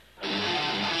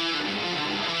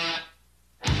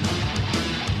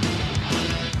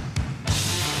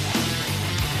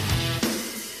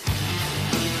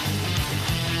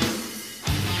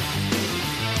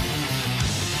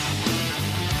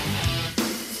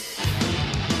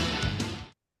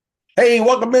Hey,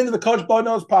 welcome into the Coach Bo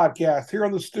Knows podcast here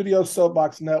on the Studio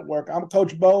Soapbox Network. I'm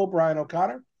Coach Bo, Brian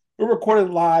O'Connor. We're recorded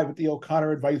live at the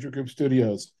O'Connor Advisory Group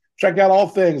studios. Check out all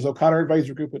things O'Connor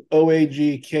Advisory Group at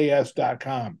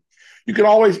oagks.com. You can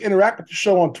always interact with the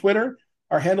show on Twitter.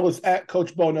 Our handle is at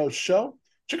Coach Bo Knows Show.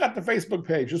 Check out the Facebook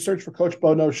page. Just search for Coach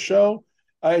Bo Knows Show,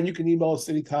 and you can email us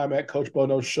anytime at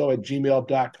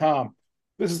coachboknowsshow@gmail.com.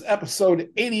 This is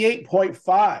episode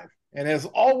 88.5. And as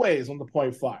always on the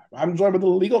point five, I'm joined by the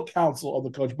legal counsel of the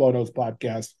Coach Bo Knows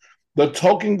podcast, the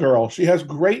token girl. She has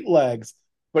great legs,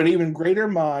 but an even greater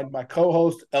mind, my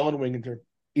co-host, Ellen Winginter.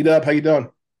 Eat up. How you doing?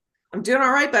 I'm doing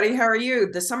all right, buddy. How are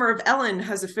you? The summer of Ellen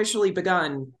has officially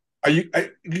begun. You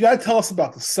got to tell us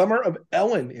about the summer of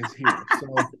Ellen is here.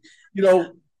 So, you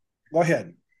know, go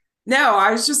ahead. No,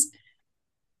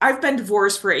 I've been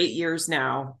divorced for 8 years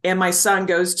now, and my son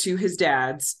goes to his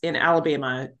dad's in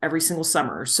Alabama every single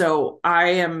summer. So I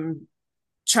am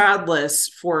childless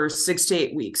for 6 to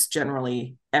 8 weeks,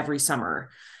 generally every summer.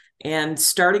 And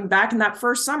starting back in that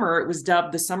first summer, it was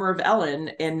dubbed the Summer of Ellen,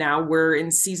 and now we're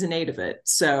in season 8 of it.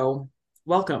 So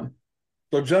welcome.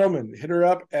 So, gentlemen, hit her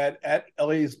up at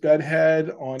Ellie's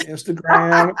Bedhead on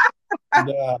Instagram.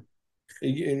 And,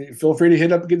 feel free to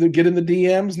get in the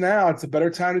DMs now. It's a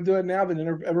better time to do it now than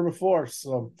ever before.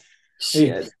 So, hey,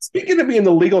 Shit. speaking of being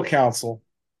the legal counsel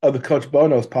of the Coach Bo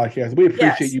Knows podcast, we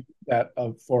appreciate Yes. you that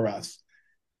for us.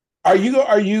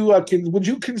 Would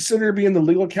you consider being the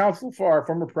legal counsel for our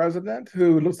former president,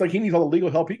 who looks like he needs all the legal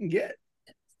help he can get?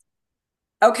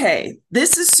 Okay,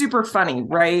 this is super funny,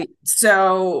 right?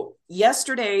 So,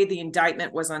 yesterday the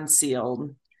indictment was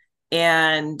unsealed,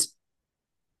 and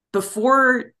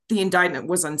before the indictment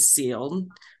was unsealed,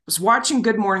 I was watching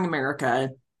Good Morning America,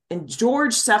 and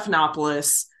George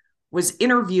Stephanopoulos was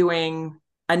interviewing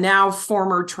a now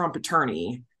former Trump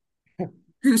attorney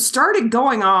who started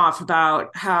going off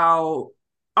about how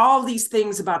all these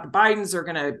things about the Bidens are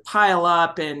going to pile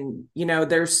up, and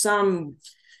there's some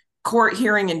court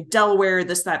hearing in Delaware,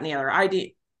 this, that, and the other.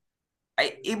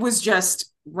 It was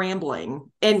just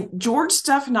rambling. And George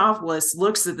Stephanopoulos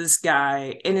looks at this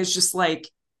guy and is just like,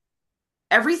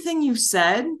 everything you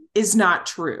said is not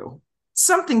true.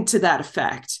 Something to that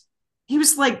effect. He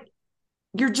was like,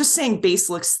 you're just saying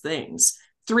baseless things.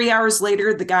 3 hours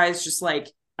later, the guy is just like,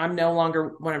 I'm no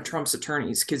longer one of Trump's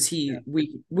attorneys because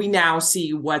we now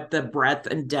see what the breadth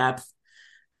and depth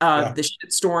Yeah, of the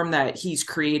shitstorm that he's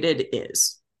created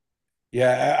is.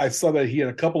 yeah. I saw that he had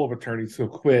a couple of attorneys who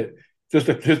quit just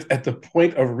at the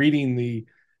point of reading the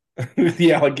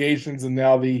the allegations, and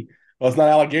now it's not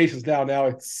allegations now. Now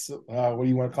it's what do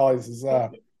you want to call it? This is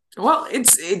Well,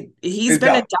 he's it's been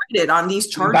now indicted on these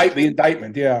charges. the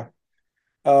indictment. Yeah,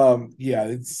 yeah,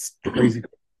 it's crazy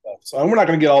stuff. So we're not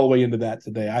going to get all the way into that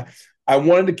today. I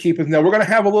wanted to keep it. Now we're going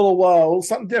to have a little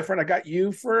something different. I got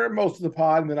you for most of the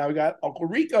pod, and then I got Uncle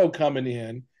Rico coming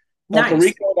in. Uncle Nice.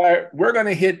 Rico and I, we're going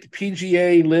to hit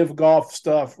PGA Live Golf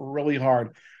stuff really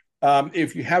hard.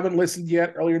 If you haven't listened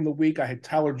yet, earlier in the week I had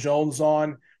Tyler Jones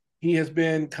on. He has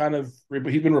been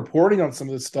he's been reporting on some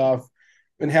of this stuff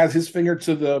and has his finger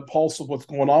to the pulse of what's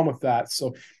going on with that.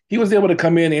 So he was able to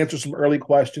come in, answer some early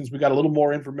questions. We got a little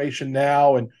more information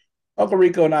now, and Uncle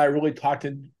Rico and I really talked.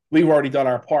 And we've already done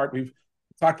our part. We've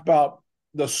talked about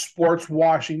the sports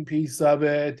washing piece of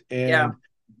it Yeah.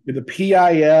 and the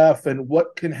PIF and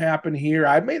what can happen here.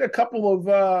 I made a couple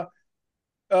of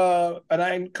and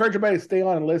I encourage everybody to stay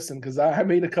on and listen because I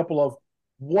made a couple of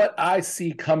what I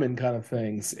see coming kind of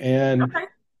things. And Okay.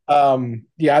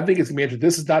 yeah, I think it's gonna be interesting.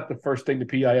 This is not the last thing the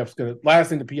PIF's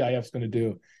gonna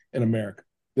do in America.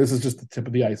 This is just the tip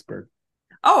of the iceberg.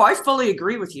 Oh, I fully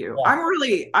agree with you.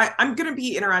 Yeah. I'm going to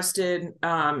be interested.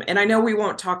 And I know we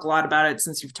won't talk a lot about it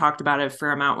since you've talked about it a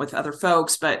fair amount with other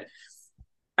folks, but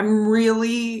I'm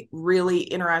really, really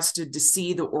interested to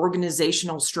see the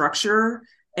organizational structure,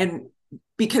 and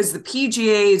because the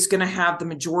PGA is going to have the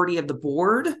majority of the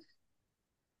board,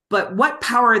 but what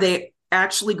power are they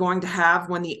actually going to have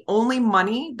when the only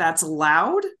money that's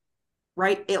allowed,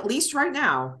 right, at least right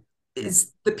now,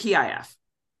 is the PIF?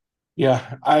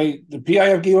 Yeah, the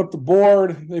PIF gave up the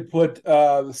board. They put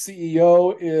the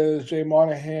CEO is Jay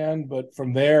Monahan, but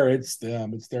from there it's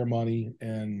them. It's their money,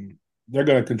 and they're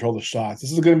going to control the shots.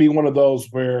 This is going to be one of those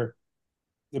where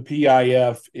the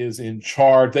PIF is in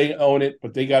charge. They own it,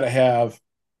 but they got to have,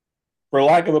 for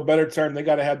lack of a better term, they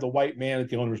got to have the white man at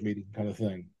the owners' meeting kind of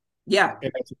thing, Yeah.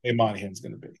 and that's what Jay Monahan's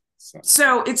going to be. So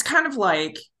So it's kind of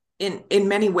like, in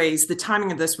many ways, the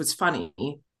timing of this was funny.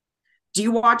 Do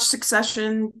you watch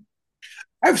Succession?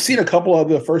 I've seen a couple of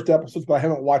the first episodes, but I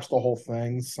haven't watched the whole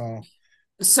thing. So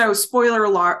So spoiler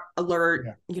alert,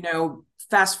 Yeah.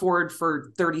 fast forward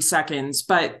for 30 seconds,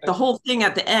 but the whole thing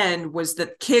at the end was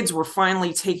that kids were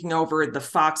finally taking over the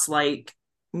Fox-like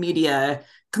media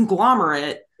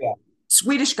conglomerate. Yeah.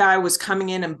 Swedish guy was coming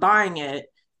in and buying it.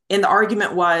 And the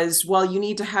argument was, well, you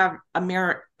need to have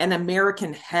an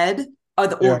American head of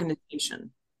the Yeah.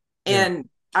 organization. Yeah. And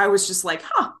I was just like,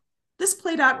 this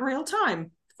played out in real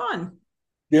time. Fun.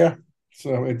 Yeah.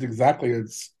 So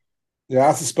yeah,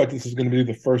 I suspect this is going to be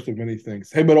the first of many things.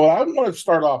 Hey, but what I want to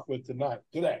start off with tonight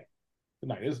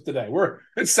is today.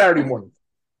 It's Saturday morning.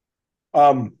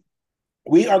 Um,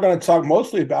 we are going to talk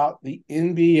mostly about the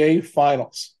NBA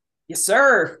Finals. Yes,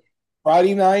 sir.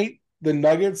 Friday night, the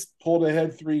Nuggets pulled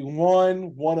ahead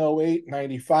 3-1,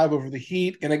 108-95 over the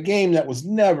Heat in a game that was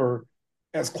never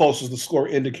as close as the score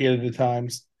indicated at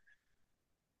times.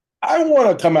 I want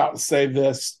to come out and say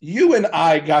this. You and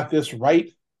I got this right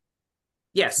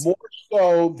Yes. more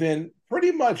so than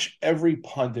pretty much every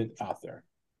pundit out there.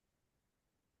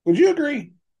 Would you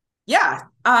agree? Yeah.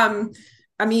 I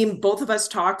mean, both of us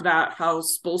talked about how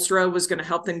Spoelstra was going to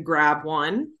help them grab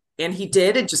one, and he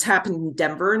did. It just happened in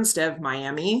Denver instead of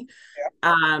Miami.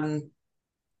 Um,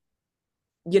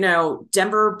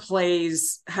 Denver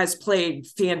has played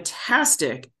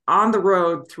fantastic on the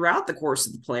road throughout the course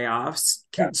of the playoffs,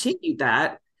 Yeah. continued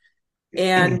that.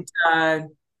 And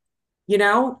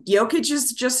Jokic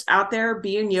is just out there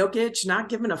being Jokic, not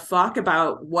giving a fuck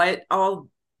about what all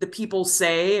the people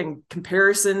say and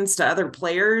comparisons to other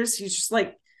players. He's just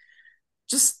like,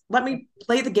 just let me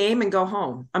play the game and go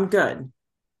home. I'm good.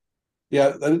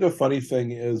 Yeah, I think the funny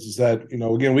thing is that,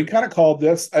 again, we kind of called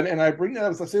this, and I bring that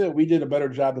up, I say that we did a better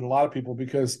job than a lot of people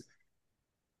because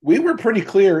we were pretty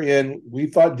clear we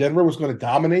thought Denver was going to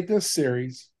dominate this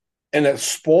series and that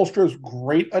Spoelstra's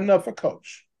great enough a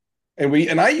coach.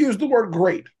 And I used the word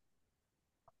great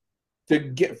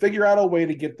to figure out a way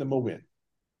to get them a win.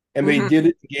 And they did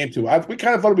it in game two. We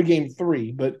kind of thought it'd be game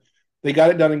three, but they got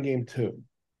it done in game two.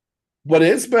 But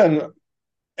it's been,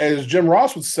 as Jim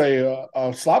Ross would say,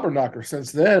 a slobber knocker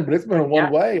since then, but it's been a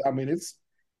one way. I mean, it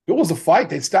was a fight.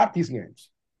 They stopped these games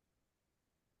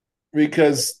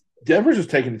because Denver's just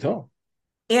taking it to them.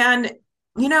 And, it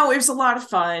was a lot of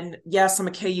fun. Yes, I'm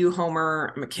a KU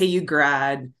homer. I'm a KU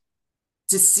grad.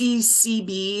 To see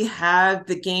CB have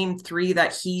the game three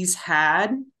that he's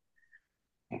had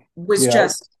was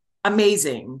just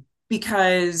amazing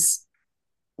because,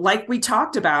 like we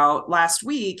talked about last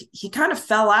week, he kind of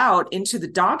fell out into the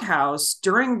doghouse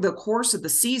during the course of the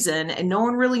season and no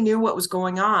one really knew what was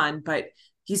going on. But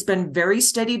he's been very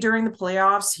steady during the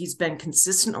playoffs. He's been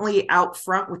consistently out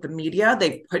front with the media.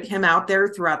 They've put him out there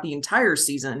throughout the entire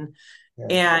season.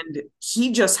 Yeah. And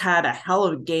he just had a hell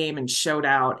of a game and showed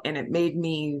out, and it made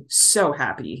me so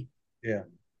happy. Yeah.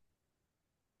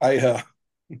 The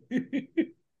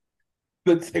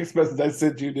text message I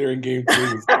sent you during game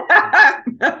three was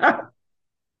I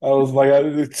was like,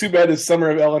 it's too bad this summer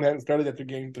of Ellen hadn't started after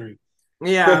game three.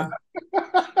 Yeah.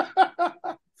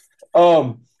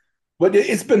 But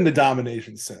it's been the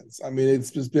domination since. I mean, it's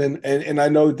just been, and I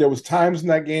know that there was times in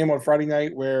that game on Friday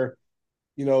night where,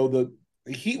 the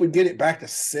Heat would get it back to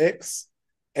 6,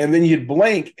 and then you'd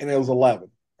blink and it was 11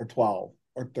 or 12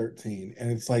 or 13. And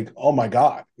it's like, oh my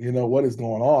God, what is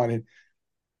going on? And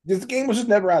this game was just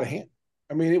never out of hand.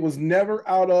 I mean, it was never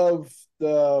out of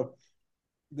the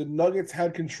Nuggets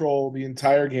had control the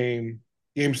entire game,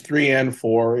 games 3 and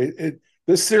 4.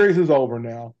 This series is over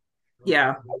now.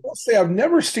 Yeah. I will say I've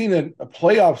never seen a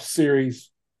playoff series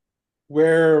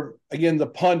where, again, the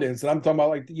pundits, and I'm talking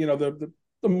about like,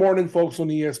 the morning folks on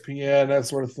ESPN, that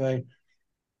sort of thing,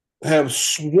 have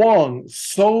swung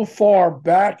so far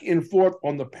back and forth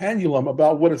on the pendulum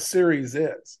about what a series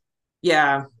is.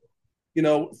 Yeah.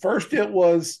 First it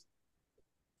was,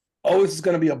 this is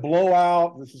going to be a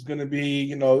blowout. This is going to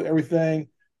be, everything.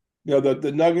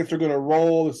 The Nuggets are going to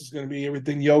roll. This is going to be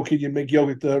everything Jokic. You make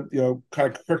Jokic the,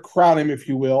 kind of crown him, if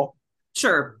you will.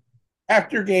 Sure.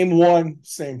 After game 1,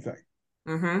 same thing.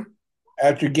 Mm-hmm.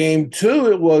 After game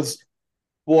 2, it was,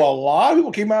 a lot of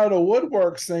people came out of the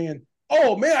woodwork saying,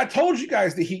 oh, man, I told you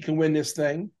guys the Heat can win this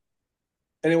thing.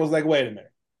 And it was like, wait a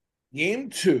minute. Game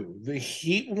 2, the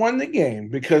Heat won the game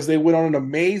because they went on an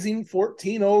amazing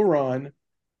 14-0 run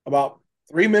about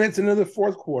 3 minutes into the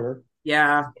fourth quarter.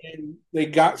 Yeah. And they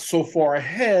got so far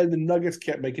ahead, the Nuggets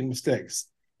kept making mistakes.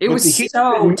 It was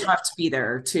so tough to be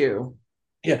there, too.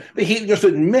 Yeah, the Heat just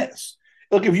didn't miss.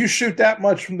 Look, if you shoot that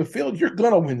much from the field, you're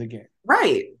going to win the game.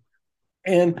 Right.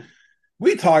 And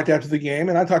we talked after the game,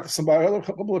 and I talked to a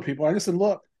couple of people, and I just said,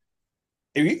 look,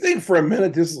 if you think for a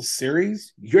minute this is a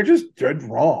series, you're just dead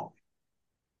wrong.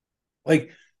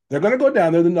 Like, they're going to go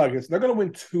down there, the Nuggets, and they're going to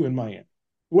win 2 in Miami.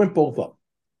 went both of them.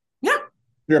 Yeah.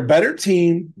 They're a better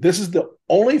team. This is the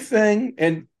only thing,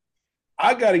 and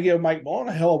I got to give Mike Malone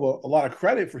a hell of a lot of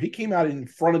credit for he came out in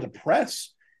front of the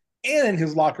press and in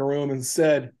his locker room and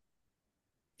said,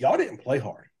 "Y'all didn't play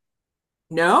hard."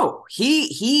 No,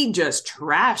 he just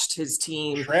trashed his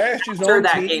team Trashed his after own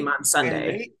that team, game on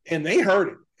Sunday. and they heard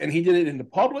it. And he did it in the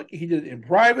public. He did it in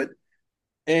private.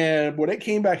 And when they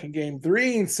came back in game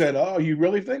 3 and said, "Oh, you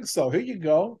really think so? Here you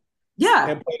go," Yeah.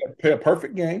 and played a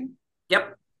perfect game.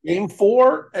 Yep. Game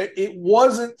 4, it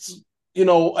wasn't,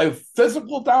 a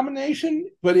physical domination,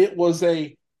 but it was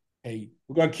hey,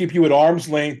 we're going to keep you at arm's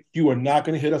length. You are not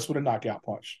going to hit us with a knockout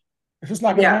punch. It's just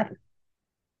not going to happen.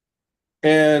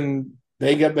 And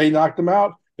they knocked them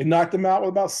out. They knocked them out with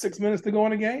about 6 minutes to go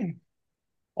in the game.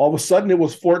 All of a sudden, it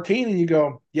was 14, and you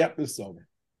go, "Yep, this is over."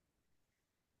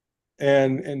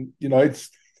 And it's.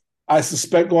 I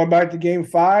suspect going back to game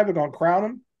 5, they're going to crown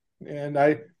him, and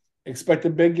I expect a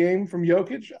big game from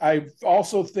Jokic. I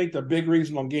also think the big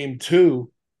reason on game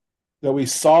 2 that we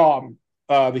saw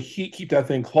the Heat keep that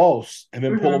thing close and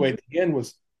then pull away at the end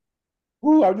was,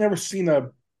 I've never seen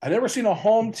a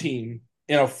home team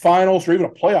in a finals or even a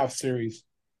playoff series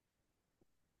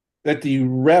that the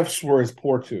refs were as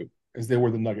poor to as they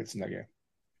were the Nuggets in that game.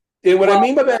 And what I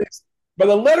mean by that is, by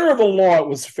the letter of the law, it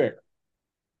was fair.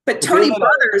 But Tony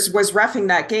Brothers was reffing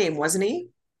that game, wasn't he?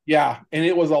 Yeah, and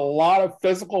it was a lot of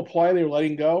physical play they were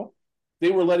letting go.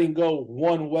 They were letting go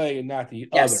one way and not the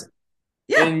other.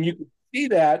 Yeah. And you could see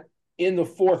that in the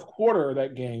fourth quarter of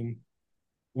that game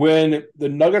when the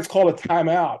Nuggets called a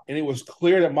timeout, and it was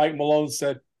clear that Mike Malone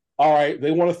said, "All right,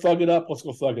 they want to thug it up. Let's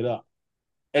go thug it up."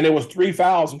 And it was 3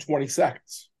 fouls in 20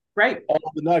 seconds. Right.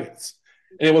 All the Nuggets.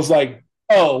 And it was like,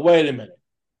 oh, wait a minute.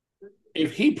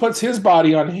 If he puts his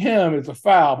body on him, it's a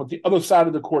foul, but the other side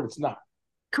of the court, it's not.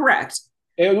 Correct.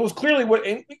 And it was clearly what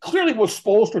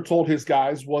Spoelstra told his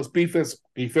guys was be physical,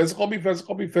 be physical, be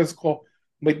physical, be physical,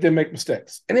 make them make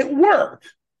mistakes. And it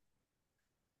worked.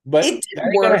 But it that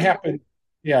ain't going to happen.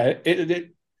 Yeah.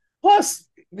 Plus,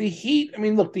 the Heat,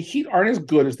 look, the Heat aren't as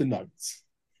good as the Nuggets.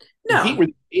 The Heat were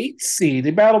the 8th seed.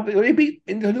 They beat,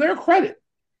 and to their credit,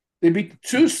 they beat the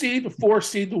 2 seed, the 4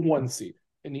 seed, the 1 seed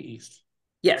in the East.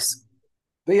 Yes.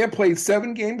 They have played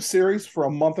 7-game series for a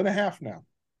month and a half now.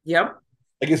 Yep.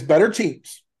 Against better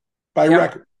teams by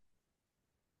record.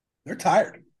 They're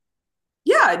tired.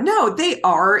 Yeah, no, they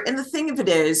are. And the thing of it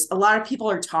is, a lot of people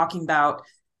are talking about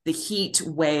the Heat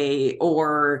way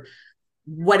or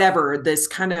whatever, this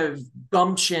kind of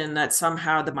gumption that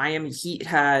somehow the Miami Heat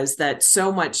has that's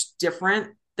so much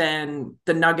different than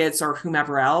the Nuggets or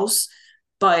whomever else.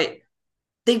 But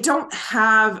they don't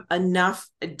have enough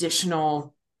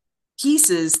additional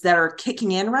pieces that are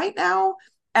kicking in right now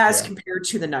as compared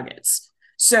to the Nuggets.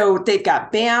 So they've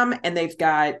got Bam and they've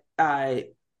got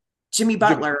Jimmy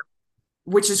Butler,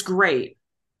 which is great.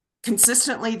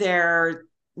 Consistently there,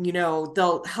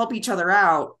 they'll help each other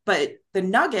out. But the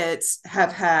Nuggets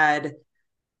have had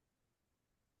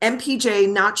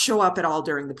MPJ not show up at all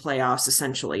during the playoffs,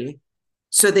 essentially.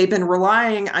 So they've been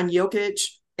relying on Jokic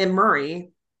and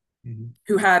Murray,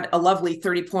 who had a lovely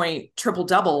 30-point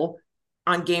triple-double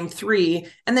on game 3.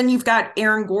 And then you've got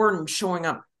Aaron Gordon showing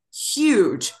up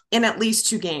huge in at least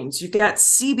 2 games. You've got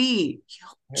CB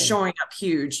showing up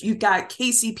huge. You've got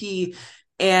KCP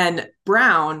and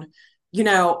Brown,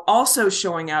 also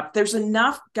showing up. There's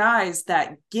enough guys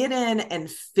that get in and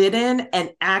fit in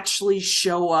and actually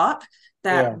show up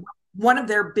that one of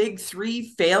their big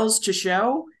 3 fails to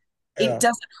show, it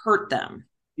doesn't hurt them.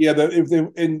 Yeah,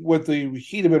 what the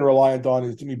Heat have been reliant on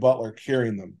is Jimmy Butler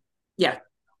carrying them. Yeah.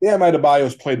 Bam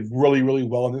Adebayo's played really, really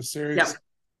well in this series. Yep.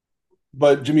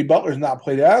 But Jimmy Butler's not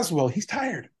played as well. He's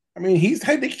tired.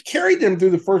 They carried them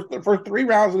through the first 3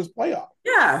 rounds of this playoff.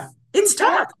 Yeah, it's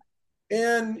tough.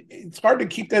 And it's hard to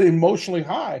keep that emotionally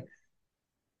high.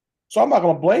 So I'm not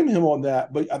going to blame him on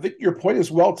that. But I think your point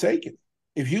is well taken.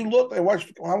 If you look and when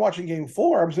I'm watching game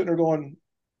 4, I'm sitting there going,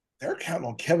 they're counting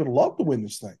on Kevin Love to win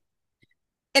this thing.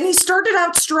 And he started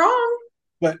out strong.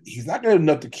 But he's not good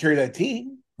enough to carry that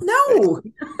team. No.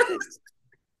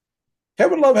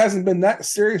 Kevin Love hasn't been that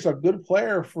serious a good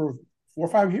player for 4 or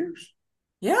 5 years.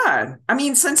 Yeah.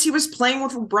 Since he was playing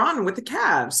with LeBron with the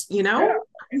Cavs,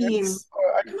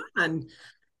 come on.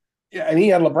 Yeah, and he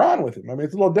had LeBron with him.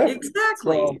 It's a little different.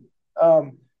 Exactly.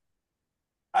 So,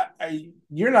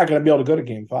 you're not going to be able to go to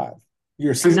game 5.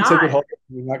 Your season ticket holder,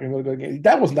 you're not going to go to game.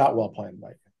 That was not well planned,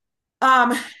 Mike.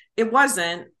 It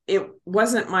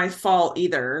wasn't my fault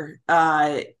either.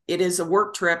 It is a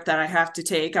work trip that I have to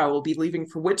take. I will be leaving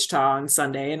for Wichita on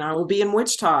Sunday, and I will be in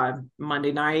Wichita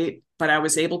Monday night, but I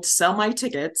was able to sell my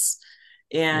tickets,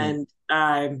 and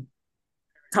a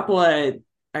couple of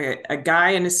a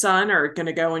guy and his son are going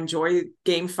to go enjoy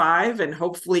game 5 and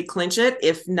hopefully clinch it.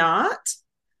 If not,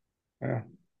 Yeah.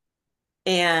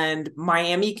 and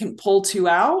Miami can pull 2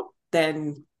 out,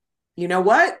 then you know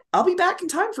what? I'll be back in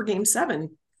time for game 7 Yeah.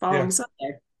 following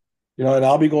Sunday. And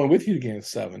I'll be going with you to game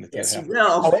 7 if that Yes, you happens.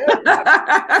 will.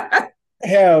 I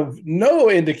have no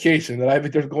indication that I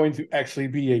think there's going to actually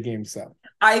be a game 7.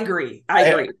 I agree. I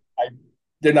agree.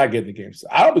 They're not getting the game 6.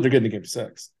 I don't think they're getting the game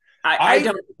 6. I I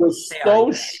don't was they are so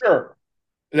either. sure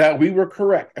that we were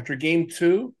correct after game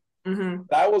 2. Mm-hmm.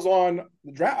 I was on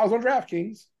the draft. I was on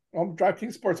DraftKings, on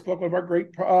DraftKings Sportsbook, one of our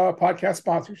great podcast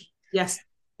sponsors. Yes.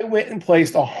 I went and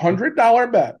placed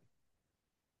 $100 bet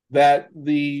that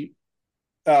the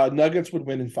Nuggets would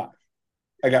win in 5.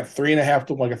 I got 3.5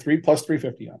 to 1, like a 3 plus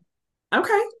 350 on.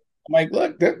 Okay. I'm like,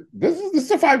 look, this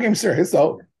is a 5-game series. It's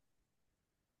over.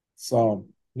 So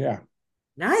yeah,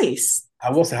 Nice. I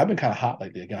will say I've been kind of hot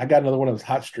lately. Again, I got another one of those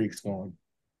hot streaks going,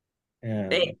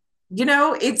 and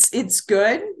It's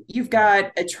good. You've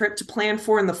got a trip to plan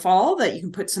for in the fall that you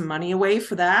can put some money away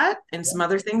for that and some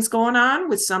other things going on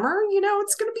with summer.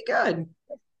 It's going to be good.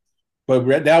 but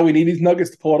right now we need these Nuggets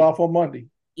to pull it off on Monday,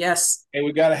 Yes. and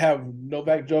we got to have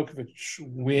Novak Djokovic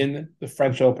win the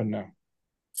French Open now.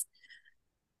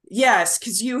 Yes,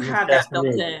 because you have that built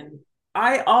in.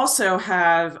 I also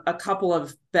have a couple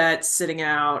of bets sitting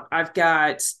out. I've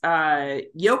got Nikola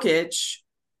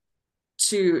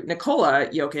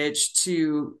Jokic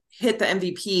to hit the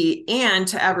MVP and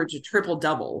to average a triple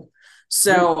double.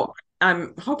 So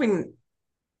I'm hoping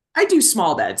I do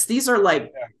small bets. These are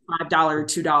like $5,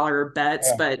 $2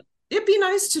 bets, but it'd be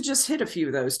nice to just hit a few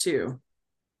of those too.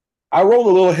 I rolled a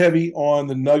little heavy on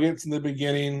the Nuggets in the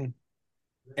beginning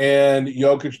and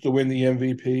Jokic to win the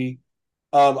MVP.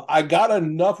 I got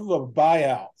enough of a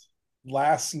buyout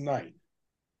last night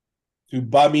to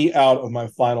buy me out of my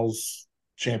finals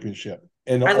championship.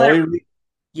 And I let ride.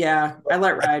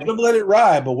 I could have let it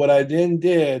ride, but what I then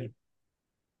did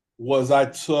was I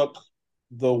took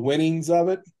the winnings of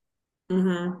it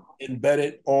and bet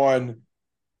it on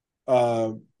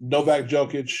Novak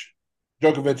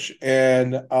Djokovic,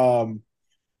 and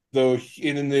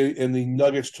the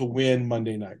Nuggets to win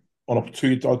Monday night on a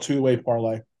two-way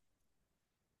parlay.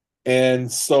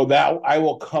 And so that I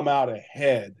will come out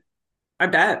ahead. I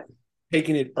bet.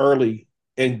 Taking it early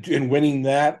and winning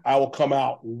that, I will come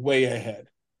out way ahead.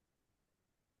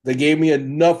 They gave me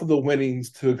enough of the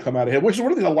winnings to come out ahead, which is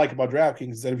one of the things I like about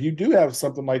DraftKings is that if you do have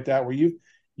something like that where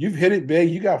you've hit it big,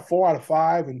 you got 4 out of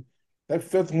 5, and that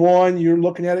 5th one, you're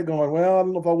looking at it going, well, I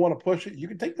don't know if I want to push it. You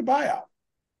can take the buyout.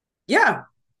 Yeah.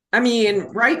 I mean,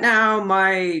 right now,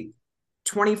 my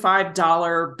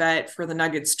 $25 bet for the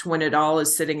Nuggets to win it all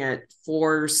is sitting at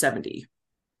 $470.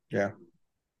 Yeah.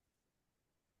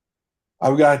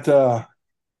 I got out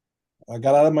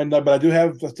of my nut, but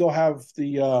I still have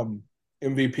the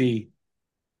MVP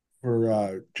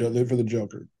for the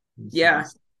Joker. Yeah.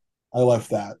 I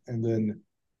left that, and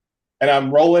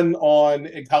I'm rolling on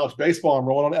in college baseball. I'm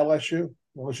rolling on LSU.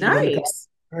 Nice.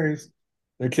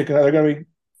 They're kicking out. They're going to be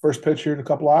first pitch here in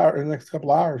the next couple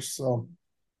hours. So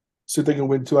see if they can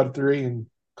win 2 out of 3 and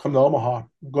come to Omaha.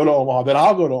 Go to Omaha. Then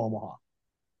I'll go to Omaha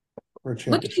for a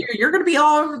championship. Look at you. You're going to be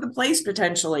all over the place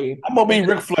potentially. I'm going to be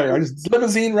Ric Flair. I just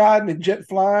limousine riding and jet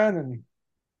flying. And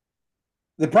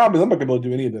the problem is I'm not going to be able to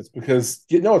do any of this because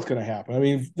you know what's going to happen. I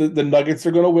mean, the Nuggets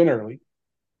are going to win early.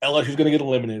 LSU's going to get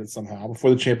eliminated somehow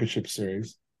before the championship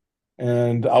series.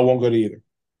 And I won't go to either.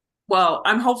 Well,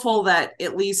 I'm hopeful that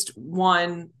at least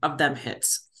one of them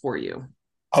hits for you.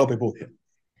 I hope they both hit.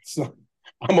 So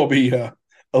I'm going to be a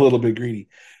little bit greedy.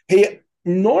 Hey,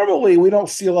 normally we don't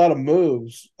see a lot of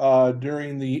moves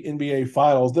during the NBA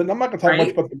Finals. Then I'm not going to talk much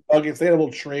about the Nuggets. They had a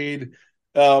little trade.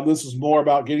 This is more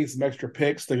about getting some extra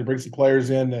picks. They can bring some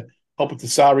players in to help with the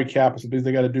salary cap and some things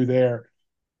they got to do there.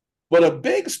 But a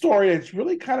big story that's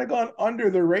really kind of gone under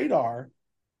the radar.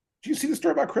 Do you see the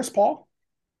story about Chris Paul?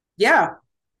 Yeah.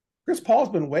 Chris Paul's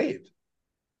been waived.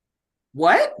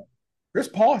 What? Chris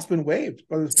Paul has been waived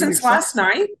since last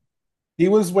night. He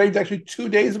was waived actually 2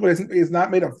 days ago. He's not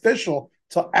made official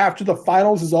till after the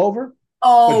finals is over.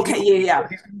 Oh, okay. Yeah.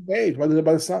 He's been waived by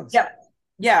the Suns. Yep.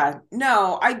 Yeah.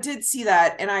 No, I did see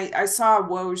that. And I saw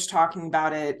Woj talking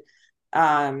about it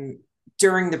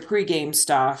during the pregame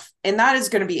stuff. And that is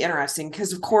going to be interesting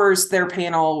because, of course, their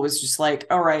panel was just like,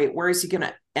 all right, where is he going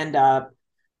to end up?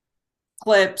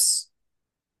 Clips,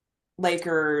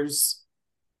 Lakers,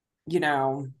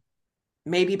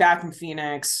 maybe back in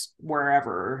Phoenix,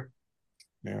 wherever.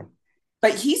 Yeah.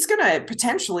 But he's going to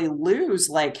potentially lose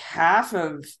like half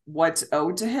of what's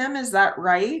owed to him. Is that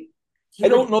right? I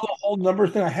don't know the whole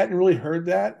numbers thing. I hadn't really heard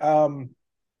that.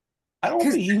 I don't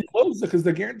Because think he knows it because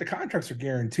the contracts are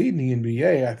guaranteed in the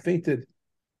NBA. I think that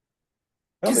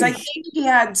I don't because I think. think he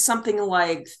had something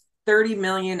like 30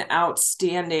 million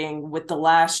outstanding with the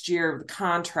last year of the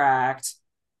contract.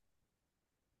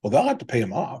 Well, they'll have to pay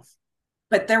him off.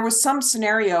 But there was some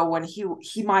scenario when he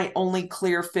might only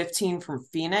clear 15 from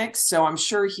Phoenix, so I'm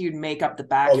sure he'd make up the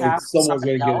back Oh, then half with someone's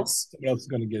somebody going to get it. else. Someone else is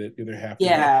going to get it. Either have to.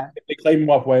 Yeah, If they claim him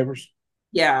off waivers.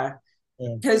 yeah.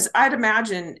 Yeah. Because I'd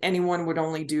imagine anyone would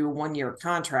only do 1 year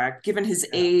contract, given his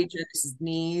Yeah. age and his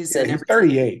knees Yeah, and he's everything.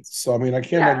 38. So I mean, I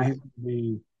can't imagine Yeah. he's going to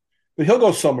be. But he'll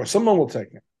go somewhere. Someone will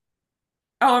take him.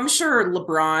 Oh, I'm sure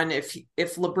LeBron,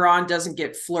 if LeBron doesn't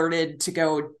get flirted to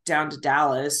go down to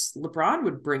Dallas, LeBron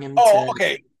would bring him Oh, to.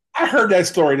 okay. I heard that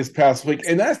story this past week,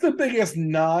 and that's the biggest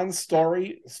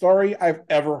non-story I've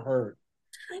ever heard.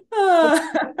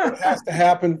 What has to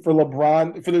happen for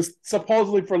LeBron for this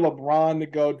supposedly for LeBron to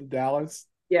go to Dallas?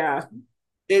 Yeah.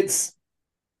 It's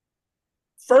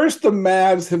first the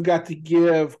Mavs have got to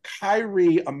give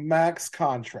Kyrie a max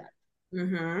contract,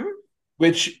 Mm-hmm.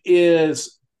 which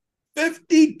is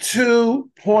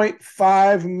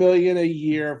 52.5 million a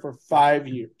year for 5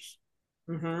 years.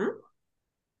 Mm-hmm.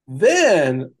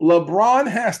 Then LeBron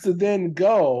has to then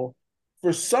go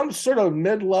for some sort of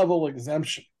mid-level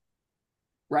exemption.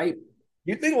 Right.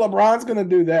 You think LeBron's going to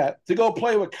do that to go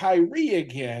play with Kyrie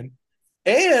again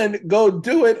and go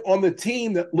do it on the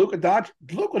team that Luka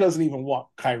doesn't even want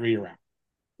Kyrie around.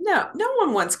 No, no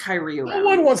one wants Kyrie No one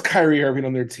around. wants Kyrie Irving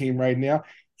on their team right now.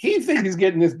 He thinks he's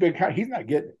getting this big. He's not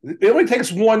getting it. It only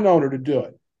takes one owner to do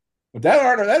it. But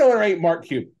that owner ain't Mark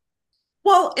Cuban.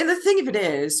 Well, and the thing of it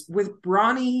is, with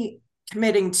Bronny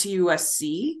committing to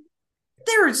USC,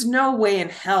 there is no way in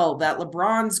hell that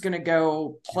LeBron's going to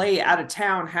go play out of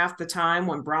town half the time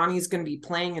when Bronny's going to be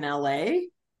playing in LA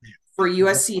for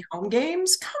USC home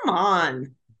games. Come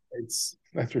on. That's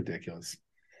ridiculous.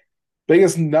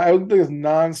 Biggest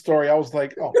non-story. I was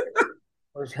like, oh,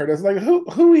 first heard. I was like,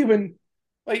 who even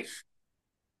like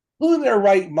who in their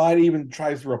right mind even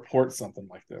tries to report something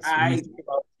like this when you I think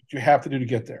about what you have to do to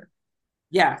get there?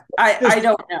 yeah, I Just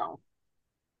don't know.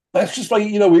 that's just like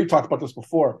we've talked about this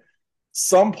before.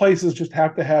 Some places just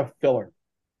have to have filler.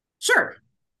 Sure.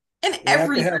 And They have to have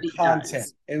everybody content,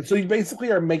 does. and so you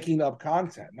basically are making up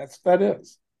content. That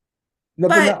is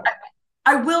nothing But else.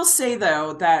 I will say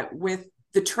though that with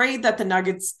the trade that the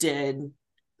Nuggets did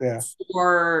Yeah,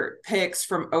 for picks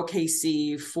from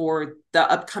OKC for the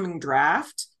upcoming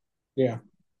draft, yeah,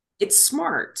 it's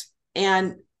smart.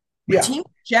 And yeah, teams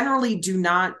generally do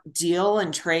not deal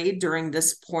and trade during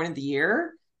this point of the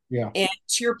year. yeah. And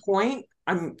to your point,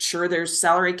 I'm sure there's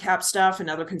salary cap stuff and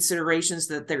other considerations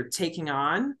that they're taking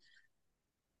on,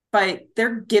 but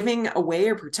they're giving away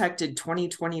a protected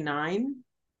 2029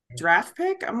 draft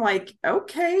pick. I'm like,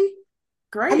 okay,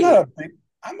 I'm not great. a big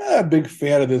I'm not a big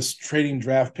fan of this trading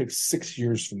draft picks 6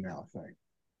 years from now thing.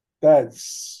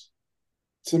 That's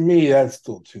to me, that's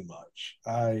still too much.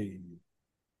 I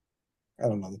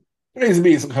don't know. There needs to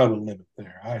be some kind of limit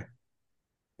there.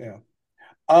 Yeah.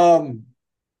 Um.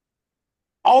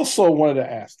 Also, wanted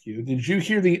to ask you: did you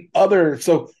hear the other?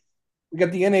 So we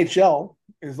got the NHL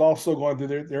is also going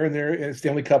through they're in their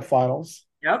Stanley Cup Finals,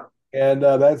 Yep. and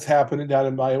that's happening down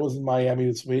in I was in Miami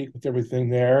this week with everything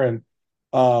there, and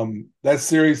that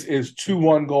series is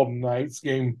 2-1 Golden Knights.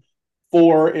 Game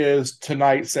four is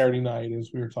tonight, Saturday night, as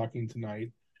we were talking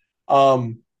tonight.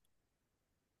 Um,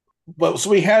 but so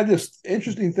we had this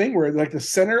interesting thing where like the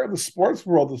center of the sports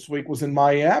world this week was in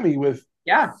Miami with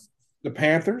Yeah. the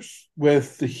Panthers,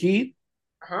 with the Heat,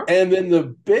 Uh-huh. and then the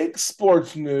big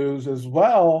sports news as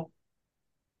well.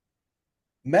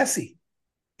 Messi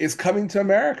is coming to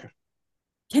America.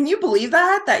 Can you believe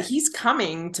that? That he's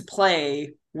coming to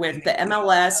play with the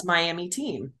MLS Miami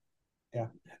team. Yeah.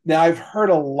 Now I've heard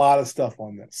a lot of stuff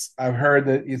on this. I've heard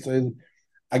that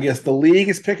I guess the league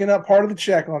is picking up part of the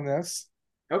check on this.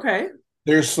 Okay.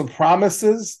 There's some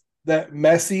promises that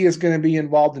Messi is going to be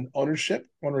involved in ownership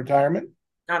on retirement.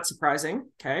 Not surprising.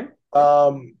 Okay.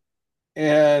 Um,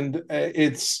 and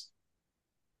it's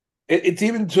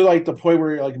even to like the point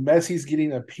where like Messi's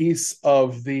getting a piece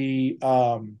of the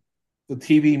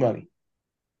TV money,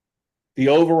 the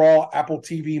overall Apple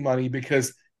TV money,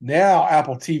 because now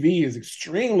Apple TV is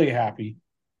extremely happy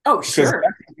Oh, because sure.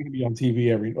 that's going to be on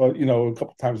TV a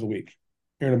couple times a week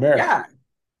here in America.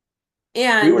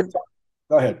 Yeah. We were And talking,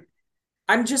 go ahead.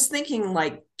 I'm just thinking,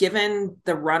 like, given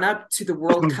the run up to the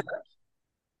World Cup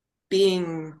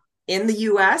being in the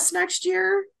US next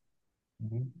year,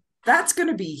 Mhm. that's going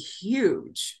to be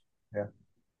huge. Yeah.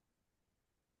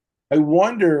 I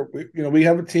wonder, we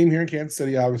have a team here in Kansas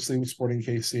City, obviously with Sporting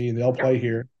KC, and they'll Yep. play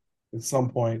here at some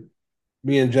point.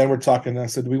 Me and Jen were talking, and I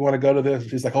said, "Do we want to go to this?"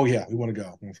 She's like, "Oh yeah, we want to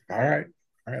go." And I was like, all right,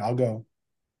 I'll go.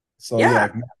 So yeah, Yeah,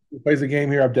 if Miami plays a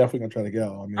game here, I'm definitely gonna try to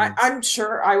go. I mean, it's I'm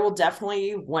sure I will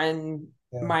definitely, when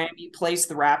yeah, Miami plays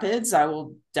the Rapids, I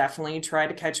will definitely try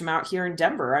to catch them out here in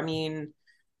Denver. I mean,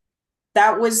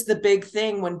 that was the big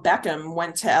thing when Beckham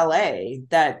went to LA,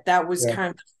 that was yeah,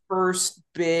 kind of the first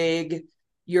big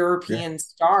yeah, European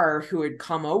star who had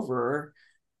come over.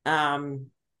 Um,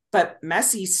 but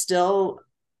Messi still,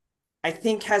 I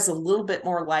think, has a little bit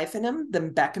more life in him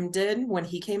than Beckham did when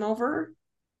he came over.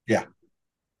 yeah,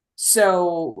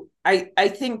 So I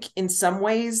think in some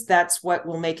ways that's what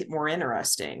will make it more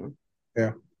interesting.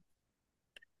 yeah.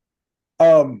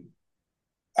 Um,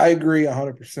 I agree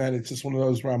 100%. It's just one of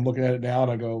those where I'm looking at it now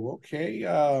and I go, okay,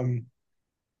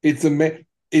 it's a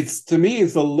it's to me,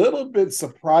 it's a little bit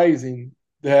surprising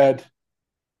that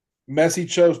Messi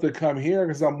chose to come here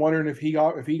because I'm wondering if he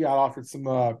got offered some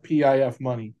PIF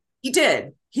money. He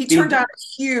did. He turned He down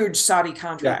a huge Saudi Yeah,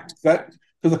 contract. that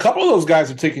because a couple of those guys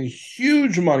are taking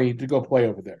huge money to go play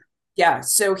over there. Yeah,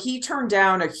 so he turned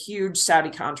down a huge Saudi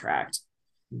contract.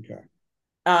 Okay.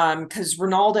 Because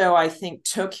Ronaldo, I think,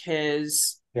 took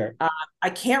his. Yeah. Uh, I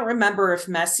can't remember if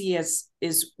Messi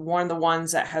is one of the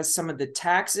ones that has some of the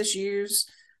tax issues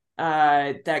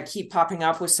that keep popping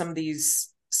up with some of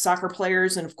these soccer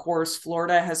players, and of course,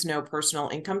 Florida has no personal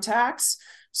income tax,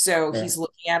 so Yeah. he's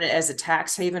looking at it as a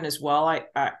tax haven as well.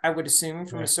 I would assume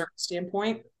from a Yeah. certain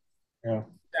standpoint. Yeah.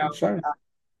 So It's uh,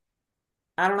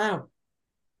 I don't know.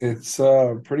 it's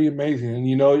pretty amazing,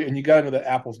 and and you got to know that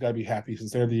Apple's got to be happy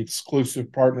since they're the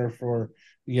exclusive partner for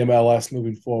the MLS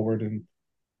moving forward, and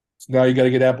so now you got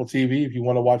to get Apple TV if you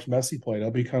want to watch Messi play.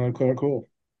 That'll be kind of cool.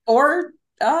 Or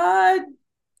uh,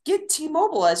 get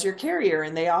T-Mobile as your carrier,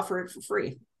 and they offer it for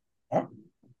free. Oh,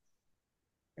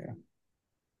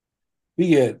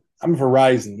 yeah. I'm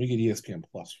Verizon. We get ESPN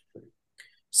Plus for free.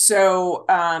 So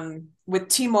with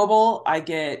T-Mobile, I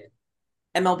get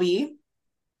MLB Mhm.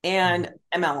 and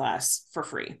MLS for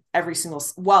free every single.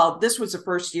 Well, this was the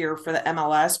first year for the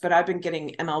MLS, but I've been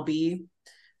getting MLB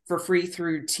for free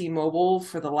through T-Mobile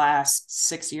for the last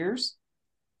 6 years.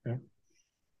 Yeah.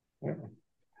 Yeah.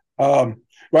 Um,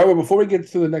 right. Well, before we get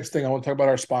to the next thing, I want to talk about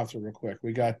our sponsor real quick.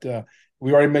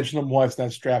 We already mentioned them once.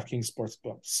 That's DraftKings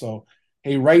Sportsbook. So,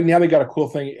 hey, right now they got a cool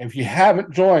thing. If you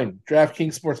haven't joined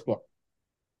DraftKings Sportsbook,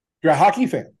 if you're a hockey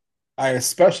fan, I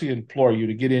especially implore you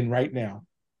to get in right now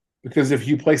because if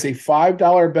you place a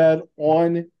 $5 bet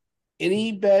on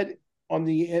any bet on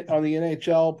the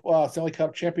NHL Stanley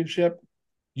Cup Championship,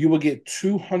 you will get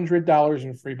 $200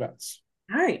 in free bets.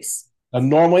 Nice. Now,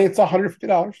 normally it's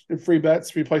 $150 in free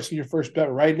bets for replacing your first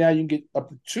bet. Right now, you can get up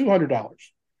to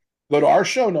 $200. Go to our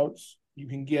show notes. You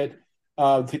can get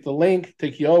take the link,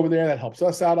 take you over there. That helps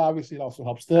us out. Obviously, it also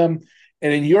helps them.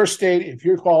 And in your state, if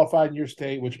you're qualified in your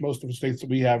state, which most of the states that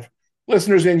we have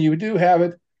listeners in, you do have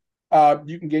it.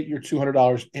 You can get your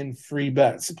 $200 in free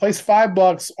bets. So place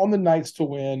 $5 on the Knights to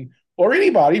win, or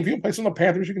anybody. If you place on the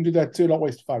Panthers, you can do that too. Don't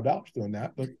waste $5 doing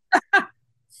that. But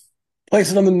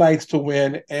place it on the Knights to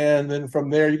win, and then from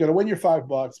there you're going to win your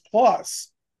 $5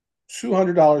 plus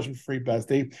 $200 in free bets.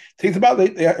 They take about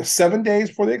they have 7 days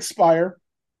before they expire,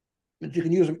 but you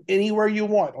can use them anywhere you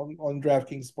want on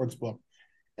DraftKings Sportsbook.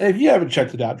 And if you haven't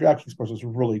checked it out, DraftKings Sportsbook is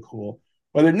really cool.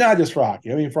 Whether not just for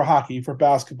hockey, I mean for hockey, for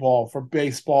basketball, for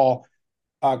baseball,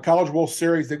 College World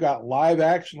Series, they've got live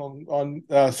action on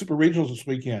Super Regionals this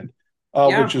weekend,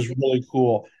 Yeah. which is really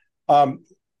cool. Um,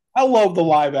 I love the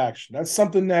live action. That's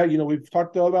something that we've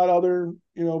talked about other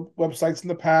websites in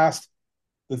the past.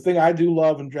 The thing I do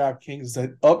love in DraftKings is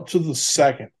that up to the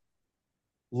second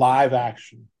live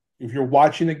action. If you're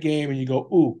watching a game and you go,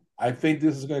 "Ooh, I think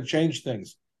this is going to change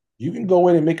things," you can go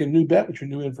in and make a new bet with your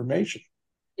new information.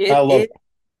 I It love it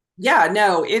yeah,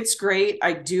 no, it's great.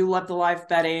 I do love the live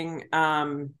betting.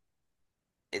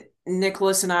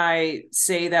 Nicholas and I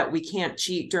say that we can't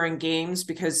cheat during games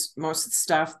because most of the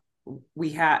stuff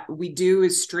we do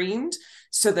is streamed.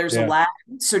 So there's a Yeah, lag.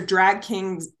 So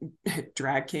DraftKings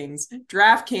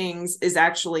is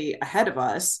actually ahead of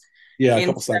us. yeah, a And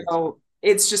couple seconds. so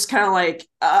it's just kind of like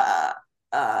uh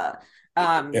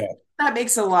um Yeah, that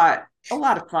makes a lot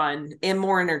of fun and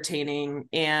more entertaining,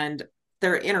 and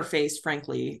their interface,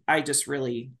 frankly, I just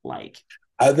really like.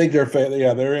 I think they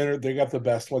got the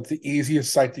best one. It's the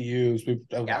easiest site to use.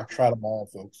 Yeah. I've tried them all,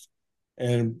 folks,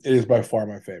 and it is by far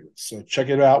my favorite. So check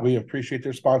it out. We appreciate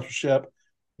their sponsorship.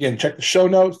 Again, check the show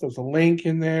notes. There's a link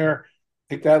in there.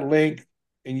 Take that link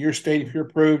in your state if you're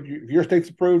approved. If your state's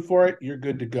approved for it, you're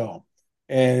good to go.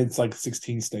 And it's like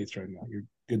 16 states right now. You're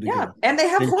good to Yeah. go. And they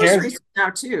have In horse Kansas, racing now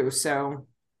too. So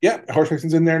yeah, horse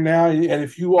racing's in there now. And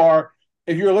if you are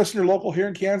If you're a listener local here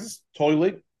in Kansas, totally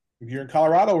legal. If you're in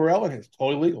Colorado, where Ellen is,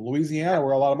 totally legal. Louisiana,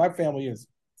 where a lot of my family is,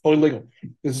 totally legal.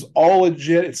 This is all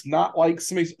legit. It's not like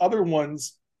some of these other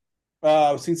ones.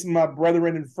 I've seen some of my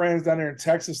brethren and friends down there in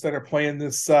Texas that are playing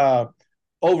this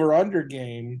over-under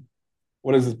game.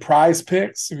 What is it, Prize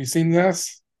Picks? Have you seen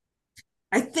this?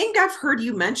 I think I've heard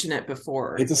you mention it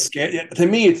before. It's a scam. Yeah, to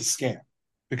me, it's a scam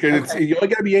because Okay. you only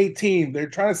got to be 18. They're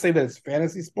trying to say that it's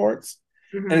fantasy sports,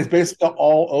 and it's Mm-hmm. basically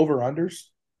all over-unders.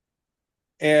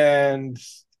 And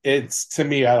it's, to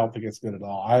me, I don't think it's good at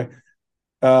all.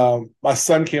 My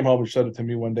son came home and showed it to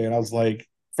me one day, and I was like,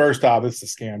 first off, this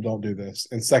is a scam. Don't do this.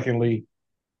 And secondly,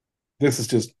 this is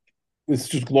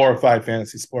just glorified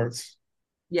fantasy sports.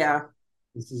 Yeah.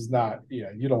 This is not,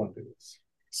 yeah, you don't want to do this.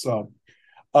 So,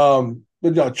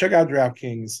 but no, check out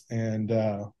DraftKings,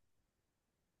 and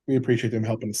we appreciate them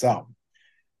helping us out.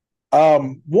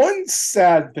 One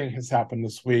sad thing has happened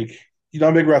this week. I'm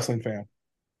a big wrestling fan.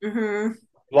 Mm-hmm.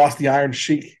 Lost the Iron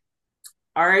Sheik.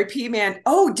 R.I.P. man.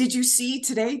 Oh, did you see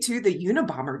today too? The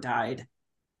Unabomber died.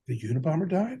 The Unabomber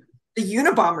died. The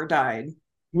Unabomber died.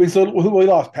 We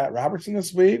lost Pat Robertson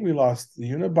this week. We lost the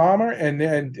Unabomber,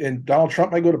 and Donald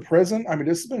Trump might go to prison. I mean,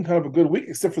 this has been kind of a good week,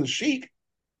 except for the Sheik.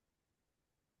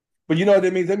 But you know what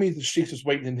that means? That means the Sheik's just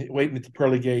waiting at the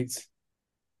pearly gates.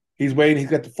 He's waiting. He's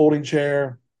got the folding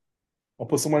chair. I'll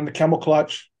put someone in the camel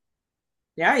clutch.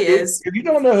 Yeah, he is. If you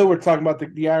don't know who we're talking about,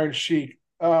 the Iron Sheik.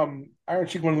 Iron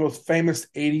Sheik, one of the most famous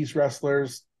 '80s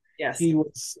wrestlers. Yes. He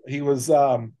was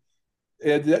the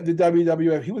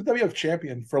WWF. He was WWF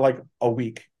champion for like a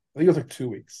week. I think it was like 2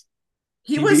 weeks.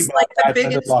 He He beat was like the Bob Backlund and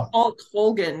biggest lost. Hulk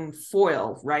Hogan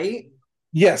foil, right?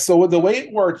 Yes. So the way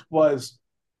it worked was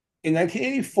in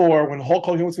 1984, when Hulk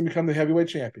Hogan was going to become the heavyweight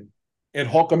champion, and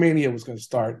Hulkamania was going to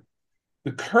start.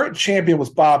 The current champion was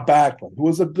Bob Backlund, who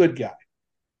was a good guy.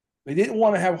 They didn't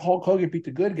want to have Hulk Hogan beat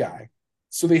the good guy,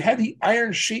 so they had the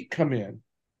Iron Sheik come in,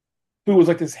 who was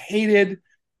like this hated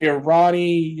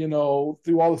Irani,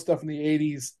 through all the stuff in the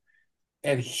 '80s,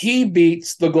 and he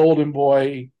beats the Golden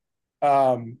Boy,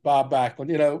 Bob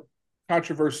Backlund,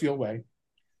 controversial way.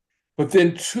 But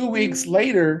then 2 weeks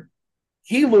later,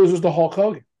 he loses to Hulk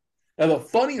Hogan. Now the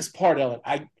funniest part, Ellen,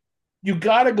 you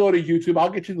got to go to YouTube. I'll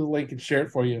get you the link and share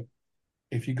it for you.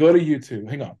 If you go to YouTube,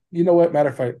 hang on. You know what? Matter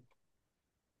of fact,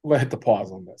 let's hit the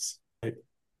pause on this.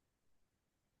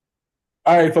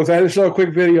 All right, folks, I had to show a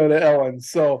quick video to Ellen.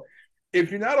 So,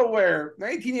 if you're not aware,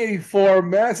 1984,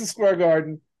 Madison Square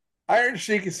Garden, Iron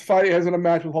Sheik is fighting, has in a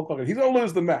match with Hulk Hogan. He's going to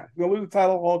lose the match. He's going to lose the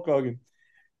title to Hulk Hogan.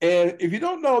 And if you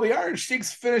don't know, the Iron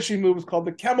Sheik's finishing move is called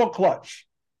the camel clutch,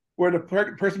 where the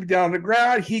person would be down on the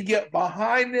ground, he'd get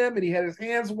behind them, and he had his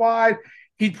hands wide.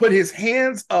 He'd put his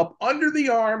hands up under the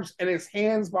arms and his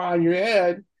hands behind your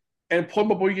head and pull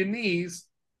them up over your knees,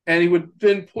 and he would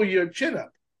then pull your chin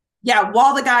up. Yeah,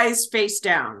 while the guy's face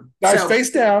down. Guys, face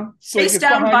down. So face he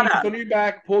gets down, behind butt you, up. under your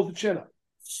back, pulls the chin up.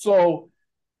 So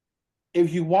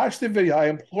if you watch the video, I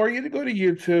implore you to go to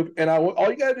YouTube, and all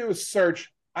you got to do is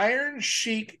search Iron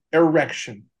Sheik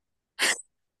erection.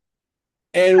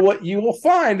 And what you will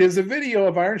find is a video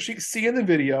of Iron Sheik seeing the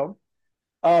video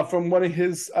from one of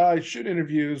his shoot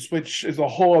interviews, which is a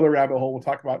whole other rabbit hole we'll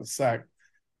talk about in a sec.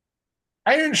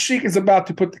 Iron Sheik is about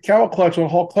to put the camel clutch on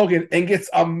Hulk Hogan and gets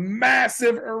a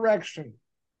massive erection.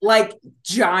 Like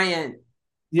giant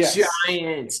Yes.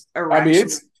 erection.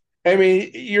 He's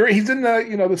in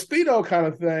the Speedo kind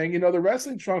of thing, the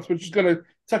wrestling trunks, which is going to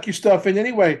tuck your stuff in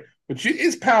anyway, but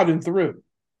it's pounding through.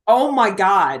 Oh my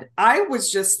God. I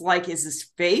was just like, is this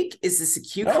fake? Is this a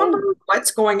cucumber? No. What's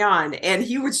going on? And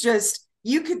he was just,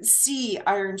 you could see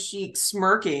Iron Sheik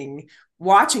smirking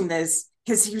watching this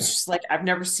because he was just like, I've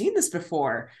never seen this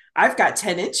before. I've got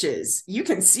 10 inches. You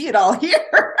can see it all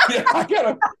here. Yeah, I got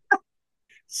to.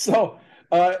 So,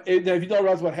 if you don't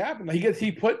realize what happened,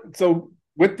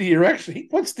 with the erection, he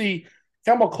puts the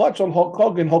camel clutch on Hulk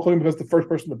Hogan. Hulk Hogan becomes the first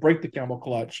person to break the camel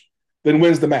clutch, then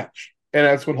wins the match. And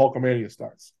that's when Hulkamania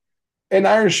starts. And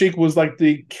Iron Sheik was like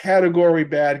the category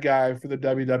bad guy for the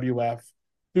WWF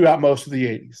throughout most of the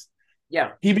 80s.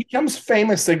 Yeah. He becomes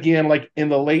famous again like in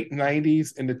the late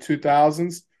 90s and the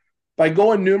 2000s by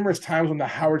going numerous times on the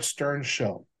Howard Stern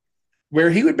show, where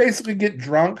he would basically get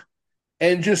drunk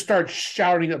and just start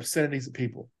shouting obscenities at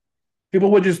people.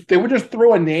 People would just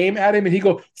throw a name at him and he'd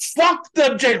go, "Fuck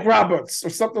the Jake Roberts," or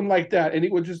something like that. And he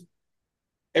would just,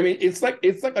 it's like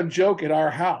a joke at our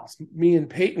house. Me and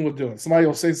Peyton will do it. Somebody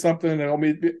will say something and they'll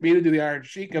me to do the Iron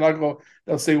Sheik, and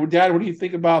they'll say, "Well, Dad, what do you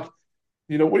think about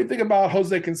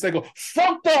Jose Canseco?"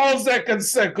 "Fuck the Jose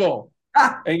Canseco."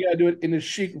 And you gotta do it in a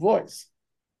Sheik voice.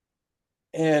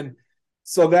 And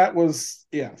so that was,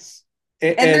 yes.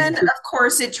 And And then, of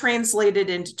course, it translated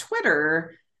into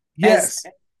Twitter as yes,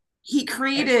 he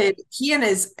created, he and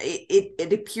his,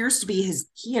 it appears to be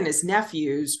he and his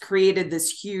nephews created this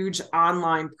huge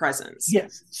online presence.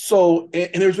 yes. So,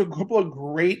 and there's a couple of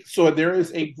great, so there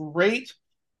is a great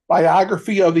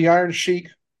biography of the Iron Sheik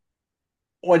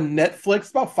on Netflix,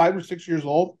 about 5 or 6 years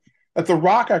old, that The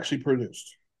Rock actually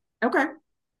produced. Okay.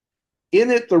 In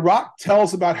it, The Rock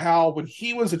tells about how when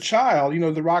he was a child,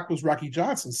 The Rock was Rocky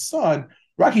Johnson's son.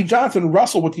 Rocky Johnson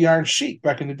wrestled with the Iron Sheik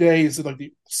back in the days of like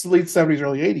the late 70s,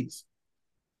 early 80s.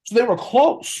 So they were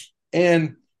close.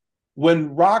 And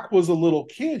when Rock was a little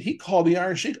kid, he called the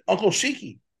Iron Sheik Uncle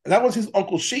Sheiky. And that was his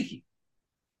Uncle Sheiky.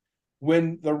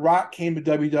 When The Rock came to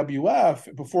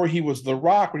WWF, before he was The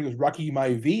Rock, when he was Rocky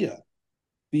Maivia,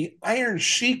 the Iron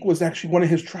Sheik was actually one of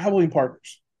his traveling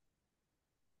partners.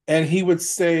 And he would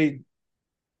say,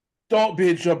 don't be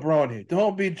a jabroni.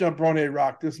 Don't be jabroni,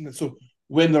 Rock, this and that. So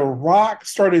when The Rock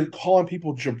started calling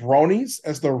people jabronis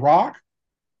as The Rock,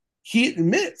 he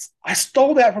admits, I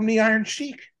stole that from the Iron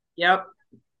Sheik. Yep.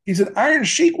 He said, Iron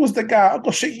Sheik was the guy.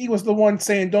 Uncle Sheiky was the one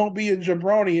saying, don't be a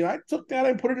jabroni. And I took that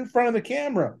and put it in front of the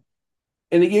camera.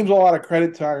 And he gave a lot of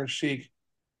credit to Iron Sheik.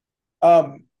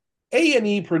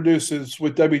 A&E produces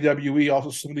with WWE also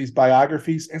some of these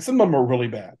biographies, and some of them are really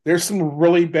bad. There's some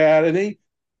really bad, and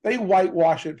they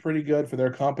whitewash it pretty good for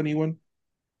their company one.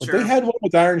 But they Sure. had one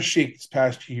with Iron Sheik this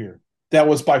past year that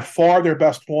was by far their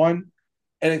best one,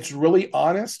 and it's really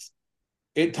honest.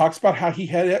 It talks about how he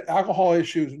had alcohol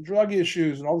issues and drug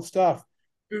issues and all the stuff.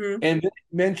 Mm-hmm. And then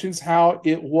it mentions how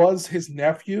it was his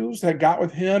nephews that got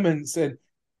with him and said,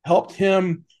 helped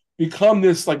him become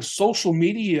this like social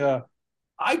media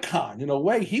icon in a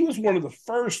way. He was one of the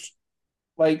first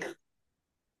like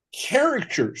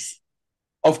characters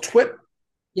of Twitter.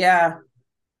 Yeah.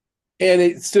 And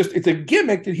it's a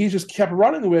gimmick that he just kept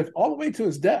running with all the way to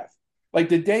his death. Like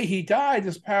the day he died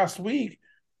this past week,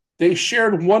 they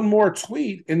shared one more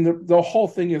tweet, and the whole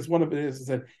thing is one of it is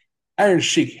that Iron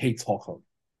Sheik hates Hulk Hogan.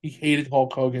 He hated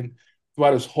Hulk Hogan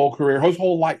throughout his whole career, his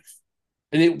whole life.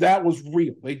 And that was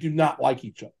real. They do not like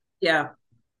each other. Yeah.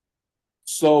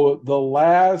 So the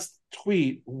last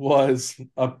tweet was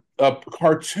a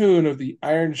cartoon of the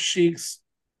Iron Sheik's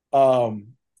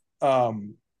um,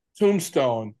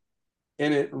 tombstone,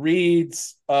 and it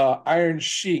reads, Iron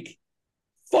Sheik,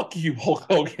 fuck you, Hulk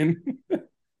Hogan.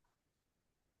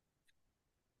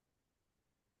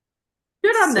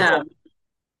 Good on So,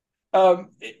 them.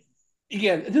 it,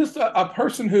 again, just a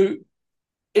person who,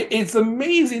 it's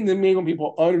amazing to me when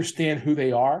people understand who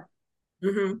they are,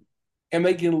 Mm-hmm. and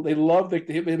they love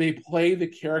they play the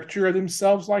character of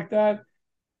themselves like that.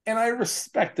 And I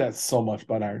respect that so much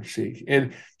about Iron Sheik.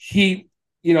 And he,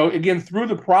 again, through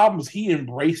the problems, he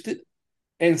embraced it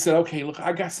and said, okay, look,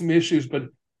 I got some issues, but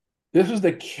this is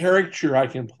the character I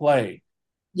can play.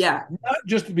 Yeah. Not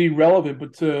just to be relevant,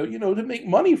 but to make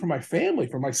money for my family,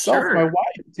 for myself, my Sure.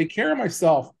 wife, take care of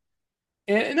myself.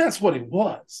 And that's what it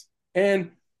was.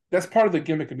 And that's part of the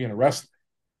gimmick of being a wrestler.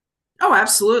 Oh,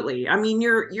 absolutely. I mean,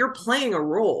 you're playing a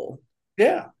role.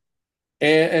 Yeah.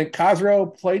 And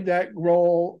Khosrow played that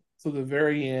role to the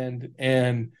very end.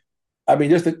 And I mean,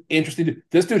 this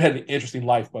dude had an interesting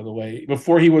life, by the way.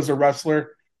 Before he was a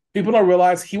wrestler, people don't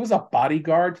realize he was a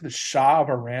bodyguard to the Shah of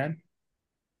Iran.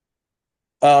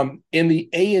 In the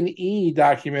A&E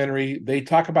documentary, they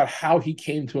talk about how he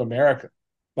came to America.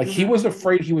 Like he Mm-hmm. was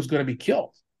afraid he was going to be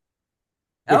killed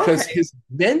because Okay. his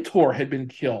mentor had been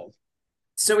killed.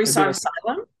 So we Had sought been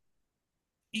asylum.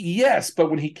 Yes, but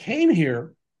when he came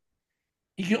here,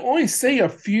 he could only say a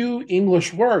few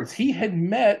English words. He had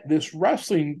met this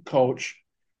wrestling coach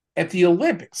at the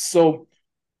Olympics. So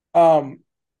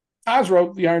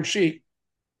Khosrow, the Iron Sheik,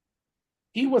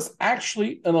 he was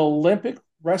actually an Olympic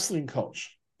wrestling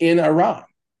coach in Iran.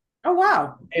 Oh,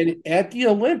 wow. And at the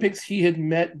Olympics, he had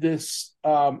met this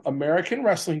American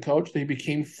wrestling coach. They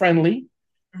became friendly.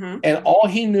 Mm-hmm. And all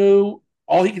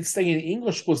he could say in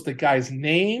English was the guy's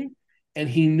name. And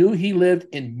he knew he lived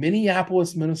in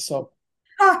Minneapolis, Minnesota.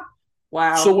 Ah,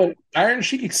 So wow. when Iron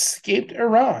Sheik escaped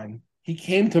Iran, he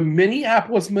came to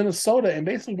Minneapolis, Minnesota, and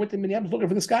basically went to Minneapolis looking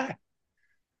for this guy.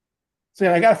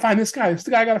 Saying, I got to find this guy. This is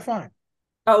the guy I got to find.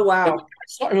 Oh, And the wow. guy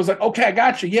saw him, was like, okay, I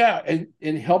got you. Yeah.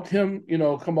 And helped him,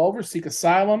 come over, seek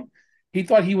asylum. He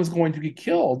thought he was going to get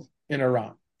killed in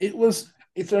Iran. It's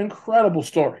an incredible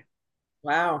story.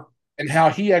 Wow. And how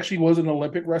he actually was an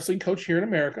Olympic wrestling coach here in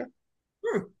America.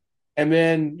 Hmm. And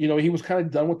then, he was kind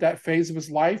of done with that phase of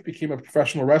his life, became a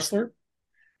professional wrestler.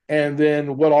 And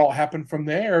then what all happened from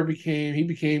there he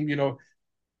became,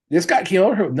 this guy came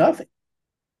over here with nothing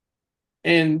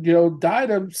and,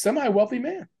 died a semi wealthy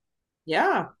man.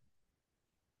 Yeah.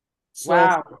 So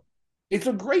Wow. it's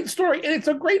a great story, and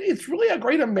it's really a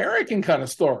great American kind of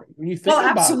story when you Well,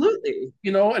 think about it. absolutely.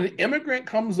 An immigrant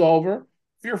comes over,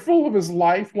 fearful of his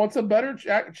life, wants a better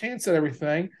chance at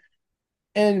everything,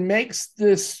 and makes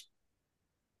this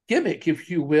gimmick, if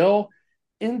you will,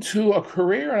 into a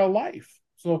career and a life.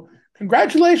 So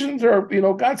congratulations, or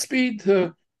Godspeed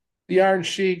to the Iron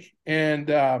Sheik,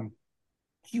 and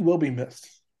he will be missed.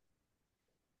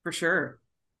 For sure.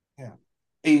 Yeah.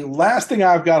 A last thing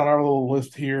I've got on our little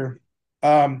list here.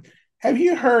 Have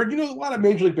you heard? A lot of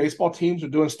Major League Baseball teams are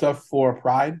doing stuff for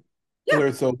Pride, Yeah. whether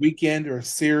it's a weekend or a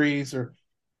series,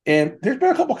 and there's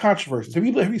been a couple controversies. Have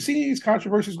you seen these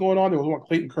controversies going on? There was one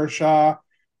Clayton Kershaw,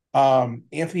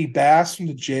 Anthony Bass from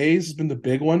the Jays has been the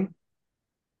big one.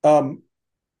 Um,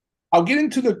 I'll get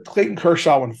into the Clayton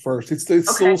Kershaw one first. It's a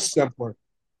little Okay. simpler.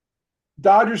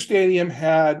 Dodger Stadium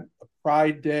had a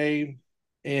Pride Day,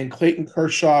 and Clayton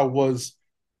Kershaw was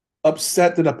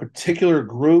upset that a particular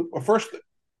group. First the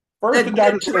The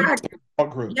Dodgers had drag, a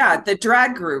group. yeah, the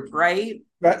drag group, right?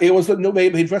 It was no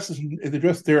they dressed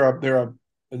they're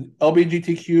an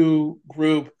LGBTQ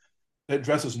group that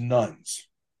dresses nuns.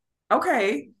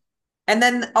 Okay. And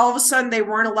then all of a sudden they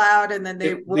weren't allowed, and then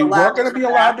they were They allowed weren't to going to come be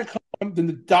allowed back. to come. Then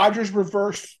the Dodgers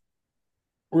reversed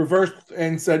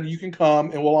and said you can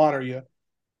come and we'll honor you.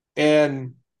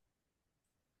 And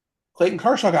Clayton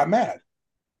Kershaw got mad.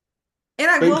 And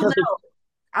I Clayton will Kershaw, know,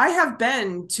 I have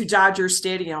been to Dodger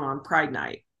Stadium on Pride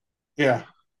Night. yeah,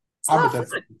 It's a I lot bet of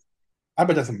that's fun. I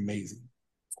bet that's amazing.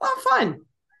 It's a lot of fun.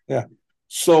 Yeah.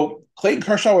 So Clayton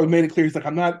Kershaw has made it clear he's like,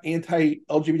 I'm not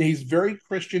anti-LGBT. He's very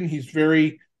Christian. He's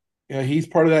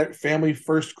part of that family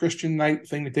first Christian night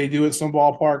thing that they do at some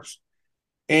ballparks.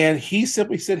 And he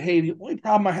simply said, hey, the only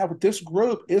problem I have with this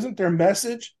group isn't their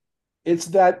message. It's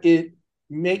that it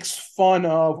makes fun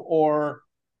of or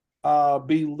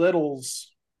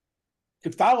belittles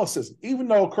Catholicism, even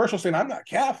though Kershaw's saying, I'm not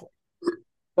Catholic,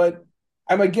 but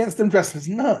I'm against them dressed as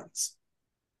nuns.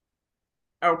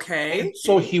 And Okay.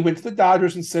 so he went to the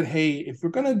Dodgers and said, hey, if we're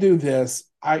going to do this,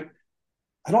 I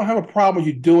don't have a problem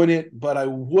with you doing it, but I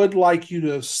would like you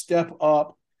to step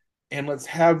up and let's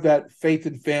have that faith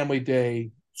and family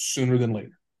day sooner than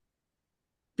later.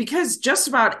 Because just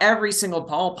about every single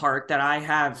ballpark that I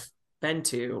have been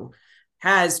to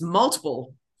has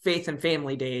multiple faith and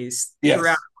family days throughout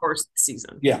Yes. the course of the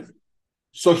season. Yeah.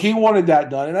 So he wanted that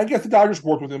done. And I guess the Dodgers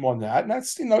worked with him on that. And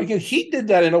that's, again, he did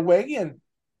that in a way. Again,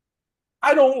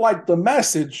 I don't like the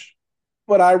message,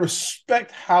 but I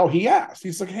respect how he asked.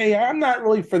 He's like, hey, I'm not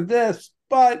really for this,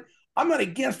 but I'm not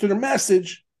against their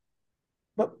message,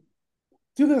 but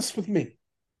do this with me,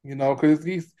 because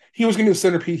he was going to be the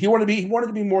centerpiece. He wanted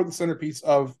to be more the centerpiece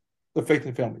of the Faith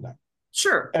and Family Night.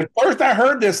 Sure. At first, I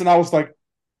heard this and I was like,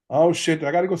 oh shit,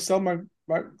 I got to go sell my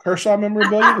Kershaw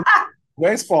memorabilia.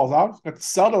 Baseballs, I'll have to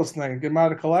sell those things, get them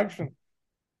out of the collection.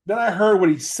 Then I heard what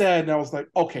he said, and I was like,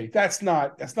 okay, that's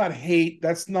not hate,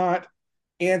 that's not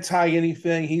anti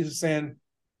anything. He's just saying,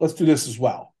 let's do this as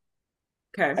well.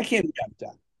 I Okay. can't be mad at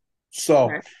that. So,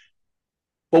 Okay.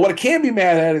 but what I can be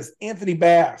mad at is Anthony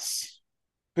Bass,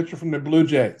 pitcher from the Blue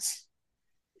Jays,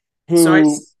 So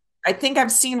who I think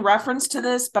I've seen reference to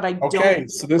this, but I don't okay, know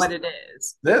so what it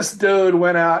is. this dude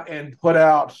went out and put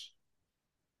out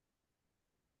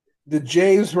the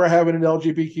Jays were having an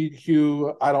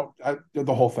LGBTQ.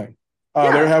 The whole thing.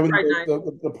 They're Yeah. having Right. Night.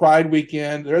 the Pride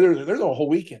weekend. They're the whole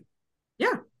weekend.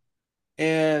 Yeah.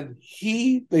 And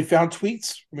they found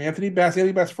tweets from Anthony Bass.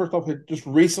 Anthony Bass, first off, had just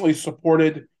recently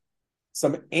supported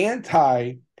some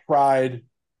anti-Pride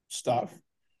stuff,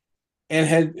 and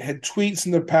had tweets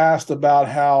in the past about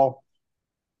how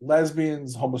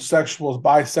lesbians, homosexuals,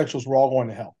 bisexuals were all going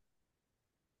to hell.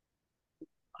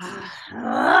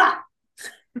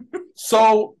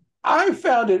 So I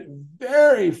found it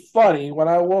very funny when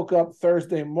I woke up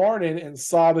Thursday morning and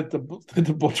saw that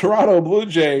the Toronto Blue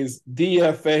Jays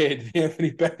DFA'd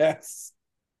Anthony Bass,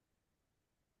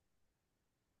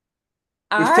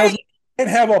 which I tells me you can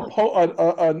have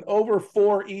an over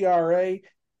 4 ERA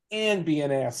and be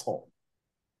an asshole.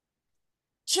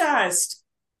 just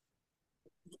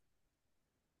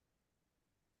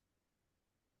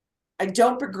I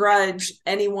don't begrudge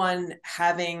anyone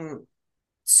having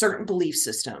certain belief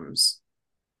systems.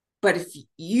 But if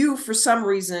you, for some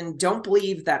reason, don't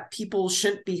believe that people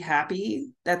shouldn't be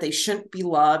happy, that they shouldn't be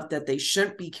loved, that they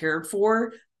shouldn't be cared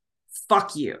for,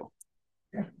 fuck you.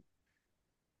 Yeah.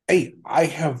 Hey, I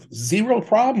have zero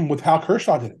problem with how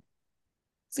Kershaw did it.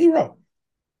 Zero.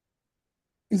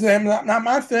 He said, not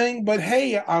my thing, but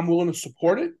hey, I'm willing to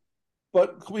support it.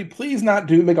 But can we please not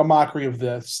make a mockery of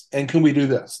this? And can we do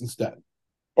this instead?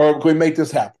 Or can we make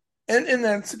this happen? And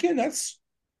that's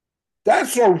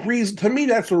That's a reason to me.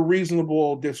 That's a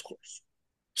reasonable discourse.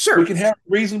 We Sure. can have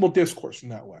reasonable discourse in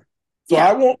that way. So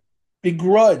I Yeah. won't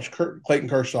begrudge Clayton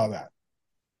Kershaw that.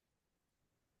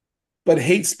 But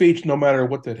hate speech, no matter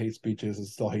what that hate speech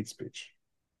is still hate speech.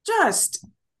 Just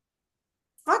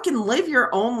fucking live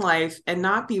your own life and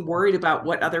not be worried about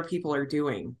what other people are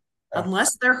doing Yeah.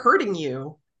 unless they're hurting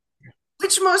you,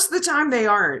 which most of the time they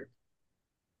aren't.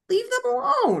 Leave them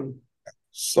alone.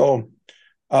 So,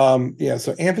 yeah.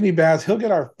 So Anthony Bass, he'll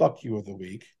get our fuck you of the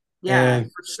week, Yeah,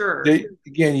 and for sure.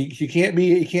 again, you can't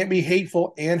be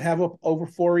hateful and have a over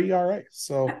 4 ERA.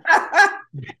 So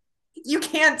You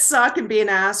can't suck and be an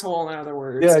asshole, in other yeah,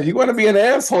 words. you want to be an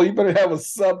asshole, you better have a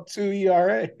sub 2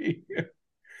 ERA.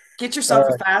 Get yourself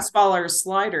a Uh, fastball or a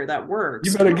slider that you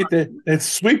works. better Come get on. that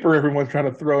sweeper everyone's trying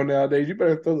to throw nowadays. You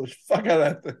better throw the fuck out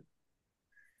of that thing.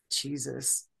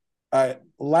 Jesus. All right,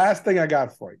 last thing I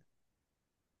got for you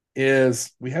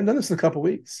is we haven't done this in a couple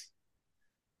weeks.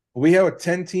 We have a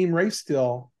 10-team race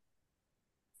still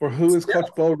for who is Coach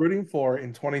Bo rooting for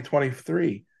in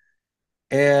 2023.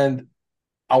 And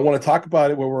I want to talk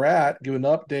about it where we're at, give an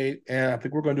update, and I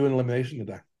think we're going to do an elimination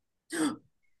today.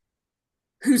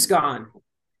 Who's gone?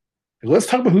 Let's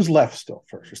talk about who's left still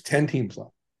first. There's 10 teams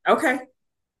left. Okay.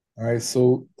 All right.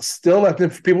 So still left. For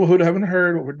people who haven't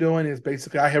heard, what we're doing is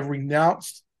basically I have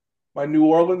renounced my New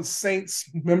Orleans Saints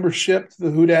membership to the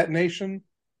Who Dat Nation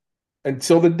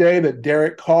until the day that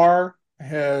Derek Carr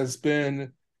has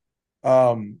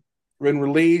um, been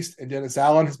released and Dennis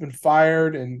Allen has been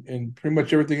fired and pretty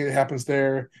much everything that happens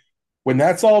there. When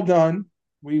that's all done,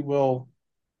 we will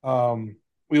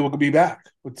be back.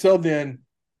 But till then,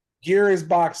 gear is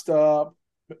boxed up,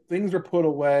 things are put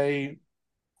away.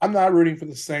 I'm not rooting for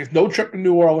the Saints. No trip to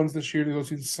New Orleans this year to go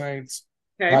see the Saints.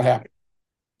 Not Okay. happening.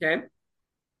 Okay.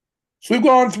 So we've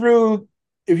gone through,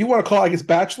 if you want to call it, I guess,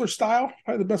 bachelor style,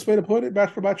 probably the best way to put it,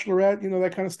 bachelor, bachelorette,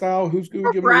 that kind of style. Who's going to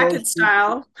Or give them a rose? bracket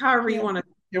style, however you Yeah, want to.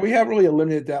 yeah, we haven't really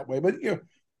eliminated that way, but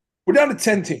we're down to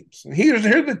 10 teams. And here's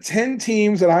the 10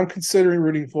 teams that I'm considering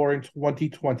rooting for in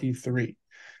 2023.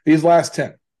 These last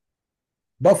 10: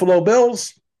 Buffalo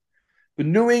Bills, the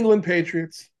New England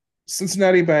Patriots,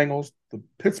 Cincinnati Bengals, the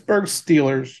Pittsburgh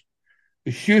Steelers,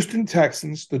 the Houston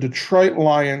Texans, the Detroit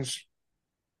Lions,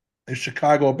 the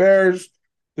Chicago Bears,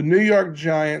 the New York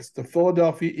Giants, the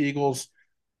Philadelphia Eagles,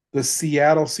 the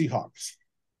Seattle Seahawks.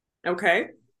 Okay.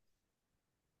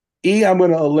 I'm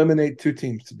going to eliminate 2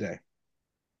 teams today.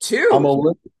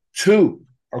 Two. Two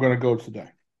are going to go today.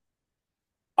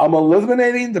 I'm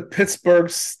eliminating the Pittsburgh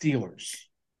Steelers.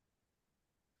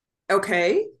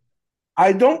 Okay.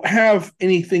 I don't have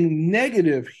anything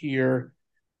negative here.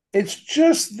 It's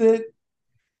just that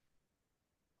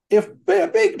if a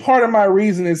big part of my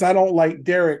reason is I don't like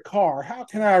Derek Carr, how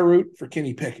can I root for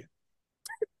Kenny Pickett?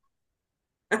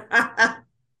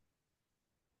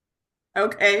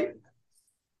 Okay.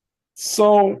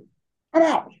 So I'm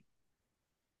out.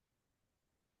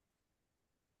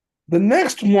 The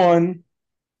next one,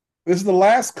 this is the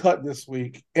last cut this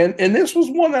week. And this was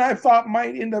one that I thought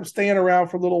might end up staying around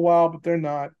for a little while, but they're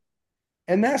not.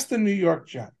 And that's the New York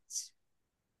Giants.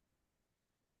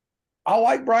 I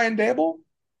like Brian Dable.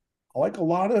 I like a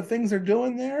lot of the things they're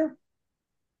doing there.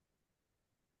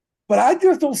 But I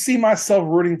just don't see myself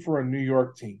rooting for a New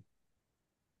York team.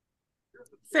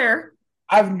 Fair.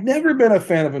 I've never been a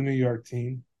fan of a New York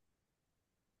team.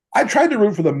 I tried to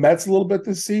root for the Mets a little bit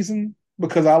this season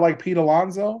because I like Pete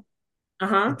Alonso,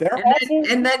 Uh-huh. but they're And awful.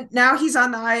 then now he's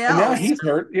on the And now IL. he's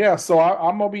hurt. Yeah, so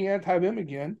I'm gonna be anti them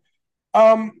again.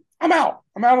 I'm out.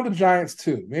 I'm out on the Giants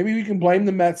too. Maybe we can blame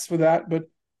the Mets for that, but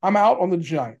I'm out on the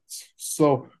Giants.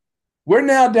 So we're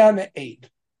now down to 8,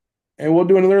 and we'll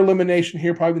do another elimination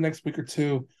here probably the next week or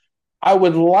two. I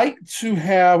would like to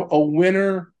have a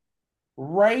winner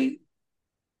right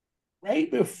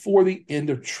before the end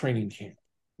of training camp.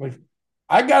 Like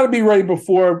I got to be ready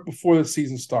before the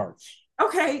season starts.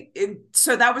 Okay.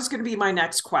 So that was going to be my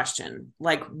next question,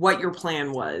 like what your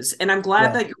plan was. And I'm glad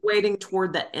Yeah, that you're waiting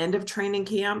toward the end of training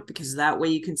camp because that way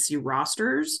you can see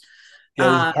rosters. yeah,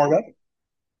 this is part of it.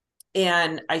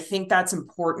 And I think that's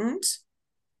important.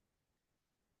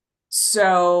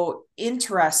 So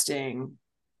interesting.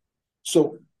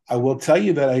 So I will tell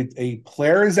you that a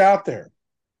player is out there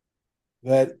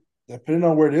that, depending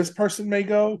on where this person may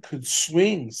go, could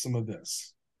swing some of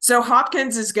this. So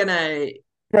Hopkins is gonna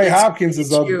Trey it's Hopkins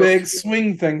is a you. big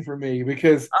swing thing for me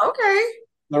because Okay.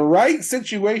 the right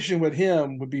situation with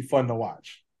him would be fun to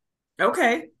watch.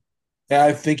 Okay. And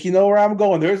I think you know where I'm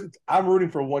going. I'm rooting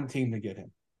for one team to get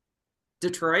him.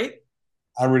 Detroit.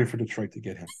 I'm rooting for Detroit to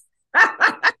get him.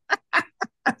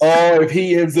 Oh, if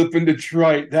he ends up in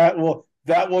Detroit, that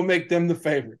will make them the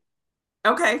favorite.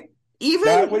 Okay.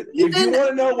 That would, if you even want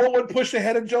to know what would push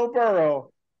ahead of Joe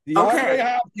Burrow, DeAndre okay,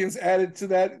 Hopkins added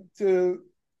to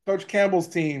Coach Campbell's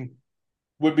team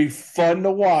would be fun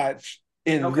to watch,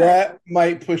 and okay. that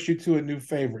might push you to a new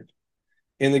favorite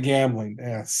in the gambling.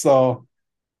 Yeah. So,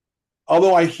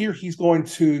 although I hear he's going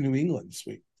to New England this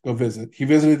week, go visit. He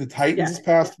visited the Titans Yeah. this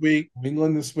past week, New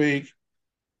England this week,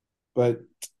 but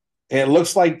it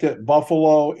looks like that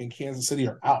Buffalo and Kansas City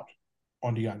are out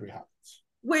on DeAndre Hopkins.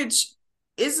 Which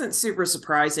isn't super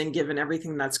surprising given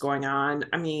everything that's going on.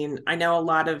 I mean, I know a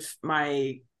lot of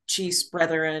my Chiefs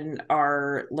brethren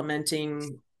are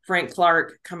lamenting Frank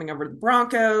Clark coming over to the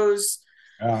Broncos.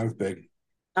 Yeah, that's big.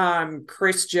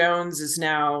 Chris Jones is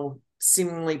now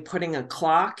seemingly putting a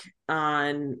clock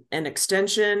on an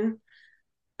extension.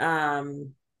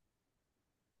 Um,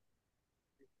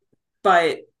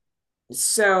 but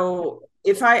so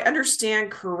if I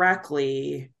understand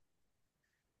correctly,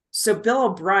 so Bill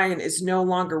O'Brien is no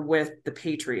longer with the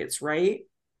Patriots, right?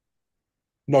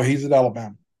 No, he's at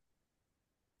Alabama.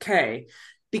 Okay. Yeah.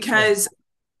 Because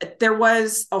there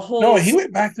was a No, whole he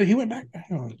went back.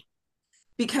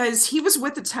 because he was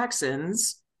with the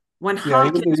Texans when Yeah,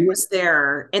 Hopkins was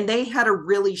there and they had a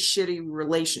really shitty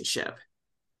relationship.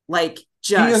 Like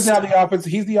he is just now the offense.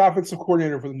 He's the offensive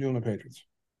coordinator for the New England Patriots.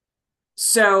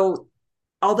 so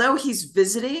although he's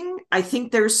visiting, I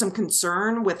think there's some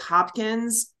concern with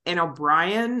Hopkins and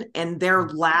O'Brien and their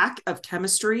lack of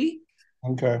chemistry.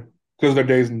 Okay, because their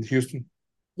days in Houston.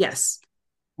 Yes.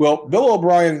 Well, Bill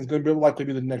O'Brien is going to likely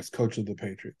be the next coach of the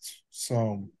Patriots.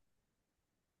 So,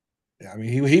 yeah, I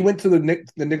mean, he went to the Nick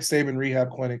Saban rehab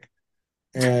clinic,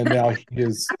 and now he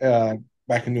is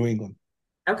back in New England.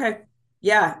 Okay.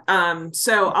 Yeah.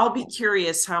 So I'll be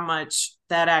curious how much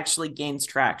that actually gains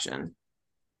traction.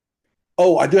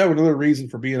 Oh, I do have another reason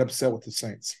for being upset with the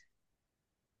Saints.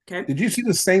 Okay. Did you see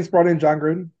the Saints brought in John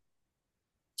Gruden?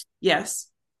 Yes.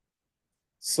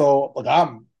 So, look,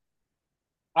 I'm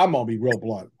gonna be real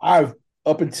blunt. I've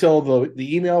up until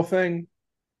the email thing,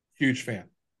 huge fan,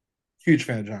 huge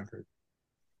fan of John Gruden.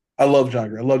 I love John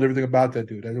Gruden. I loved everything about that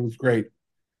dude. It was great.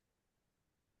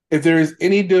 If there is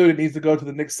any dude that needs to go to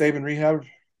the Nick Saban rehab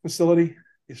facility,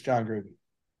 it's John Gruden.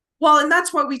 Well, and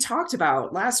that's what we talked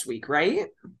about last week, right?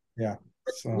 Yeah.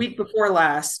 So Week before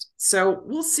last. So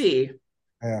we'll see.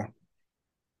 yeah,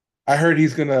 I heard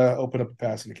he's gonna open up a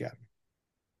passing academy.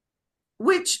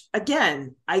 Which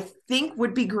again, I think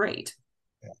would be great.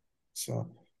 Yeah. So,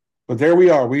 but there we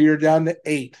are. We are down to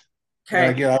 8. And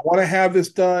Okay. again, I want to have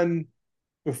this done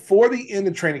before the end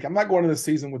of training. I'm not going to the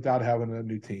season without having a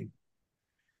new team.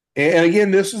 And again,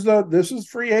 this is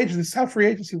free agency. This is how free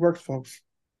agency works, folks.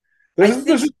 I This think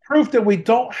is proof that we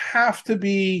don't have to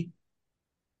be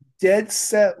dead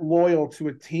set loyal to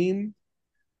a team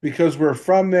because we're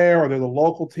from there or they're the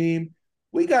local team.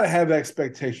 We got to have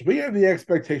expectations. We have the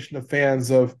expectation of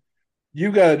fans of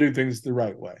you got to do things the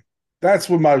right way. That's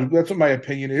what my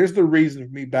opinion is. Here's the reason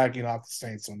of me backing off the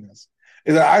Saints on this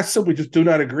is that I simply just do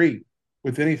not agree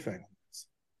with anything.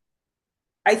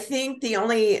 I think the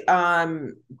only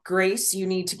grace you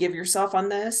need to give yourself on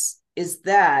this is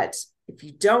that if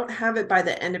you don't have it by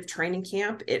the end of training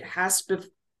camp, it has to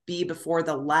be before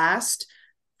the last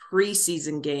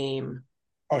preseason game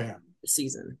Oh yeah, of the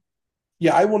season.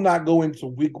 yeah. I will not go into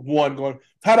week 1 going,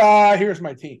 ta-da! Here's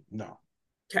my team. No,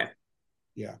 Okay.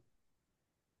 yeah.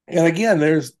 And again,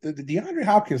 there's the DeAndre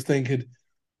Hopkins thing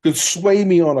could sway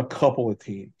me on a couple of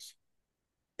teams.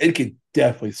 It could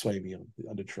definitely sway me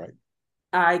on Detroit.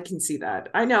 I can see that.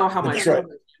 I know how much you Detroit.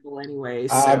 love Campbell anyway.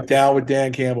 I'm So down with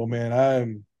Dan Campbell, man.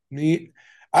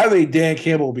 I think Dan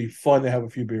Campbell would be fun to have a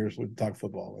few beers with, talk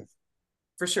football with.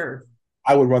 for sure.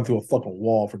 I would run through a fucking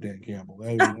wall for Dan Campbell.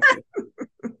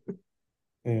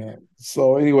 Yeah.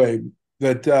 So anyway,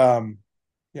 that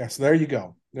yeah. So there you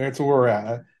go. That's where we're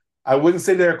at. I wouldn't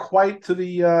say they're quite to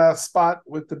the spot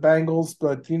with the Bengals,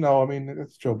 but I mean,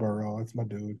 it's Joe Burrow. It's my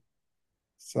dude.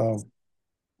 So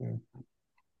yeah.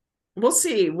 We'll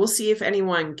see. We'll see if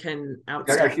anyone can I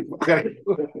gotta outstep. keep. I gotta keep.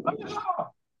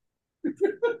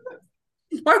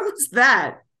 What was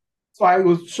that? So I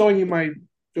was showing you my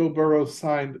Joe Burrow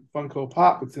signed Funko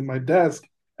Pop. It's in my desk,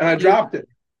 and I dropped it.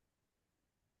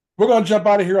 We're gonna jump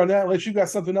out of here on that. Unless you got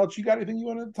something else, you got anything you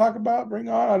want to talk about? Bring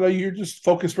on. I know you're just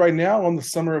focused right now on the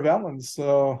Summer of Ellen.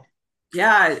 So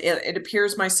Yeah, it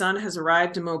appears my son has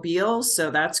arrived in Mobile,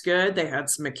 so that's good. They had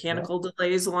some yeah, mechanical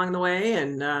delays along the way,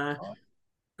 and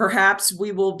perhaps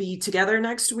we will be together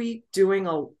next week doing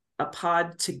a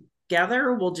pod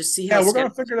together. We'll just see how we're gonna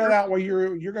schedules figure that work. out while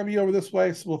you're gonna be over this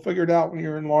way. So we'll figure it out when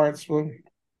you're in Lawrence. Well,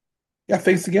 yeah,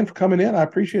 thanks again for coming in. I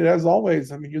appreciate it as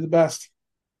always. I mean, you're the best.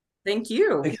 Thank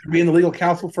you. Thanks for being the legal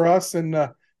counsel for us, and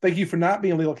thank you for not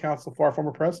being legal counsel for our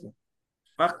former president.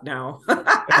 Fuck no.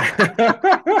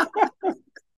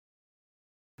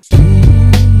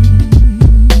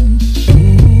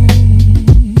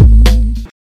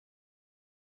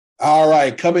 All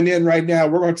right, coming in right now,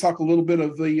 we're going to talk a little bit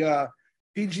of the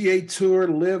PGA Tour,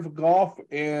 Live Golf,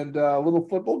 and a little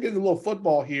football. Getting a little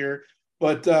football here,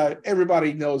 but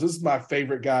everybody knows this is my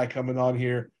favorite guy coming on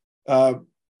here.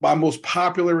 My most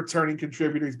popular returning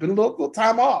contributor. He's been a little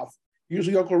time off.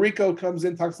 Usually Uncle Rico comes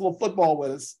in, talks a little football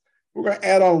with us. We're going to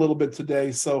add on a little bit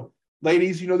today. So,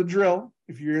 ladies, you know the drill.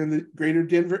 If you're in the greater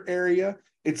Denver area,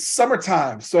 it's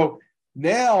summertime. So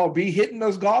now be hitting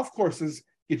those golf courses.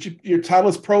 Get your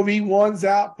Titleist Pro V1s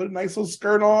out, put a nice little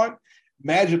skirt on.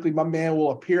 Magically, my man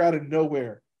will appear out of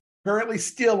nowhere. Currently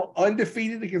still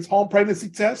undefeated against home pregnancy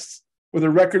tests with a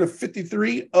record of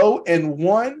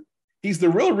 53-0-1. He's the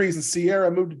real reason Sierra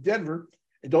moved to Denver.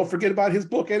 And don't forget about his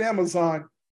book at Amazon,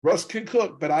 Russ Can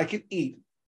Cook, But I Can Eat.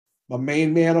 My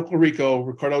main man, Uncle Rico,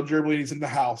 Ricardo Gerbolini's in the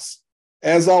house.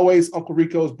 As always, Uncle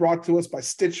Rico is brought to us by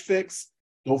Stitch Fix.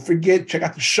 Don't forget, check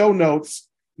out the show notes.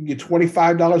 You can get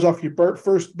 $25 off your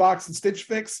first box in Stitch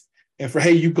Fix. And for,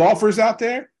 hey, you golfers out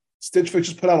there, Stitch Fix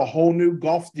just put out a whole new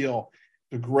golf deal.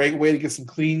 It's a great way to get some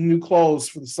clean new clothes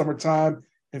for the summertime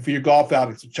and for your golf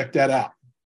outing. So check that out.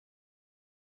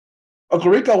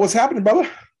 Uncle Rico, what's happening, brother?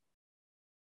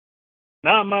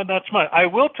 Not much. I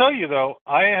will tell you though,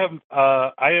 I am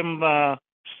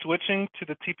switching to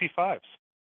the TP5s.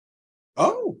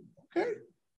 Oh, okay.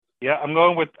 Yeah,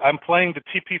 I'm playing the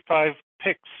TP5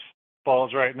 Pix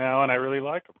balls right now, and I really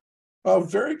like them. Oh,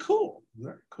 very cool.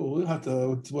 Very cool. We'll have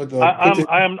to.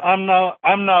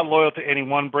 I'm not loyal to any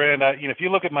one brand. If you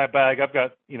look at my bag, I've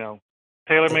got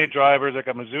TaylorMade drivers. I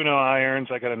got Mizuno irons.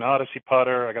 I got an Odyssey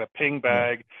putter. I got a Ping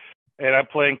bag, and I'm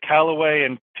playing Callaway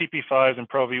and TP5s and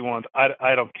Pro V1s.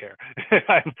 I don't care.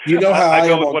 You know how I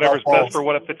go with whatever's best for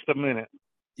what fits the minute.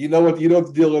 You know what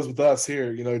the deal is with us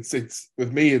here. It's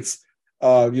with me. It's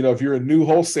if you're a new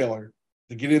wholesaler,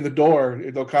 to get in the door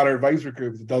at O'Connor Advisory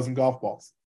Group, it's a dozen golf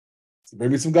balls. So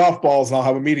bring me some golf balls and I'll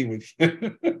have a meeting with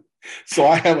you. So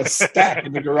I have a stack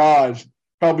in the garage,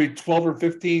 probably 12 or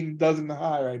 15 dozen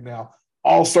high right now,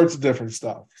 all sorts of different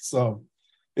stuff. So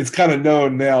it's kind of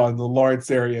known now in the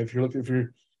Lawrence area if you're looking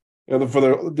for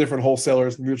the different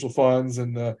wholesalers, mutual funds,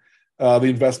 and the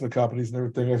investment companies and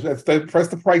everything. That's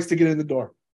the price to get in the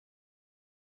door.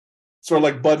 It's kind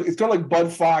of like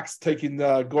Bud Fox taking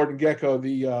Gordon Gekko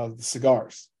the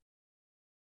cigars.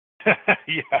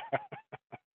 Yeah.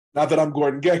 Not that I'm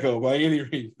Gordon Gekko by any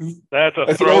reason. That's an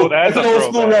old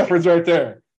school reference right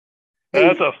there.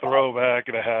 That's a throwback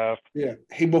and a half. Yeah.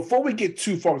 Hey, before we get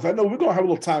too far, because I know we're gonna have a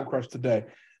little time crunch today.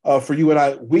 For you and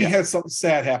I, we had something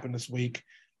sad happen this week.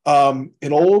 An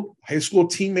old high school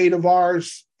teammate of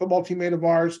ours, football teammate of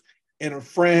ours, and a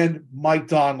friend, Mike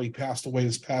Donnelly, passed away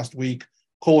this past week.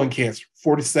 Colon cancer,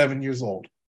 47 years old.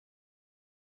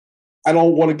 I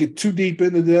don't want to get too deep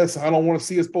into this. I don't want to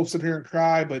see us both sit here and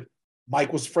cry, but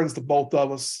Mike was friends to both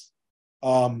of us.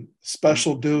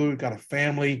 Special dude, got a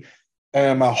family,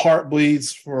 and my heart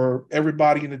bleeds for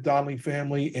everybody in the Donnelly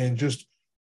family. And just,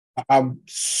 I'm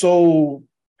so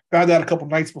found out a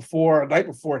night before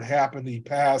it happened, he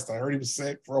passed. I heard he was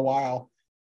sick for a while.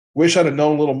 Wish I'd have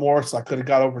known a little more so I could have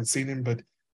got over and seen him. But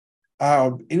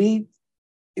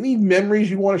any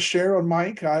memories you want to share on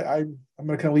Mike? I'm going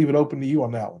to kind of leave it open to you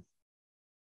on that one.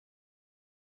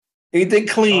 Anything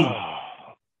clean?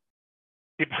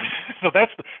 So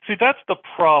that's the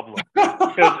problem.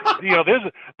 Because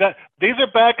these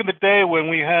are back in the day when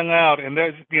we hung out, and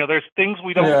there's things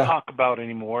we don't talk about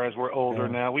anymore as we're older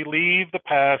now. We leave the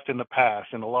past in the past,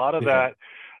 and a lot of that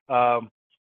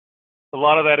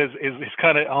is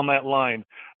kind of on that line.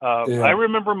 I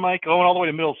remember Mike going all the way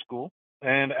to middle school.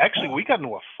 And actually, we got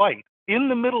into a fight in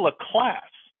the middle of class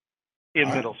in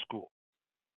middle school.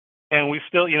 And we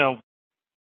still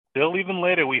even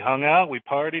later, we hung out, we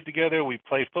partied together, we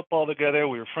played football together,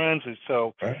 we were friends. And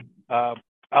so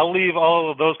I'll leave all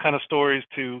of those kind of stories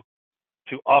to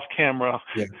off-camera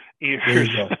ears.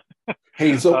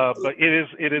 Hey, so but it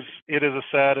is a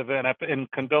sad event. And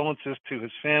condolences to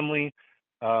his family,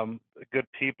 good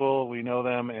people, we know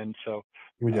them, and so.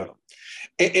 We do.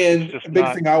 And a big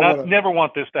thing never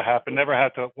want this to happen. Never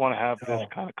want to have this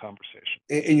kind of conversation.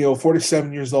 And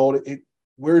 47 years old.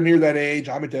 We're near that age.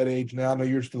 I'm at that age now. I know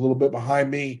you're just a little bit behind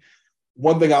me.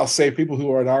 One thing I'll say, people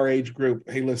who are in our age group,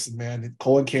 hey, listen, man,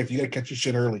 colon cancer, you got to catch your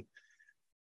shit early.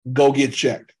 Go get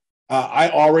checked. I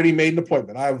already made an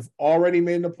appointment. I've already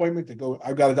made an appointment to go.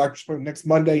 I've got a doctor's appointment next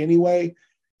Monday anyway,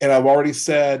 and I've already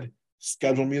said,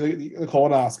 schedule me the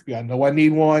colonoscopy. I know I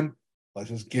need one. Let's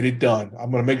just get it done.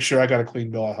 I'm going to make sure I got a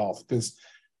clean bill of health because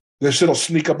This shit'll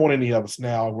sneak up on any of us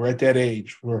now. We're at that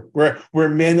age. We're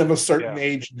men of a certain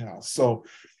age now. So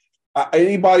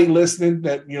anybody listening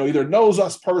that either knows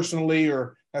us personally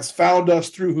or has found us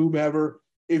through whomever,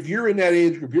 if you're in that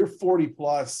age group, you're 40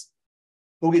 plus,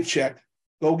 go get checked.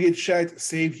 Go get checked.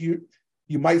 Save you.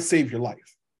 You might save your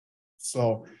life.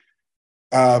 So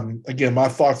again, my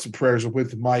thoughts and prayers are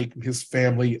with Mike and his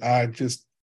family. I just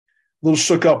a little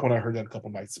shook up when I heard that a couple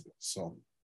nights ago. So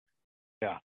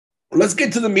yeah. Let's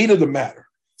get to the meat of the matter.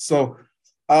 So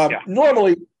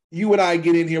normally you and I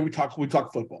get in here, we talk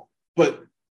football, but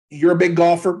you're a big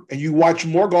golfer and you watch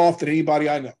more golf than anybody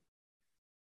I know.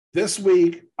 This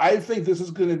week, I think this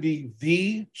is going to be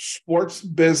the sports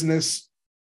business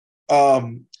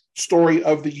story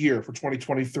of the year for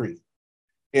 2023.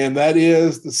 And that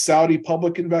is the Saudi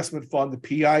Public Investment Fund, the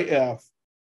PIF,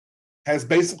 has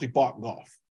basically bought golf.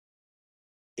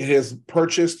 It has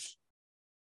purchased.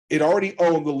 It already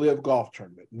owned the Live Golf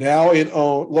Tournament. Now it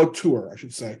owns Tour, I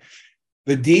should say,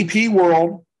 the DP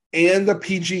World and the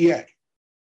PGA.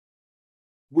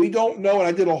 We don't know, and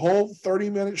I did a whole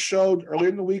 30-minute show earlier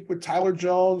in the week with Tyler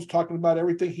Jones talking about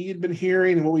everything he had been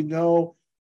hearing and what we know,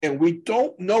 and we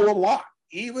don't know a lot.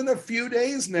 Even a few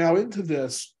days now into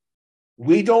this,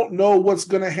 we don't know what's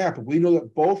going to happen. We know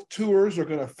that both tours are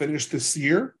going to finish this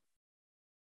year.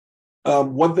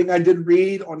 One thing I did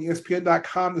read on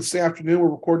ESPN.com this afternoon, we're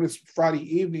recording this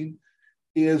Friday evening,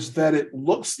 is that it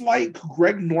looks like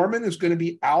Greg Norman is going to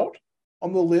be out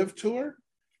on the Live Tour,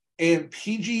 and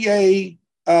PGA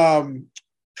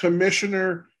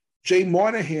Commissioner Jay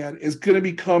Monahan is going to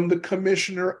become the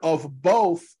commissioner of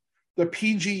both the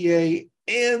PGA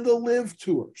and the Live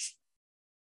Tours,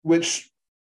 which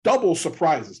double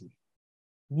surprises me.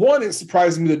 One, it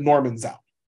surprises me that Norman's out.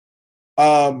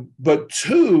 But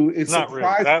two, it's not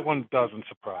really. That one doesn't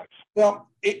surprise. Well,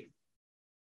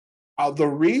 the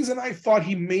reason I thought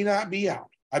he may not be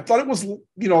out, I thought it was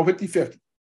 50-50,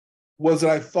 was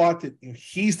that I thought that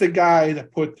he's the guy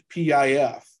that put the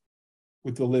PIF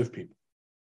with the Live people,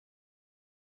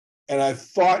 and I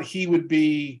thought he would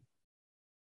be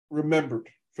remembered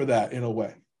for that in a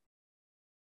way,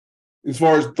 as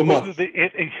far as the month.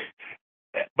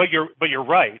 But you're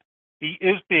right. He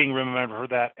is being remembered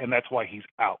for that, and that's why he's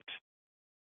out.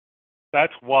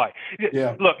 That's why.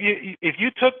 Yeah. Look, if you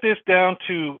took this down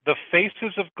to the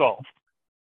faces of golf,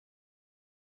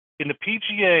 in the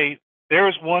PGA, there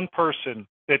is one person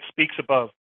that speaks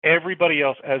above everybody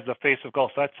else as the face of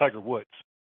golf. That's Tiger Woods.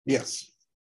 Yes.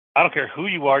 I don't care who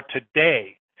you are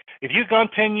today. If you'd gone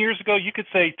 10 years ago, you could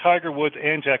say Tiger Woods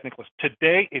and Jack Nicklaus.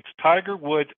 Today, it's Tiger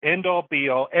Woods, end all, be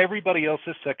all. Everybody else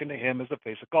is second to him as the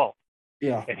face of golf.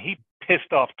 Yeah. And he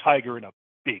pissed off Tiger in a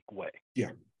big way.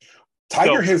 Yeah.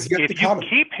 Tiger has yet to come.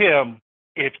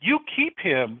 If you keep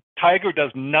him, Tiger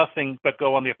does nothing but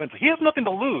go on the offensive. He has nothing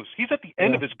to lose. He's at the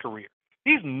end of his career.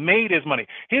 He's made his money.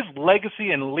 His legacy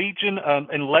and legion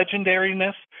and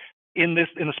legendariness in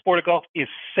the sport of golf is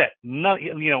set.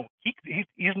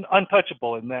 He's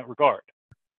untouchable in that regard.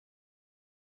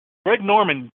 Greg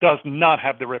Norman does not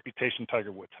have the reputation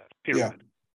Tiger Woods has. Period. Yeah.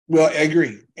 Well, I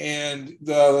agree. And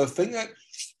the thing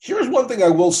here's one thing I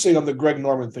will say on the Greg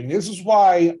Norman thing. This is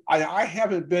why I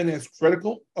haven't been as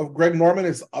critical of Greg Norman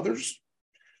as others.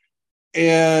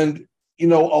 And, a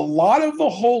lot of the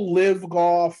whole Live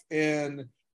Golf and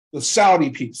the Saudi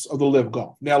piece of the Live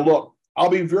Golf. Now, look, I'll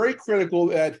be very critical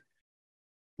that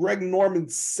Greg Norman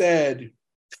said,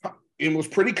 and was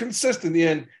pretty consistent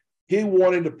in, he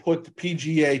wanted to put the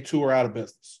PGA Tour out of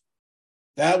business.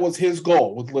 That was his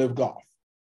goal with Live Golf.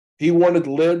 He wanted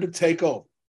Live to take over.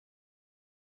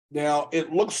 Now,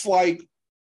 it looks like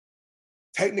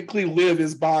technically Live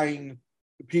is buying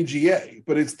the PGA,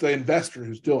 but it's the investor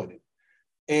who's doing it.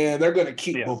 And they're going to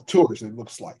keep both tours, it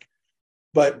looks like.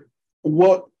 But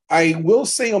what I will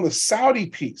say on the Saudi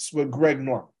piece with Greg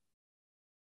Norman,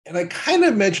 and I kind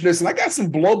of mentioned this, and I got some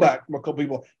blowback from a couple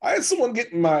people. I had someone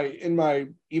get in my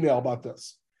email about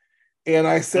this. And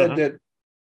I said that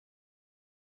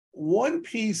one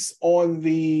piece on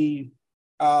the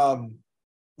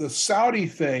Saudi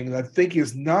thing that I think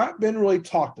has not been really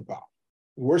talked about.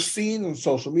 We're seeing on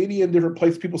social media in different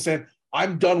places people saying,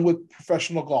 I'm done with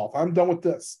professional golf. I'm done with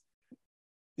this.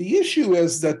 The issue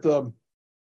is that the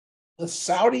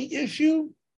Saudi issue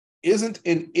isn't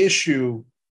an issue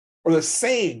or the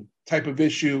same type of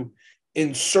issue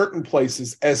in certain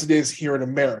places as it is here in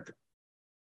America.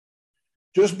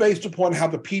 Just based upon how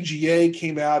the PGA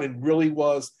came out and really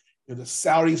was, the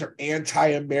Saudis are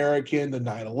anti-American, the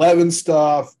 9/11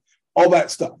 stuff, all that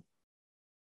stuff.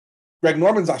 Greg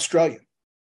Norman's Australian.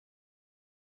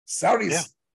 Saudis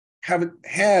haven't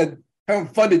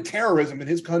funded terrorism in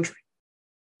his country.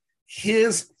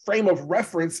 his frame of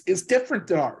reference is different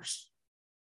than ours.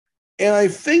 And I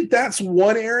think that's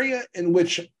one area in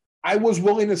which I was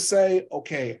willing to say,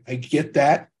 okay, I get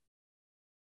that.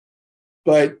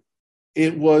 But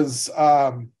it was,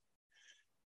 that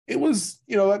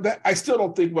I still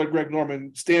don't think what Greg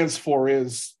Norman stands for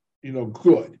is,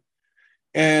 good.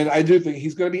 And I do think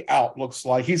he's going to be out. Looks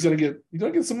like he's going to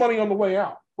get some money on the way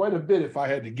out, quite a bit if I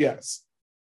had to guess.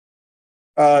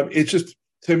 It's just,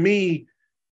 to me,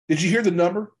 did you hear the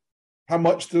number? How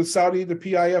much the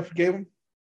PIF gave him?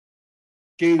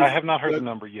 I have not heard the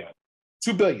number yet.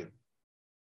 $2 billion.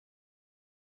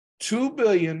 $2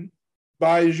 billion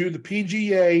buys you the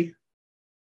PGA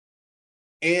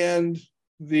and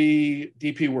the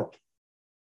DP World.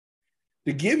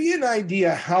 To give you an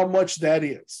idea how much that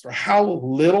is, or how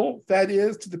little that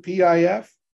is to the PIF,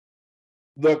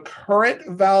 the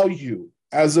current value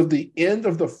as of the end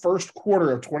of the first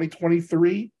quarter of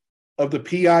 2023 of the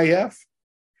PIF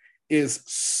is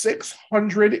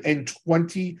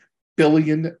 $620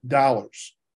 billion.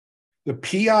 The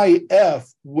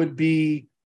PIF would be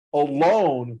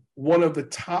alone one of the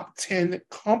top 10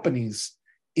 companies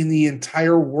in the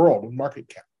entire world in market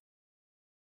cap.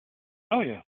 Oh,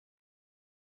 yeah.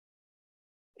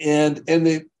 And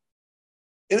a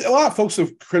lot of folks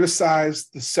have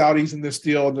criticized the Saudis in this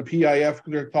deal and the PIF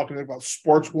because they're talking about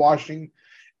sports washing,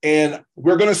 and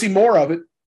we're going to see more of it.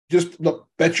 Just look,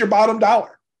 bet your bottom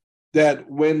dollar that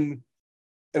and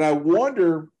I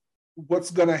wonder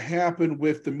what's going to happen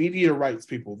with the media rights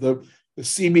people, the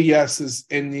CBS's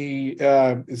and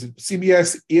is it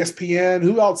CBS, ESPN?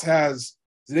 Who else has?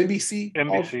 Is it NBC?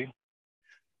 NBC.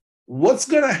 What's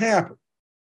going to happen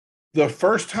the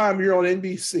first time you're on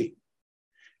NBC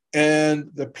and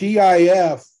the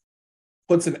PIF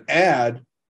puts an ad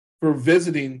for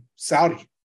visiting Saudi?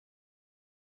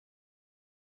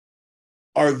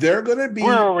 Are there going to be?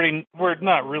 We're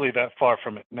not really that far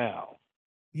from it now.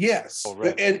 Yes,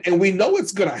 and we know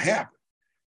it's going to happen.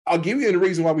 I'll give you the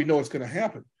reason why we know it's going to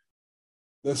happen.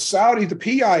 The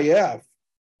PIF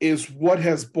is what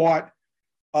has bought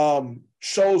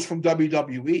shows from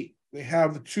WWE. They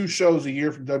have the 2 shows a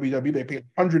year from WWE. They pay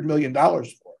 $100 million for it.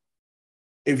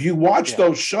 If you watch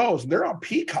those shows, and they're on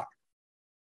Peacock,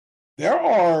 there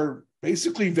are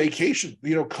basically vacations,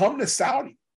 come to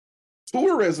Saudi,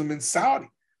 tourism in Saudi.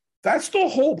 That's the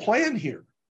whole plan here.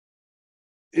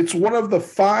 It's one of the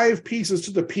 5 pieces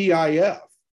to the PIF,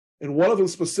 and one of them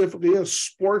specifically is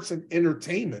sports and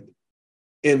entertainment.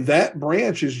 And that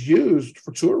branch is used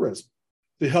for tourism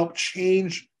to help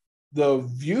change the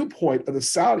viewpoint of the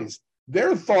Saudis.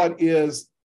 Their thought is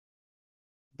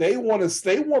they want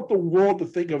the world to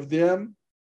think of them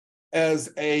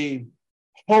as a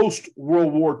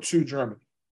post-World War II Germany.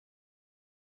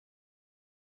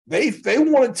 They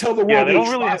want to tell the world the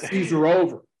atrocities are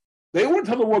over. They want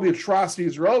to tell the world the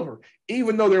atrocities are over,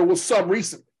 even though there was some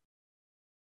recently.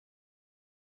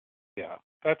 Yeah,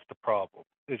 that's the problem.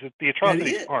 Is that the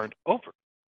atrocities aren't over.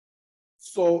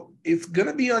 So it's going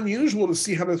to be unusual to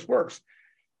see how this works.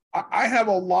 I have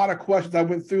a lot of questions. I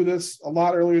went through this a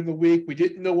lot earlier in the week. We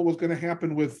didn't know what was going to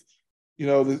happen with,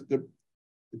 the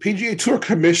PGA Tour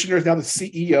commissioner is now the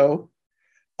CEO.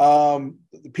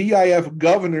 The PIF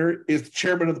governor is the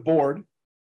chairman of the board.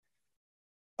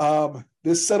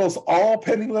 This settles all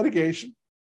pending litigation.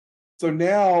 So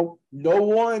now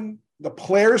the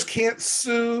players can't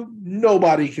sue.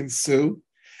 Nobody can sue.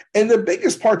 And the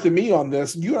biggest part to me on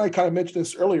this, and you and I kind of mentioned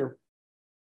this earlier,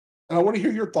 and I want to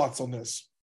hear your thoughts on this.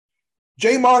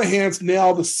 Jay Monahan's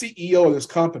now the CEO of this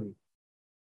company.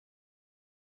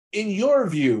 In your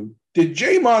view, did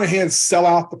Jay Monahan sell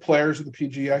out the players of the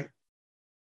PGA?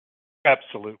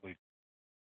 Absolutely.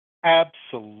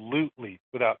 Absolutely,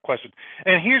 without question.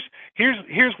 And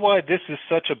here's why this is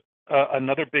such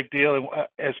another big deal.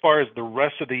 As far as the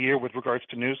rest of the year with regards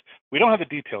to news, we don't have the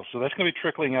details, so that's going to be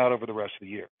trickling out over the rest of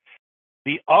the year.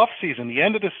 The off season, the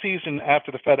end of the season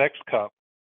after the FedEx Cup,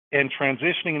 and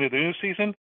transitioning into the new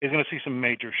season is going to see some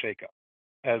major shakeup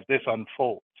as this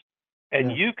unfolds,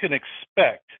 and you can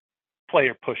expect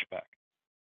player pushback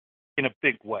in a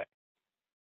big way.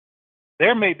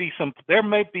 There may be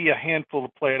a handful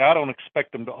of players. I don't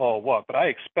expect them to all walk, but I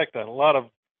expect that a lot of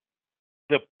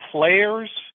the players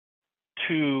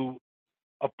to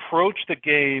approach the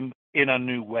game in a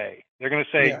new way. They're going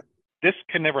to say, this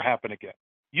can never happen again.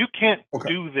 You can't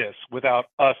do this without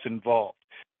us involved.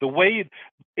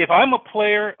 If I'm a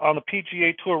player on the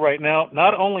PGA Tour right now,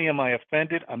 not only am I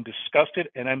offended, I'm disgusted,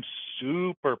 and I'm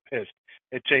super pissed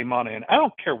at Jay Monahan. I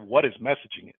don't care what his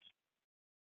messaging is.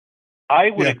 I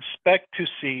would expect to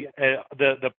see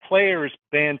the players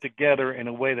band together in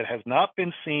a way that has not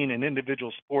been seen in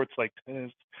individual sports like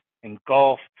tennis and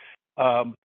golf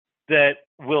that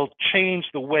will change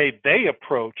the way they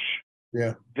approach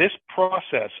this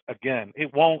process. Again,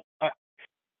 it won't.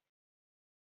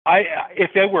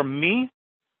 If it were me,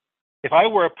 if I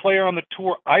were a player on the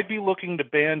tour, I'd be looking to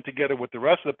band together with the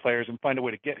rest of the players and find a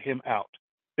way to get him out.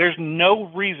 There's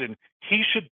no reason he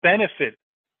should benefit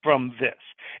from this.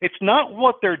 It's not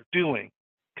what they're doing.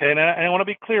 Okay, and I want to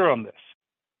be clear on this.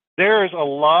 There's a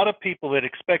lot of people that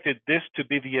expected this to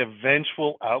be the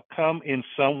eventual outcome in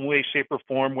some way, shape, or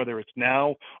form, whether it's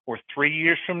now or 3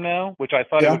 years from now, which I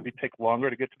thought it would take longer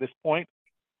to get to this point.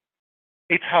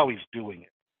 It's how he's doing it.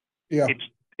 Yeah.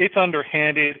 It's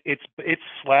underhanded. It's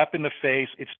slap in the face.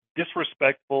 It's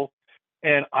disrespectful,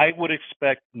 and I would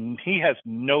expect he has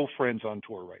no friends on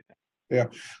tour right now. Yeah.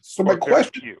 So my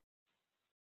question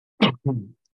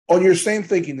on your same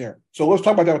thinking there. So let's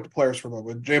talk about that with the players for a moment.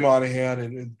 With Jay Monahan,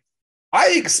 and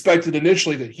I expected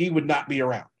initially that he would not be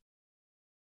around.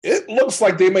 It looks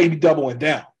like they may be doubling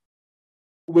down,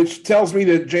 which tells me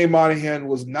that Jay Monahan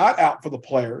was not out for the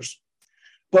players.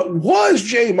 But was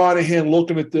Jay Monahan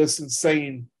looking at this and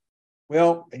saying,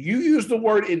 well, you used the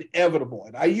word inevitable,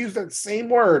 and I used that same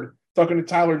word talking to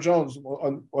Tyler Jones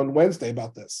on Wednesday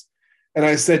about this. And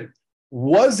I said,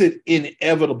 was it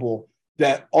inevitable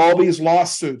that all these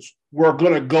lawsuits were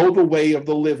going to go the way of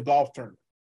the LIV Golf Tournament?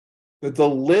 That the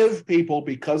LIV people,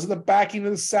 because of the backing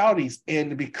of the Saudis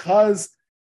and because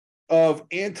of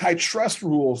antitrust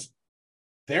rules,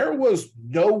 there was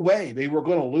no way they were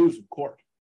going to lose in court.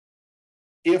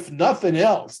 If nothing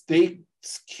else, they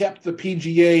kept the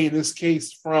PGA, in this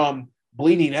case, from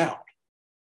bleeding out,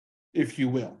 if you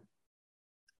will.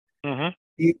 Mm-hmm.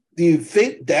 Do you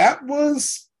think that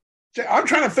was – I'm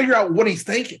trying to figure out what he's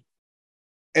thinking.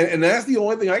 And that's the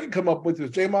only thing I can come up with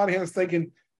is Jay Monahan's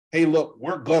thinking, hey, look,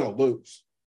 we're going to lose.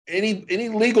 Any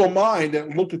legal mind that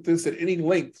looked at this at any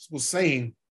length was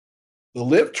saying the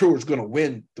LIV Tour is going to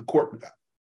win the court with that.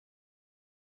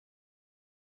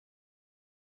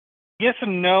 Yes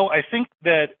and no. I think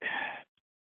that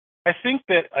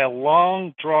a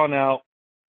long, drawn-out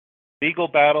legal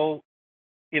battle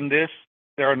in this,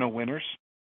 there are no winners.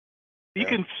 You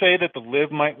can say that the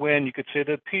LIV might win. You could say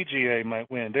that PGA might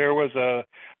win. I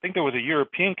think there was a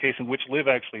European case in which LIV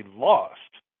actually lost.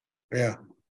 Yeah.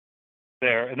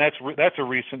 There, and that's a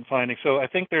recent finding. So I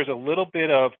think there's a little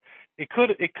bit of it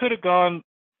could have gone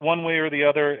one way or the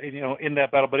other, in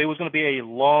that battle, but it was going to be a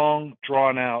long,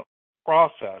 drawn-out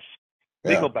process.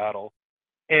 Legal battle,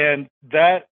 and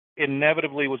that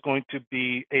inevitably was going to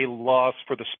be a loss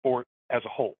for the sport as a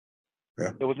whole.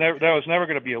 Yeah. That was never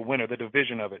going to be a winner, the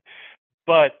division of it.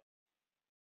 But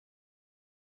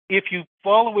if you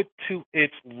follow it to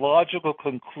its logical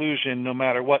conclusion, no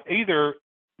matter what, either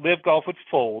LIV Golf would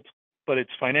fold, but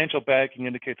its financial backing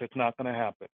indicates it's not going to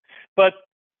happen. But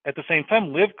at the same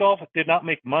time, LIV Golf did not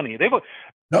make money. And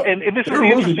this is the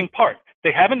interesting part.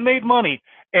 They haven't made money,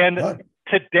 and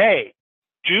today.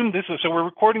 So we're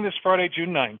recording this Friday,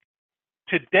 June 9th.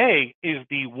 Today is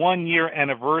the 1-year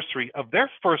anniversary of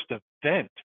their first event.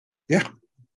 Yeah.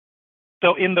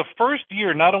 So in the first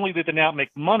year, not only did they not make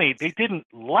money, they didn't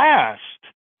last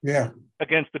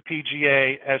against the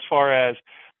PGA as far as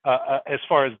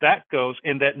that goes,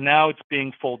 in that now it's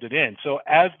being folded in. So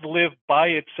as the LIV by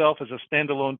itself as a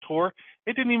standalone tour,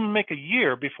 it didn't even make a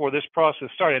year before this process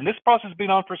started. And this process has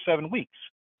been on for 7 weeks.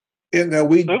 So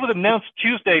it was announced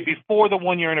Tuesday before the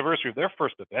 1-year anniversary of their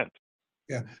first event.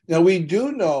 Yeah. Now, we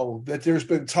do know that there's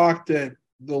been talk that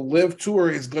the LIV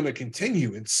Tour is going to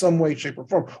continue in some way, shape, or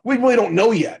form. We really don't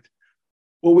know yet.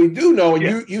 What we do know,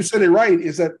 and you said it right,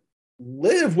 is that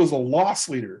LIV was a loss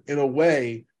leader in a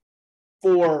way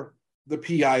for the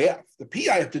PIF. The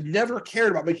PIF never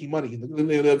cared about making money in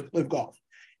the LIV Golf.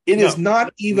 It is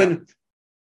not even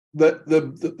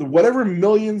the whatever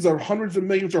millions or hundreds of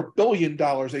millions or $1 billion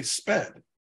they spend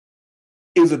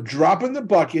is a drop in the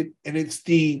bucket, and it's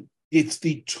the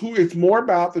tour. It's more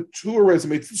about the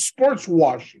tourism. It's the sports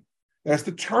washing. That's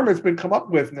the term that's been come up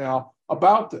with now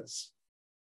about this.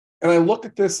 And I look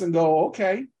at this and go,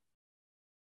 okay,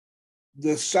 the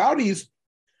Saudis,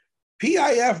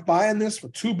 PIF buying this for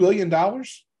 $2 billion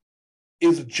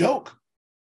is a joke.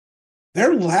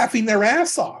 They're laughing their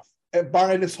ass off at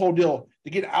buying this whole deal to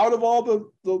get out of all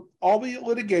the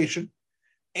litigation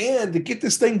and to get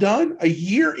this thing done a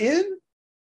year in.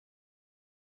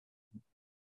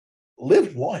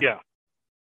 LIV won. Yeah.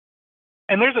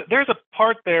 And there's a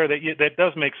part there that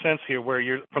does make sense here, where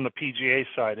you're from the PGA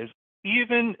side, is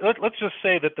even let's just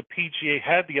say that the PGA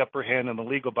had the upper hand in the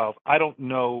legal battles. I don't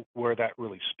know where that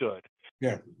really stood.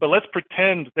 Yeah. But let's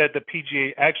pretend that the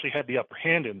PGA actually had the upper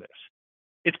hand in this.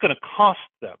 It's going to cost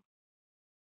them.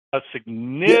 a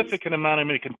significant amount of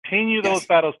money, continue those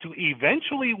battles to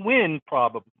eventually win,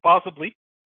 possibly.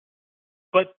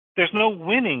 But there's no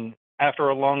winning after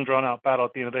a long, drawn-out battle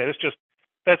at the end of the day.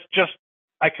 That's just.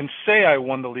 I can say I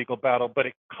won the legal battle, but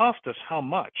it cost us how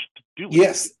much to do it?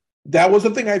 Yes, that was the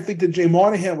thing I think that Jay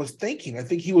Monahan was thinking. I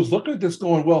think he was looking at this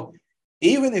going, well,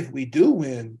 even if we do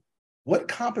win, what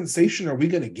compensation are we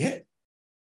going to get?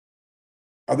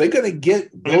 Are they going to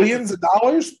get billions of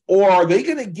dollars, or are they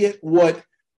going to get what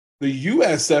the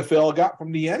USFL got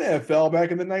from the NFL back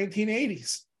in the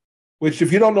 1980s? Which,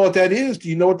 if you don't know what that is, do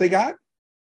you know what they got?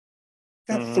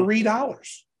 Got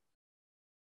 $3.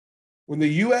 When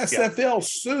the USFL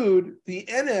sued the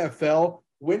NFL,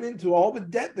 went into all the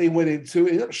debt they went into,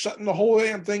 ended up shutting the whole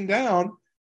damn thing down.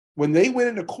 When they went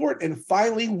into court and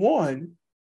finally won,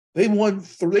 they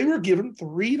were given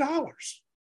 $3.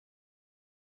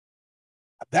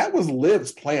 That was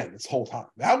Liv's plan this whole time.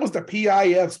 That was the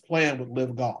PIF's plan with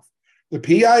Live Golf. The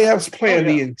PIF's plan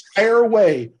the entire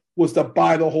way was to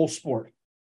buy the whole sport.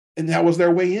 And that was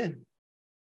their way in.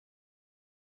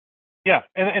 Yeah,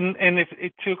 and if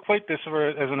to equate this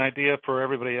as an idea for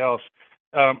everybody else,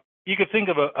 you could think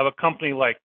of a company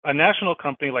like a national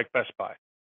company like Best Buy,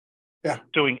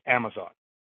 suing Amazon,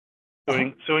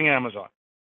 suing Amazon.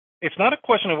 It's not a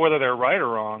question of whether they're right or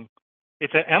wrong.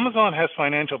 It's that Amazon has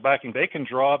financial backing. They can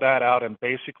draw that out and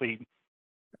basically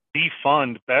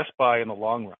defund Best Buy in the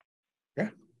long run. Yeah,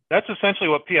 that's essentially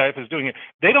what PIF is doing.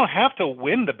 They don't have to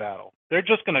win the battle. They're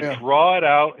just going to draw it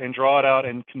out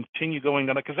and continue going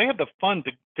on it because they have the fund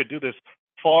to do this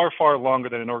far, far longer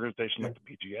than an organization like the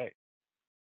PGA.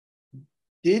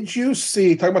 Did you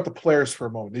see, talking about the players for a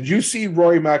moment, did you see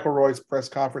Rory McIlroy's press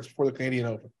conference before the Canadian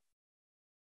Open?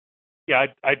 Yeah,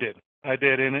 I did.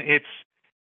 And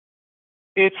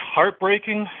it's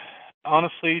heartbreaking,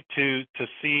 honestly, to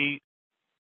see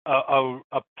a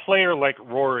player like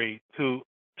Rory, who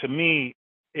to me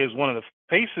is one of the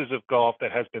faces of golf that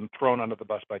has been thrown under the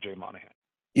bus by Jay Monahan.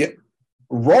 Yeah.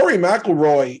 Rory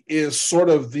McIlroy is sort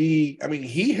of he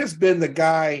has been the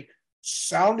guy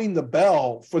sounding the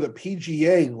bell for the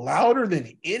PGA louder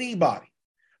than anybody.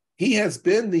 He has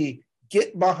been the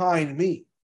get behind me.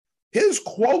 His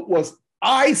quote was,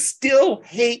 "I still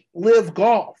hate Live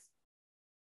Golf."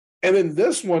 And then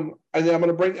this one, and I'm going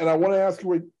to bring, and I want to ask you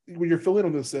what your feeling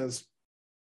on this is.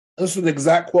 This is an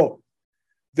exact quote.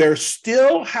 "There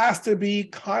still has to be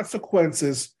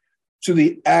consequences to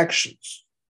the actions."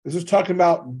 This is talking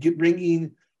about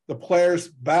bringing the players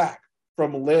back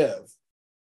from Live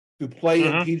to play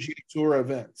in PGA Tour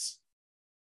events.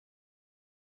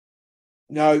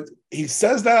 Now, he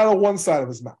says that out of one side of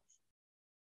his mouth.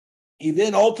 He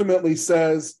then ultimately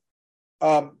says,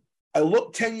 I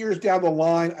look 10 years down the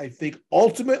line, I think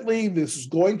ultimately this is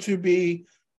going to be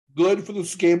good for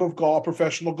this game of golf,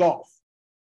 professional golf.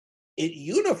 It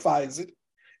unifies it,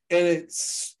 and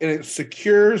it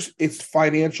secures its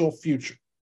financial future.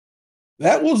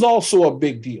 That was also a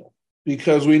big deal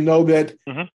because we know that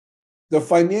the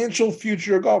financial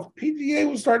future of golf, PGA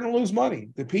was starting to lose money.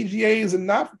 The PGA is a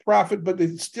not-for-profit, but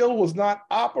it still was not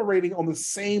operating on the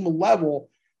same level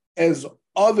as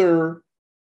other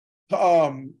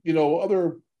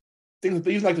other things that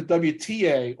they use, like the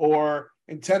WTA or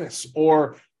in tennis,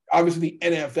 or obviously the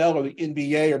NFL or the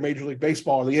NBA or Major League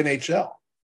Baseball or the NHL.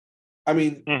 I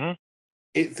mean,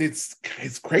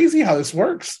 it's crazy how this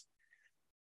works.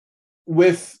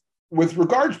 With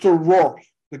regards to Rory,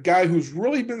 the guy who's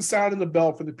really been sounding the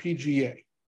bell for the PGA,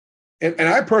 and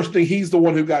I personally think he's the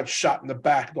one who got shot in the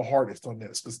back the hardest on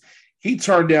this because he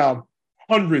turned down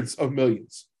hundreds of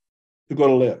millions to go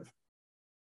to Live.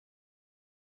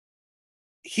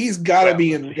 He's got to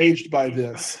be enraged by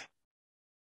this.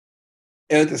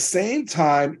 And at the same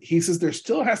time, he says there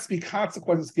still has to be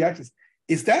consequences to the actions.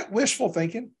 Is that wishful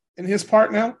thinking in his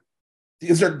part now?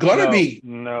 Is there going to be?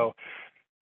 No.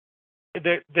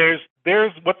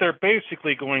 There's what they're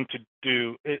basically going to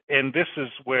do, and this is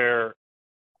where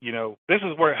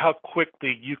how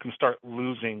quickly you can start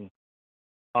losing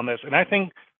on this. And I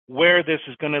think where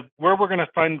we're going to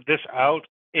find this out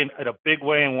in a big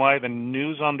way, and why the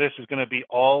news on this is going to be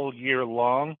all year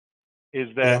long,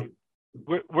 is that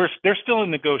they're still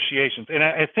in negotiations. And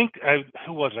I think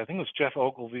who was it? I think it was Jeff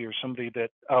Ogilvy or somebody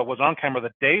that was on camera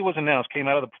the day it was announced, came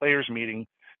out of the players meeting,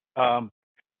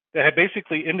 that had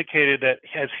basically indicated that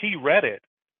as he read it,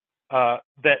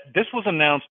 that this was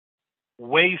announced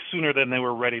way sooner than they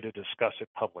were ready to discuss it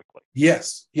publicly.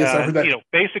 Yes, I heard that.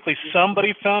 Basically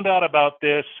somebody found out about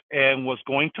this and was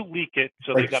going to leak it,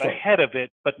 so they got ahead of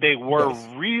it, but they were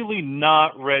really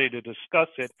not ready to discuss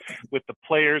it with the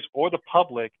players or the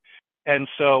public, and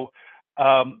so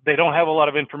they don't have a lot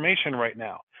of information right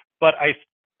now. But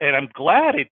And I'm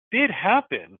glad it did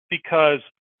happen, because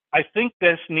I think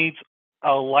this needs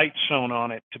a light shown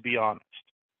on it, to be honest.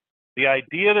 The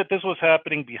idea that this was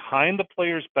happening behind the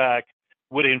player's back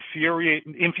would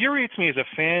infuriates me as a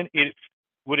fan. It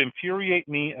would infuriate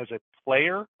me as a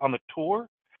player on the tour,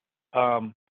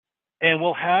 and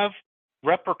will have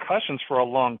repercussions for a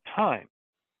long time.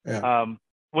 Yeah.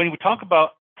 When we talk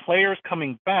about players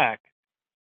coming back,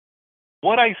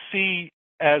 what I see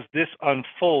as this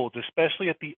unfolds, especially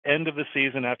at the end of the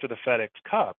season after the FedEx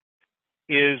Cup,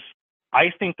 is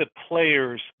I think that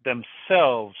players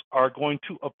themselves are going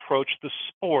to approach the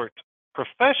sport,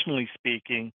 professionally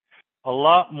speaking, a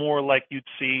lot more like you'd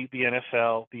see the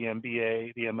NFL, the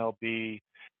NBA, the MLB,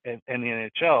 and the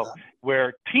NHL,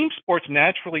 where team sports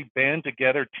naturally band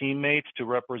together teammates to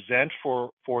represent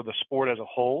for the sport as a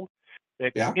whole.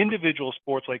 Yeah. Individual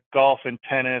sports like golf and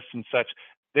tennis and such,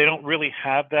 they don't really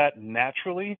have that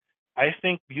naturally. I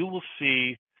think you will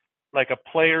see like a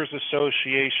players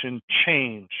association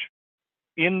change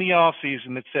in the off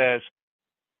season that says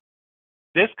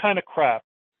this kind of crap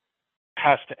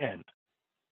has to end.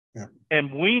 Yeah.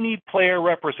 And we need player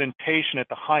representation at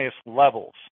the highest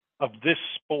levels of this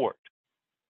sport,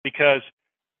 because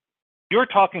you're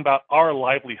talking about our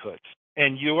livelihoods,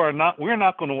 and we're not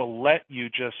going to let you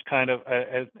just kind of,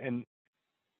 and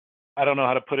I don't know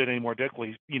how to put it any more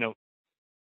directly,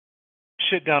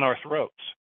 shit down our throats.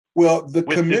 Well, the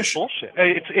with commission, this bullshit.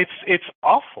 It's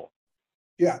awful.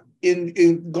 Yeah,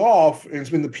 in golf, and it's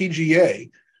been the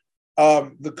PGA.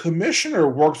 The commissioner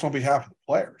works on behalf of the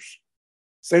players.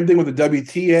 Same thing with the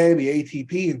WTA, the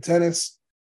ATP, and tennis.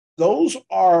 Those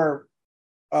are,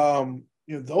 the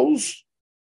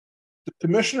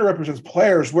commissioner represents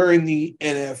players, where in the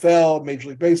NFL, Major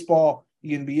League Baseball,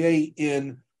 the NBA,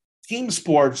 in team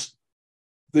sports,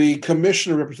 the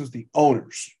commissioner represents the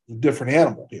owners. A different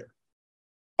animal here.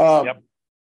 Yep.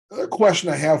 Another question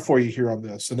I have for you here on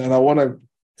this, and then I want to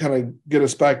kind of get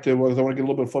us back to, I want to get a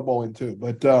little bit of football in too,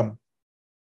 but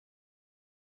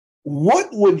what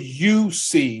would you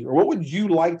see, or what would you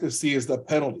like to see as the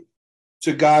penalty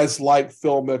to guys like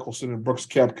Phil Mickelson and Brooks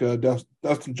Koepka,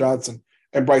 Dustin Johnson,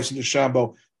 and Bryson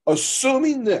DeChambeau,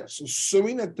 assuming that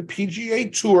the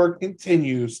PGA Tour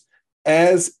continues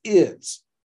as is?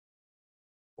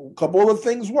 A couple of the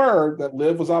things were that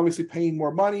LIV was obviously paying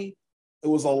more money. It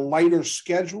was a lighter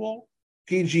schedule.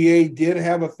 PGA did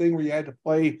have a thing where you had to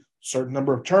play a certain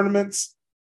number of tournaments.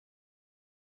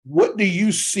 What do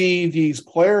you see these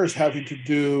players having to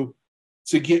do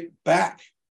to get back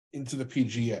into the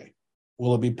PGA?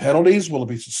 Will it be penalties? Will it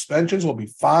be suspensions? Will it be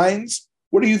fines?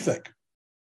 What do you think?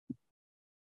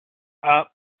 Well,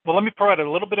 let me provide a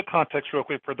little bit of context real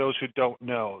quick for those who don't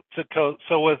know.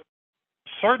 So with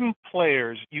certain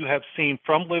players you have seen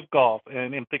from LIV Golf,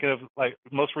 and I'm thinking of like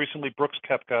most recently Brooks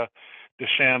Koepka,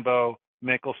 DeChambeau,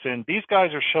 Mickelson. These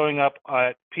guys are showing up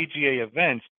at PGA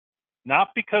events not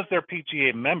because they're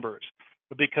PGA members,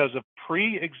 but because of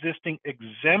pre-existing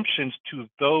exemptions to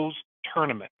those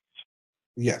tournaments.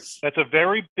 Yes. That's a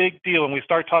very big deal. When we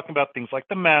start talking about things like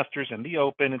the Masters and the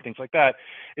Open and things like that,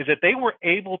 is that they were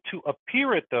able to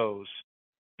appear at those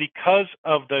because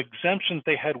of the exemptions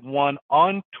they had won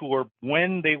on tour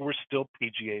when they were still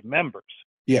PGA members.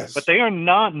 Yes. But they are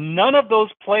not, none of those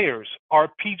players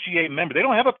are PGA members. They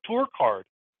don't have a tour card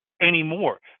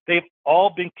anymore. They've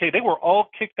all been kicked. They were all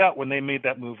kicked out when they made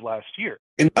that move last year.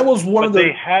 And that was one of the...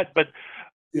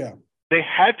 They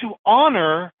had to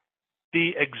honor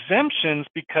the exemptions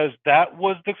because that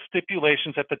was the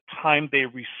stipulations at the time they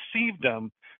received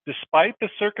them, despite the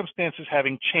circumstances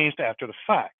having changed after the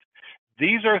fact.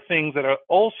 These are things that are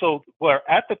also, were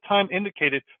at the time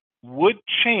indicated, would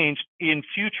change in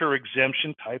future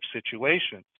exemption type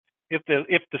situations. If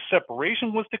the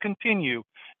separation was to continue,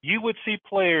 you would see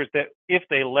players that if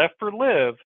they left for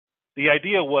LIV, the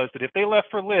idea was that if they left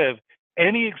for LIV,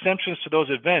 any exemptions to those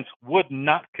events would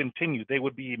not continue. They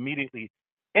would be immediately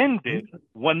ended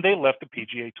when they left the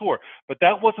PGA Tour. But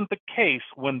that wasn't the case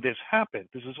when this happened.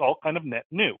 This is all kind of net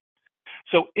new.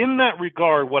 So in that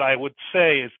regard, what I would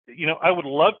say is, I would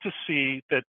love to see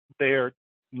that they're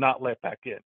not let back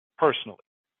in, personally.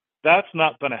 That's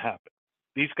not going to happen.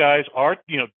 These guys are,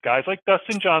 guys like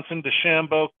Dustin Johnson,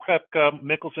 DeChambeau, Koepka,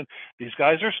 Mickelson, these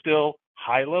guys are still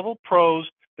high-level pros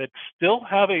that still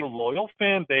have a loyal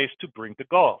fan base to bring to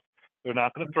golf. They're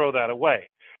not going to throw that away.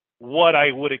 What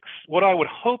I would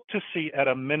hope to see at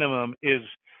a minimum is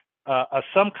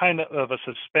some kind of a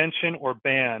suspension or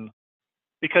ban,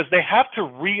 because they have to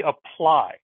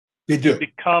reapply to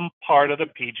become part of the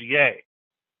PGA.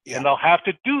 Yeah. And they'll have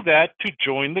to do that to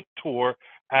join the tour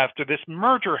after this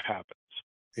merger happens.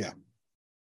 Yeah.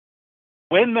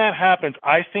 When that happens,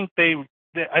 I think they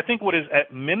I think what is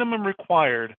at minimum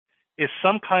required is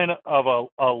some kind of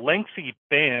a lengthy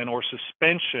ban or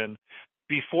suspension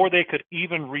before they could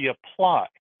even reapply,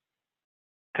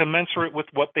 commensurate with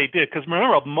what they did. Because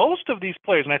remember, most of these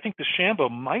players, and I think DeChambeau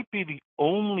might be the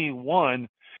only one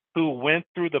who went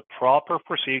through the proper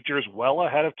procedures well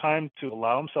ahead of time to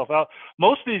allow himself out.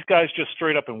 Most of these guys just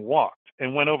straight up and walked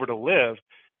and went over to live,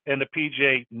 and the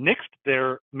PGA nixed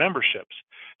their memberships.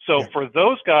 So for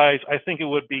those guys, I think it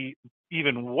would be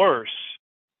even worse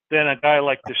than a guy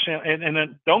like DeChambeau. And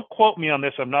then don't quote me on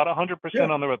this. I'm not 100%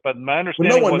 on the, but my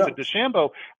understanding was that DeChambeau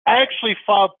actually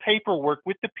filed paperwork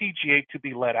with the PGA to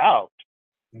be let out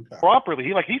properly.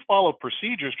 He followed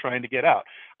procedures trying to get out.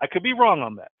 I could be wrong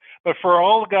on that. But for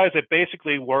all the guys that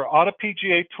basically were on a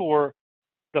PGA tour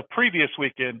the previous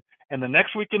weekend, and the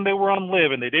next weekend they were on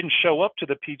live and they didn't show up to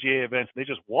the PGA events, they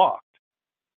just walked.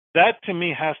 That to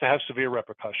me has to have severe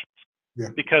repercussions,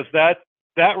 because that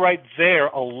right there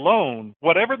alone,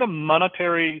 whatever the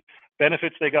monetary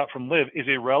benefits they got from live, is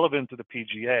irrelevant to the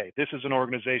PGA. This is an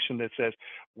organization that says,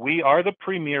 we are the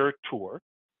premier tour.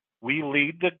 We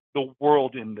lead the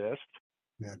world in this.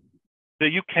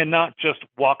 That you cannot just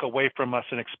walk away from us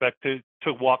and expect to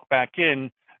walk back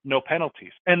in, no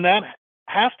penalties. And that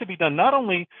has to be done not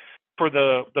only for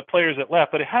the players that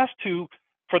left, but it has to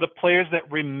for the players that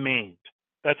remained.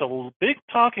 That's a big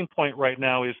talking point right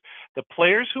now, is the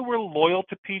players who were loyal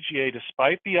to PGA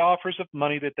despite the offers of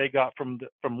money that they got from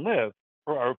live,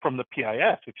 or from the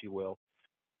PIF, if you will,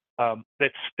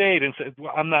 that stayed and said,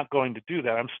 well, I'm not going to do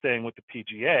that. I'm staying with the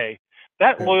PGA.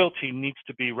 That loyalty needs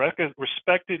to be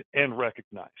respected and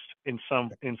recognized in some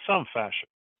fashion.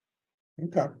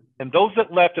 And those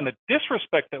that left and the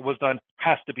disrespect that was done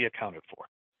has to be accounted for.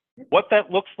 What that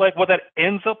looks like, what that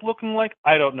ends up looking like,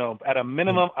 I don't know. At a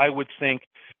minimum, I would think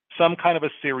some kind of a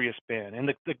serious ban. And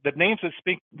the names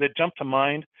that jump to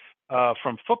mind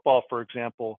from football, for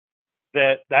example,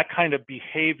 that kind of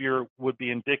behavior would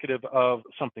be indicative of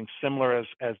something similar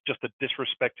as just a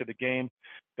disrespect to the game.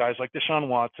 Guys like Deshaun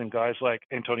Watson, guys like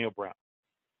Antonio Brown.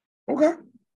 Where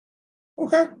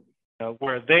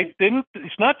they didn't,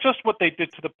 it's not just what they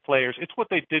did to the players, it's what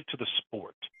they did to the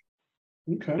sport.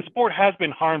 The sport has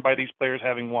been harmed by these players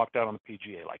having walked out on the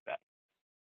PGA like that.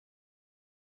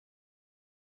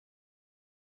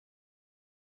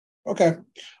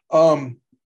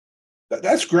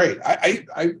 That's great.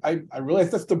 I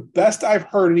realize that's the best I've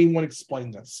heard anyone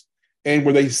explain this, and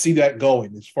where they see that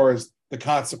going as far as the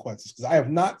consequences, because I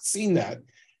have not seen that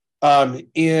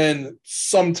in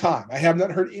some time. I have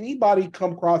not heard anybody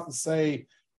come across and say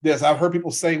this. I've heard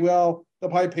people say, well,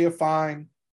 they'll probably pay a fine,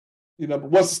 but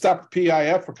what's to stop the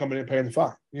PIF from coming in and paying the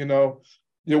fine?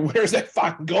 Where's that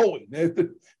fine going?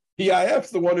 The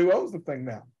PIF's the one who owns the thing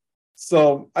now.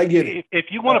 So I get it. If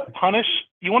you want to punish,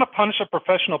 a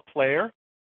professional player,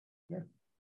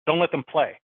 don't let them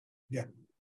play.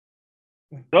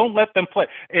 Don't let them play.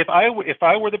 If I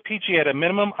were the PGA, at a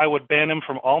minimum, I would ban him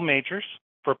from all majors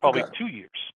for probably 2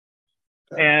 years.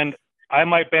 And I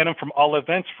might ban him from all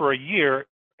events for a year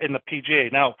in the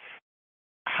PGA. Now,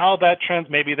 how that trends,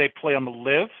 maybe they play on the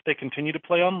live, they continue to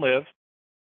play on live.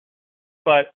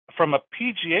 But from a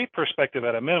PGA perspective,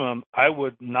 at a minimum, I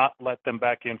would not let them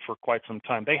back in for quite some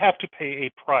time. They have to pay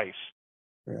a price.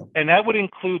 And that would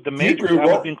include the majors. That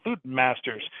would include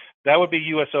Masters. That would be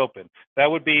U.S. Open. That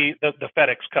would be the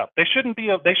FedEx Cup. They shouldn't be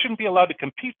allowed to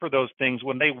compete for those things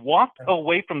when they walked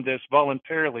away from this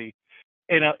voluntarily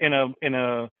in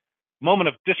a moment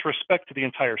of disrespect to the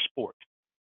entire sport.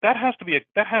 That has to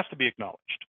be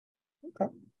acknowledged.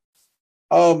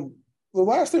 The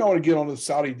last thing I want to get on the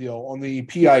Saudi deal, on the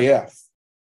PIF,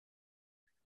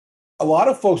 a lot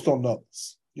of folks don't know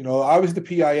this. Obviously the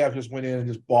PIF just went in and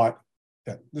just bought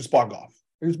golf.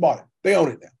 They just bought it. They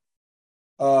own it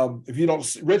now. If you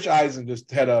don't, Rich Eisen just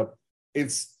had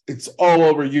it's all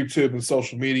over YouTube and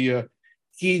social media.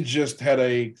 He just had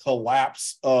a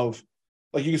collapse of,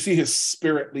 like, you can see his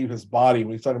spirit leave his body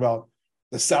when he's talking about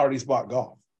the Saudis bought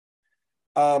golf.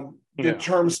 The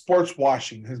term sports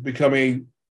washing has become a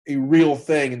real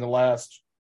thing in the last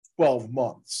 12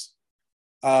 months.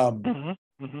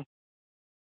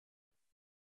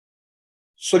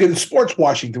 So again, the sports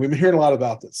washing, we've been hearing a lot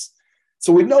about this.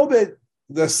 So we know that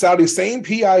the Saudi same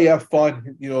PIF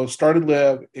fund, started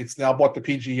live. It's now bought the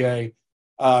PGA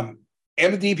and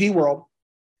the DP World.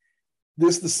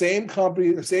 This is the same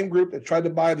company, the same group that tried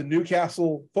to buy the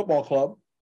Newcastle Football Club.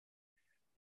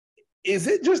 Is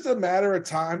it just a matter of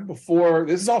time before,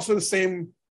 this is also the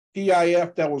same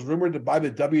PIF that was rumored to buy the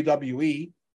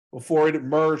WWE before it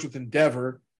merged with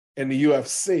Endeavor and the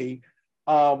UFC.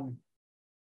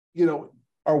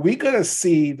 Are we going to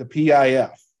see the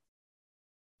PIF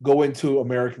go into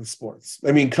American sports.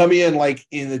 I mean, come in like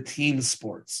in the team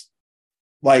sports,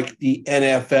 like the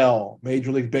NFL,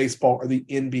 Major League Baseball, or the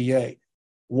NBA.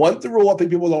 One rule I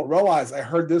think people don't realize, I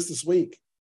heard this week.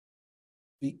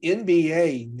 The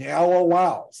NBA now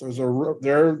allows,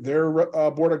 their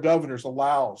board of governors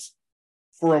allows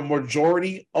for a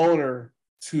majority owner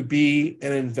to be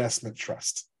an investment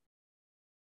trust.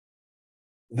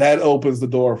 That opens the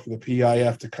door for the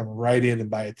PIF to come right in and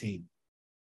buy a team.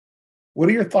 What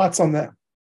are your thoughts on that?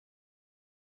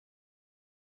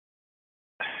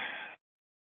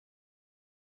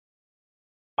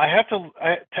 I have to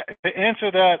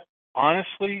answer that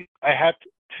honestly. I have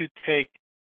to take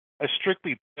a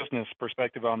strictly business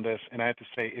perspective on this, and I have to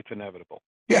say it's inevitable.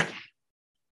 Yeah.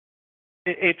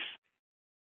 It's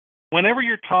whenever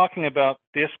you're talking about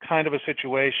this kind of a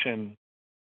situation,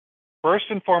 first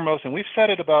and foremost, and we've said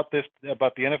it about the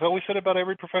NFL, we said it about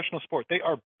every professional sport, they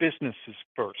are businesses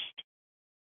first.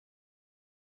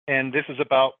 And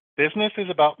business is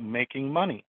about making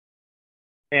money.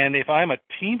 And if I'm a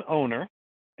team owner,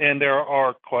 and there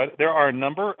are a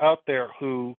number out there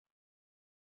whose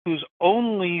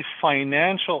only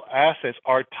financial assets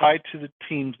are tied to the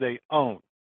teams they own,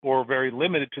 or very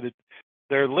limited to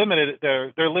they're limited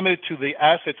to the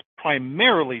assets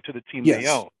primarily to the team they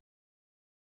own.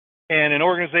 And an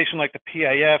organization like the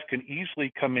PIF can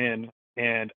easily come in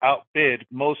and outbid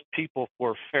most people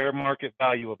for fair market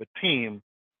value of a team.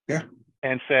 Yeah.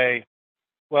 And say,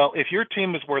 well, if your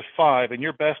team is worth $5 and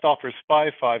your best offer is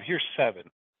 $5, here's $7,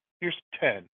 here's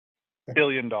 $10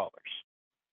 billion.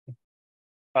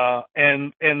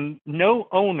 And no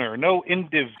owner, no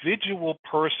individual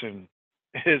person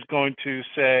is going to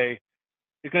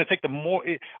take the more.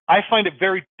 I find it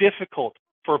very difficult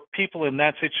for people in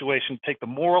that situation to take the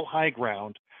moral high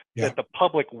ground that the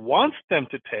public wants them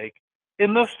to take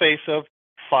in the face of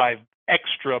 $5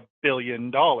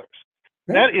 billion.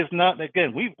 That is not,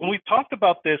 again, when we've talked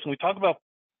about this, and we talk about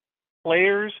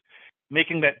players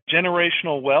making that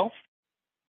generational wealth,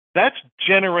 that's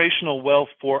generational wealth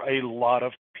for a lot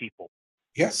of people.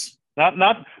 Yes. And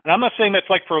I'm not saying that's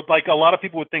like a lot of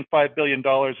people would think $5 billion is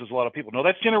a lot of people. No,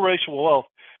 that's generational wealth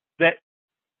that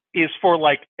is for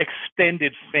like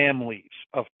extended families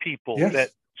of people that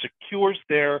secures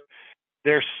their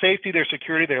safety, their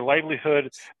security, their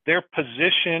livelihood, their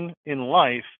position in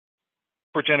life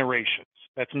for generations.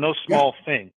 That's no small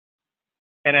thing.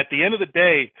 And at the end of the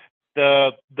day,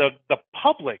 the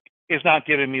public is not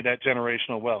giving me that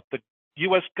generational wealth. The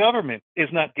U.S. government is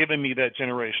not giving me that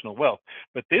generational wealth.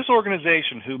 But this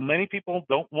organization, who many people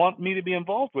don't want me to be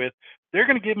involved with, they're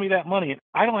going to give me that money, and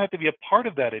I don't have to be a part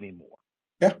of that anymore.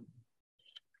 Yeah.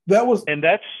 And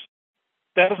that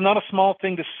is not a small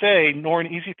thing to say, nor an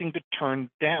easy thing to turn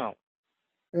down.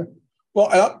 Yeah.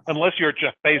 Well, unless you're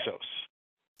Jeff Bezos.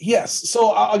 Yes.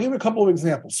 So I'll give you a couple of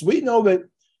examples. We know that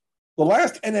the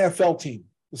last NFL team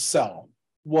to sell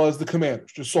was the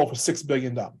Commanders, just sold for $6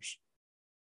 billion.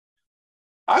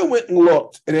 I went and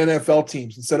looked at NFL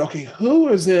teams and said, okay, who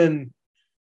is in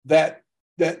that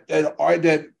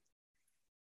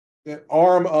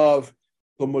arm of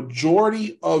the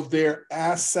majority of their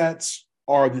assets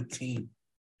are the team?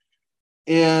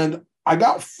 And I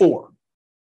got 4.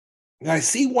 And I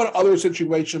see one other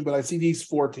situation, but I see these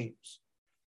 4 teams.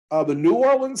 The New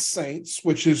Orleans Saints,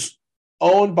 which is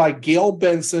owned by Gail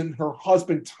Benson. Her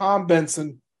husband, Tom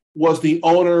Benson, was the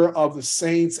owner of the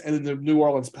Saints and the New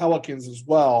Orleans Pelicans as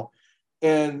well.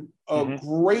 And a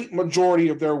great majority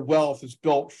of their wealth is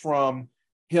built from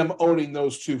him owning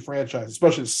those 2 franchises,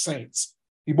 especially the Saints.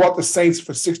 He bought the Saints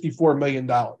for $64 million.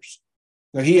 Now,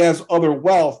 he has other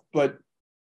wealth, but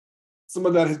some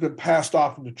of that has been passed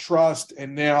off into trust,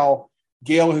 and now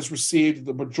Gail has received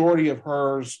the majority of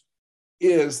hers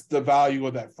is the value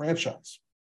of that franchise.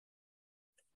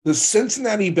 The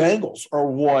Cincinnati Bengals are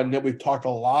one that we've talked a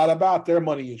lot about, their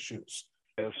money issues.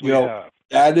 Yes, we have.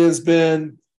 That has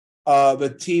been,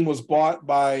 the team was bought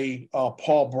by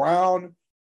Paul Brown.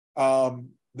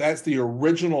 That's the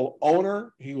original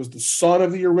owner. He was the son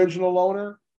of the original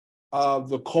owner.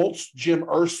 The Colts, Jim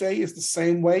Irsay, is the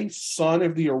same way, son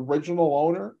of the original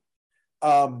owner.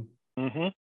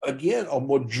 Again, a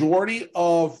majority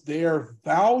of their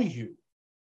value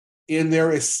in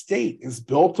their estate is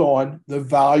built on the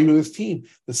value of this team.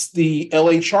 The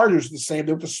LA Chargers, the same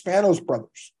with the Spanos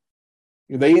brothers.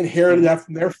 They inherited that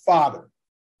from their father.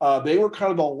 They were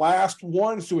kind of the last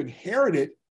ones to inherit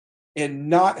it and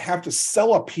not have to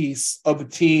sell a piece of the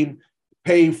team,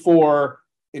 pay for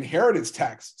inheritance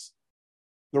taxes.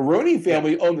 The Rooney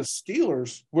family owned the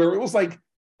Steelers, where it was like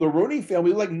the Rooney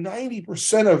family, like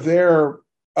 90% of their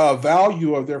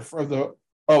value of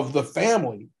the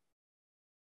family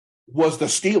was the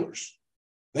Steelers.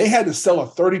 They had to sell a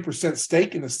 30%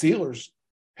 stake in the Steelers,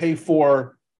 pay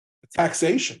for the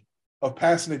taxation of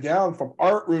passing it down from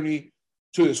Art Rooney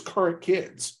to his current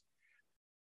kids.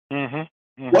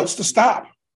 What's to stop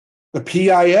the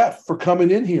PIF for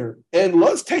coming in here? And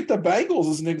let's take the Bengals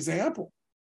as an example.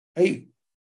 Hey,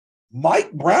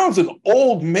 Mike Brown's an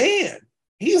old man.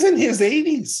 He's in his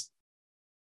 80s.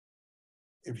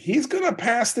 If he's going to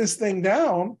pass this thing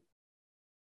down,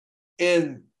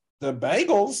 and the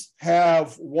Bengals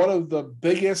have one of the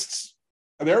biggest,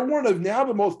 they're one of now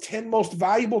the 10 most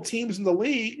valuable teams in the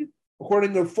league,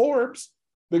 according to Forbes,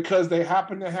 because they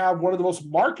happen to have one of the most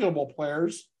marketable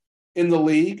players in the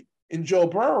league in Joe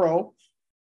Burrow.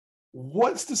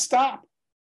 What's to stop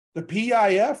the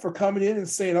PIF for coming in and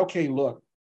saying, okay, look,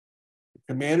 the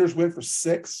Commanders went for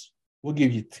 6, we'll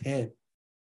give you 10.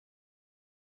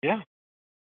 Yeah.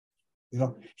 You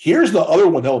know, here's the other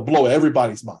one that will blow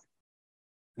everybody's mind.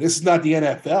 This is not the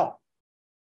NFL.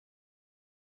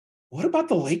 What about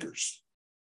the Lakers?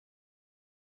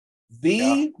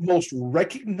 The most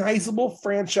recognizable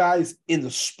franchise in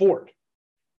the sport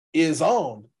is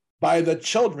owned by the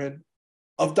children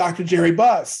of Dr. Jerry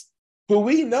Buss, who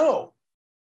we know,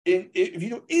 if you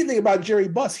know anything about Jerry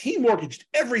Buss, he mortgaged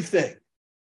everything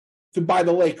to buy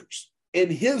the Lakers.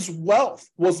 And his wealth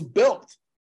was built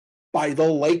by the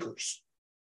Lakers.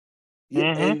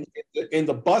 And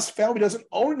the Buss family doesn't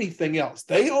own anything else.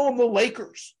 They own the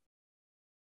Lakers.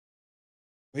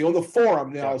 They own the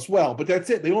Forum now as well, but that's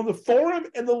it. They own the Forum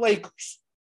and the Lakers.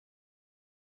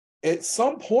 At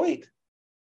some point,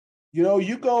 you know,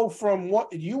 you go from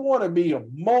what you want to be a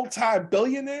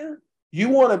multi-billionaire, you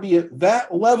want to be at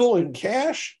that level in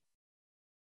cash,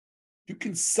 you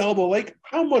can sell the Lakers.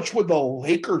 How much would the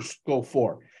Lakers go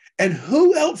for? And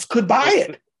who else could buy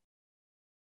it?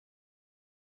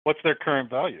 What's their current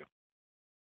value?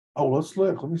 Oh, let's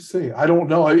look. Let me see. I don't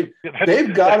know. I mean,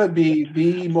 they've got to be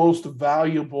the most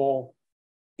valuable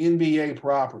NBA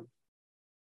property.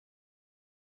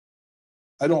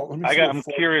 I'm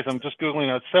curious. I'm just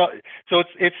googling it. So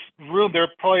it's real. They're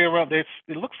probably around. It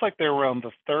looks like they're around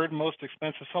the third most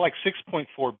expensive. So like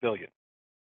 $6.4 billion.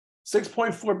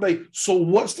 6.4 billion. So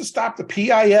what's to stop the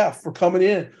PIF for coming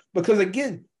in? Because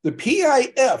again, the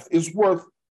PIF is worth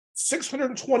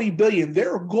 $620 billion.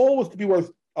 Their goal is to be worth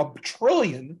 $1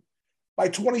 trillion by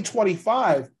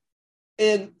 2025.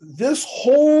 And this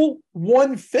whole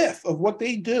 1/5 of what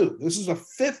they do, this is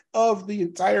 1/5 of the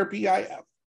entire PIF,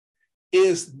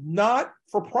 is not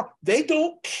for profit. They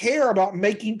don't care about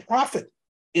making profit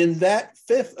in that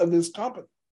 1/5 of this company.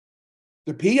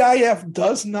 The PIF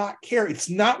does not care. It's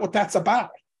not what that's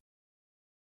about.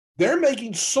 They're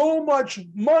making so much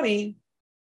money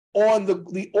on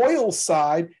the oil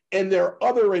side and their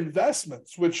other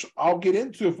investments, which I'll get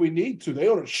into if we need to. They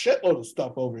own a shitload of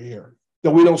stuff over here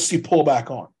that we don't see pullback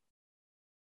on.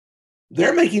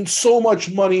 They're making so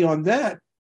much money on that.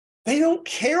 They don't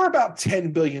care about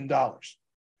 $10 billion.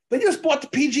 They just bought the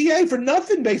PGA for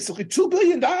nothing, basically, $2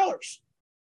 billion.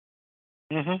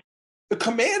 The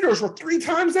Commanders were 3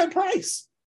 times that price.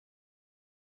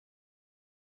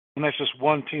 And that's just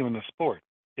one team in the sport.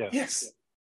 Yes.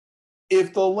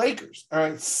 If the Lakers, all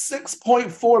right,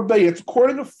 $6.4 billion, it's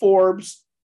according to Forbes,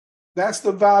 that's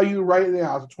the value right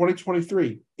now,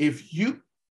 2023. If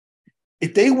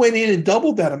they went in and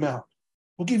doubled that amount,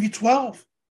 we'll give you 12.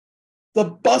 The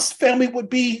Buss family would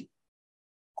be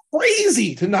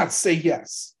crazy to not say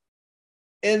yes.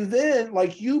 And then,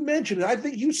 like you mentioned, and I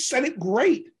think you said it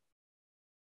great,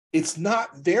 it's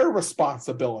not their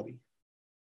responsibility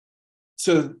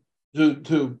to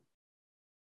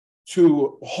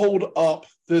hold up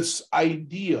this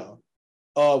idea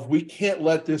of we can't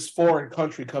let this foreign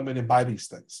country come in and buy these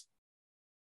things.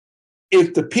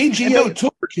 If the PGA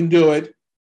Tour can do it,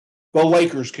 the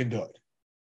Lakers can do it.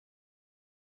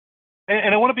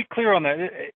 And I want to be clear on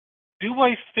that. Do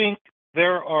I think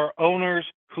there are owners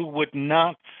who would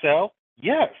not sell?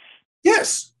 Yes.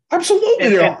 Yes, absolutely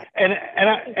there are.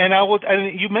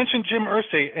 And you mentioned Jim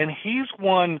Irsay, and he's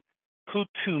one who,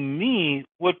 to me,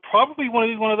 would probably want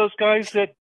to be one of those guys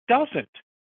that doesn't,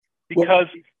 because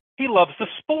he loves the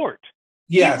sport.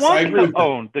 Yes, he wants I agree to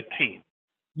own the team.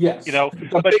 Yes, you know,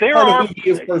 but there are.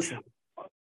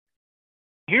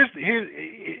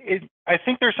 I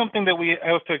think there's something that we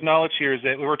have to acknowledge here is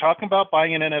that we were talking about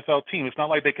buying an NFL team. It's not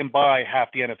like they can buy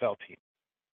half the NFL team.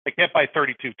 They can't buy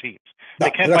 32 teams. No,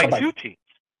 they can't buy 2 teams.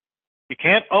 You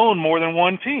can't own more than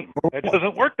one team. That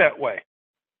doesn't work that way.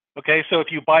 Okay, so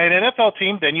if you buy an NFL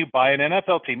team, then you buy an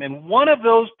NFL team. And one of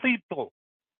those people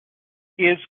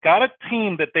is got a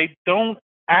team that they don't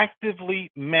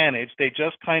actively manage. They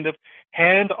just kind of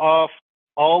hand off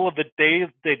all of the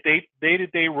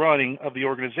day-to-day running of the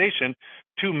organization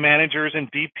to managers and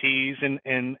DPs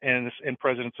and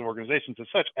presidents of organizations and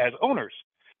such as owners.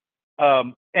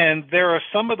 And there are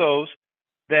some of those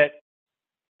that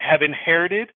have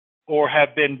inherited or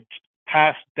have been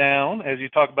passed down, as you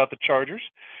talk about the Chargers,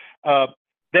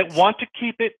 that want to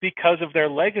keep it because of their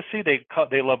legacy. They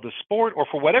love the sport, or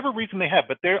for whatever reason they have.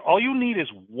 But all you need is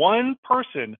one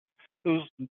person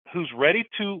who's ready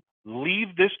to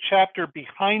leave this chapter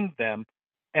behind them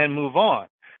and move on.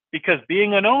 Because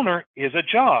being an owner is a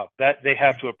job that they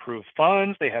have to approve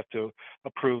funds, they have to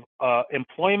approve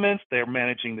employments, they're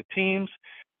managing the teams,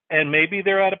 and maybe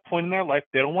they're at a point in their life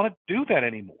they don't want to do that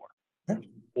anymore.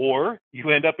 Or you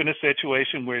end up in a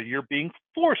situation where you're being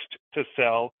forced to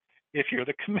sell if you're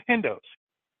the Commandos.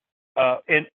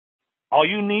 And all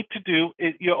you need to do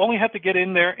is you only have to get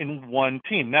in there in one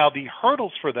team. Now, the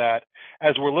hurdles for that,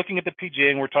 as we're looking at the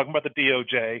PGA and we're talking about the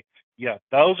DOJ, yeah,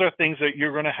 those are things that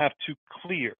you're going to have to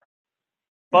clear.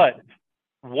 But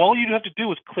all you have to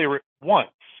do is clear it once.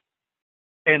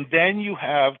 And then you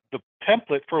have the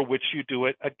template for which you do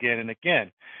it again and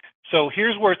again. So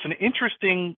here's where it's an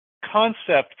interesting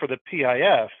concept for the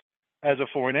PIF as a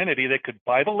foreign entity. They could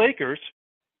buy the Lakers,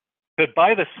 could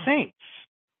buy the Saints.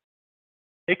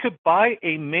 They could buy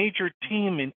a major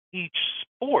team in each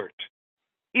sport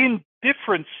in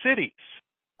different cities.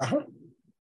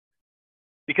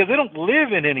 Because they don't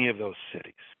live in any of those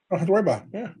cities. Don't have to worry about it.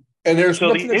 Yeah. And there's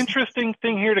so the interesting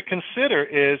thing here to consider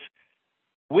is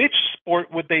which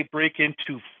sport would they break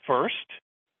into first,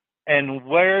 and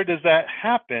where does that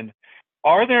happen?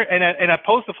 Are there, and I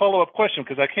posed the follow-up question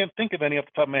because I can't think of any off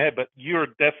the top of my head, but you're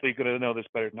definitely going to know this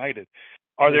better than I did.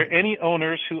 Are there any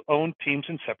owners who own teams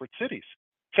in separate cities,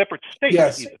 separate states?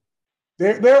 Yes, even?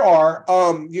 there are.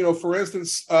 For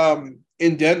instance,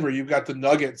 in Denver, you've got the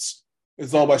Nuggets.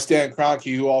 It's owned by Stan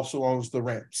Kroenke, who also owns the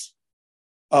Rams.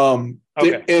 And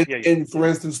for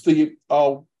instance, the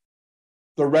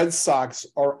Red Sox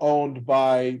are owned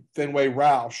by Fenway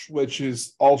Roush, which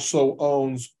also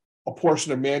owns a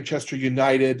portion of Manchester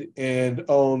United and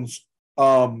owns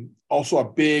also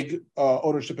a big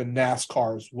ownership in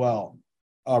NASCAR as well,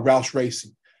 Roush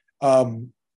Racing.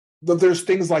 But there's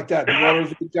things like that. The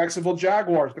owners of the Jacksonville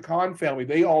Jaguars, the Khan family,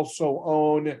 they also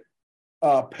own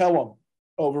Pelham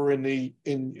over in the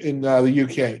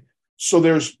UK. So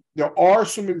there are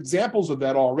some examples of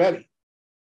that already.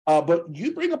 But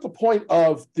you bring up the point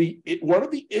of one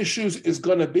of the issues is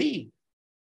going to be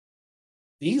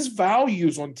these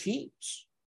values on teams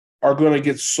are going to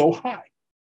get so high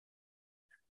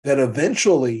that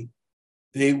eventually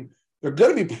they're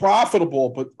going to be profitable,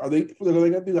 but they're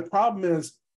going to be, the problem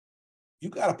is you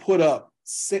got to put up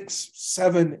 $6,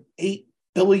 $7, $8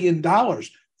 billion.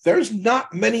 There's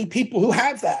not many people who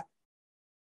have that.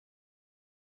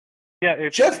 Yeah,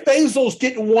 Jeff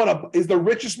Bezos is the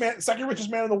richest man, second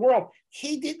richest man in the world.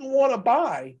 He didn't want to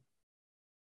buy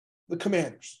the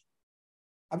Commanders.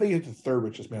 I think he's the third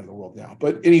richest man in the world now.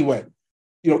 But anyway,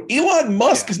 Elon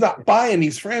Musk is not buying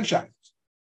these franchises.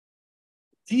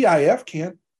 TIF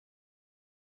can.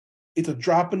 It's a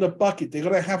drop in the bucket. They're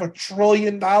going to have $1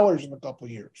 trillion in a couple of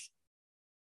years.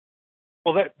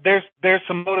 Well, there's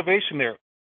some motivation there.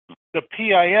 The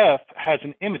PIF has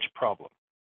an image problem.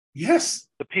 Yes.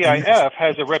 The PIF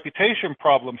has a reputation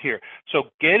problem here. So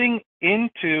getting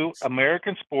into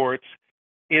American sports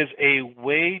is a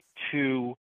way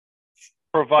to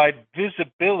provide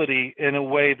visibility in a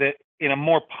way that, in a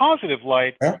more positive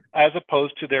light, as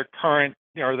opposed to their current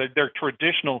or their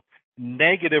traditional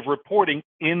negative reporting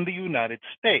in the United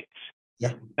States.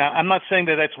 Yeah. Now, I'm not saying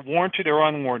that that's warranted or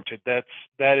unwarranted. That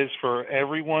is for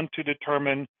everyone to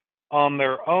determine on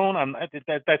their own.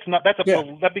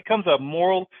 That becomes a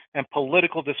moral and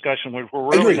political discussion, which we're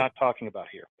really not talking about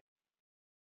here.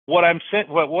 What I'm saying,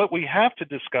 what we have to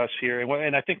discuss here,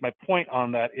 and I think my point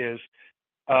on that is,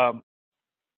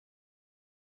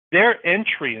 their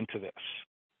entry into this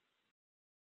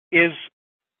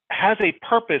has a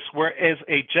purpose, whereas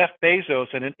a Jeff Bezos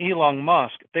and an Elon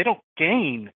Musk, they don't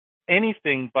gain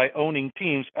anything by owning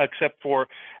teams except for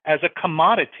as a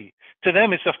commodity. To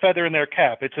them, it's a feather in their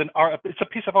cap. It's a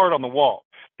piece of art on the wall.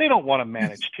 They don't want to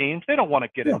manage teams. They don't want to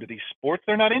get into these sports.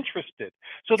 They're not interested.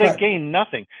 So they gain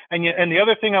nothing. And the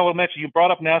other thing I will mention, you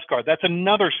brought up NASCAR. That's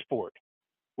another sport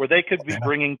where they could be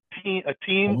bringing a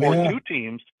team or two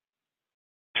teams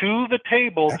to the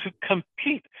table to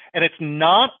compete. And it's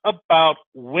not about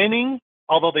winning,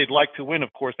 although they'd like to win,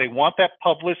 of course. They want that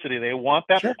publicity. They want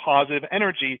that positive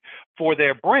energy for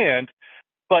their brand.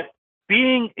 But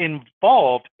being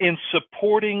involved in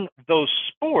supporting those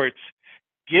sports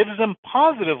gives them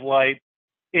positive light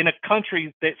in a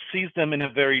country that sees them in a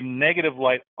very negative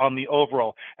light on the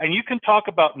overall. And you can talk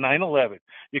about 9/11.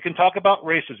 You can talk about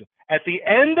racism. At the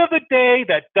end of the day,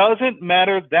 that doesn't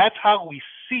matter. That's how we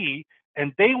see,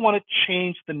 and they want to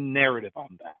change the narrative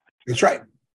on that. That's right.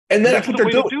 And that's what the they're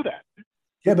way doing. To do that.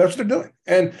 Yeah, that's what they're doing.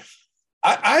 And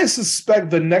I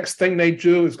suspect the next thing they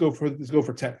do is go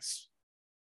for tennis.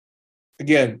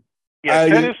 Again, yeah,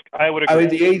 tennis. I would agree. I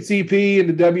think the ATP and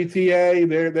the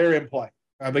WTA, they're in play.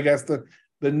 I think that's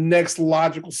the next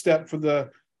logical step for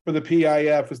the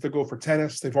PIF is to go for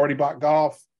tennis. They've already bought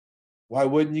golf. Why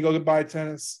wouldn't you go buy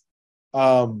tennis?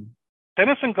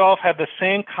 Tennis and golf have the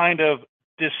same kind of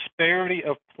disparity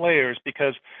of players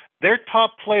because their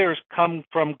top players come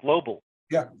from global.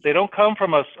 Yeah. They don't come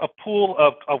from a pool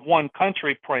of one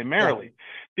country primarily. Yeah.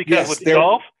 Because with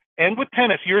golf and with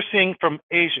tennis, you're seeing from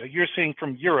Asia, you're seeing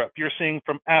from Europe, you're seeing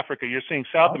from Africa, you're seeing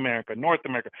South America, North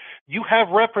America. You have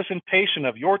representation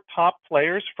of your top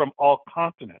players from all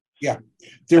continents. Yeah.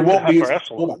 There won't be as much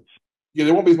pullback. Yeah,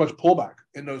 there won't be as much pullback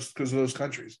in those because of those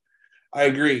countries. I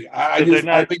agree. I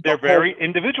think they're very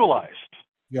individualized.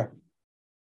 Yeah.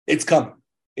 It's coming.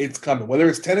 It's coming. Whether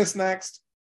it's tennis next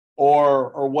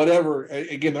or whatever,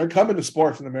 again, they're coming to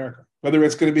sports in America. Whether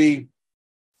it's going to be,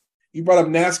 you brought up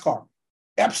NASCAR.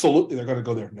 Absolutely, they're going to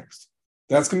go there next.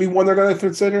 That's going to be one they're going to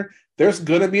consider. There's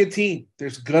going to be a team.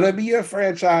 There's going to be a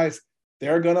franchise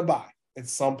they're going to buy at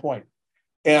some point.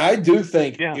 And I do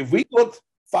think if we looked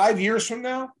 5 years from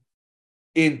now,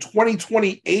 in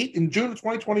 2028, in June of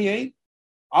 2028,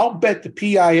 I'll bet the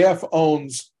PIF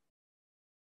owns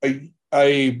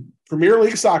a Premier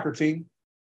League soccer team,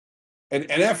 an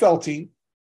NFL team,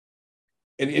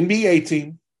 an NBA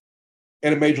team,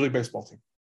 and a Major League Baseball team.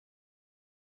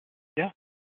 Yeah.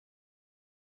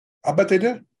 I'll bet they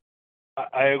do.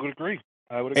 I would agree.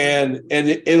 And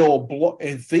it'll blow.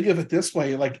 And think of it this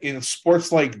way: like in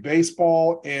sports like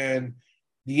baseball and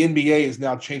the NBA is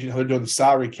now changing how they're doing the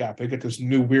salary cap. They get this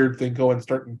new weird thing going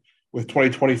starting with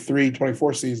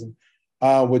 2023-24 season,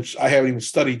 which I haven't even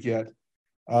studied yet.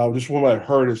 Just what I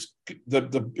heard is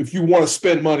the if you want to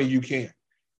spend money, you can.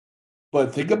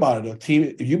 But think about it: a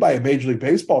team, if you buy a Major League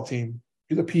Baseball team,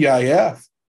 you're the PIF.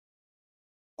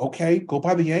 Okay, go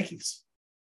buy the Yankees.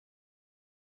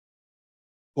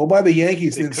 Go buy the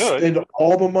Yankees and spend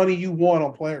all the money you want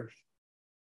on players.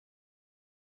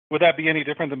 Would that be any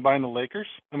different than buying the Lakers?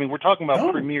 I mean, we're talking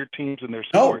about premier teams in their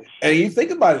sports. No, and you think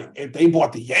about it, if they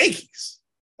bought the Yankees,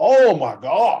 oh my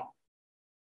God.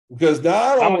 Because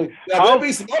there'll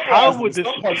be some uprising in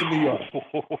some parts of New York.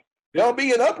 There'll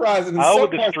be an uprising in some parts. How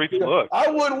would the streets look? I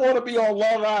wouldn't want to be on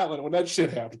Long Island when that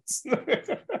shit happens.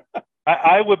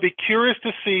 I would be curious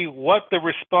to see what the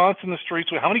response in the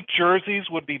streets would. How many jerseys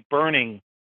would be burning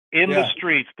in the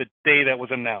streets the day that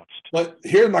was announced? But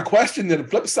here's my question: then the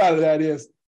flip side of that is,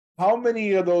 how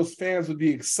many of those fans would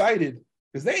be excited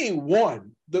because they ain't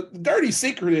won? The dirty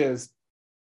secret is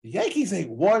the Yankees ain't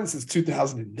won since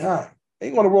 2009. They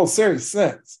ain't won a World Series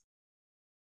since.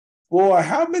 Boy,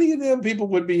 how many of them people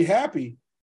would be happy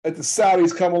that the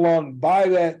Saudis come along, buy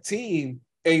that team,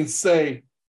 and say,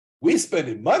 we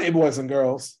spending money, boys and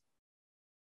girls.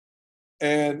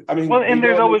 And I mean, well, and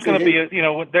there's always going to be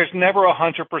there's never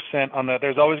 100% on that.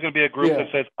 There's always going to be a group that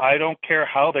says, I don't care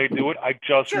how they do it. I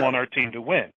just want our team to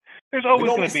win. There's always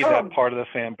going to be that part of the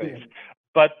fan base. Yeah.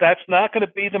 But that's not going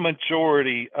to be the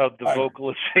majority of the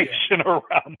vocalization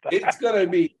around that. It's going to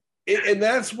be, and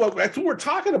that's what we're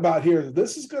talking about here.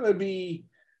 This is going to be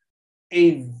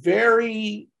a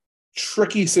very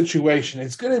tricky situation.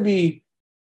 It's going to be,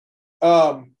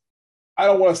 I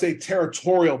don't want to say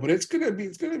territorial, but it's going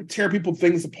to tear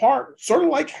things apart, sort of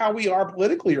like how we are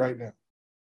politically right now.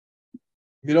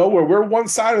 Where we're one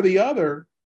side or the other,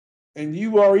 and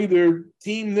you are either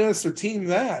team this or team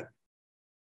that.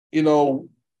 They're going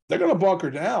to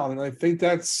bunker down, and I think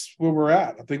that's where we're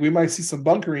at. I think we might see some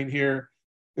bunkering here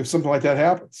if something like that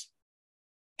happens.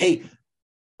 Hey,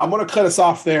 I'm going to cut us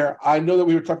off there. I know that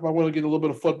we were talking about wanting to get a little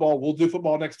bit of football. We'll do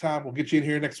football next time. We'll get you in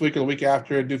here next week or the week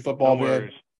after and do football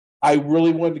then. I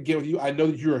really wanted to get with you. I know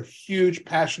that you're a huge,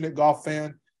 passionate golf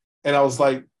fan, and I was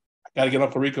like, I got to get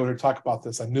Uncle Rico here to talk about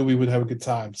this. I knew we would have a good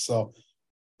time. So,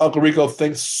 Uncle Rico,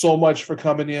 thanks so much for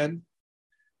coming in,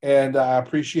 and I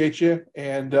appreciate you.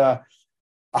 And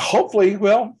hoping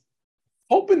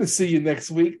to see you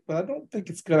next week, but I don't think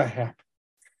it's going to happen.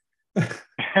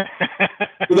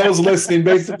 For those listening,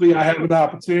 basically, I have an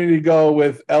opportunity to go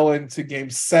with Ellen to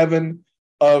Game 7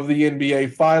 of the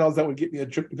NBA Finals. That would get me a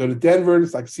trip to go to Denver,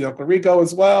 just like see Uncle Rico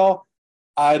as well.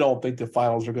 I don't think the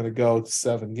finals are going to go to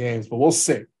 7 games, but we'll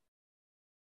see.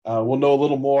 We'll know a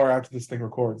little more after this thing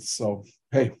records. So,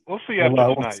 hey. We'll see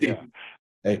after tonight, yeah.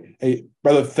 Hey,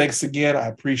 brother, thanks again. I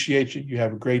appreciate you. You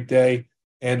have a great day.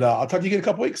 And I'll talk to you again in a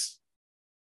couple weeks.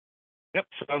 Yep,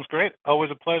 sounds great.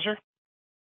 Always a pleasure.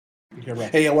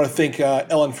 Hey, I want to thank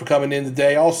Ellen for coming in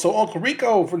today. Also, Uncle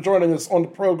Rico for joining us on the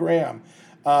program.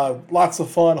 Lots of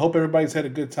fun. Hope everybody's had a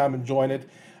good time enjoying it.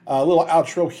 A little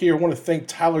outro here. I want to thank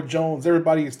Tyler Jones,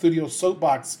 everybody at Studio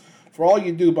Soapbox, for all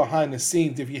you do behind the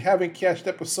scenes. If you haven't catched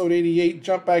episode 88,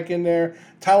 jump back in there.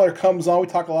 Tyler comes on. We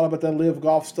talk a lot about that live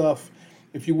golf stuff.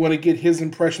 If you want to get his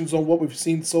impressions on what we've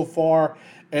seen so far.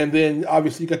 And then,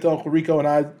 obviously, you got the Uncle Rico and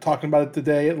I talking about it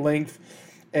today at length.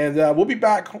 And we'll be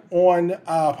back on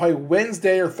probably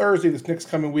Wednesday or Thursday this next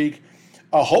coming week.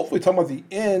 Hopefully talking about the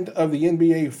end of the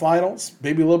NBA Finals,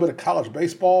 maybe a little bit of college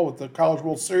baseball with the College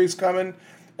World Series coming,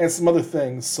 and some other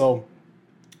things. So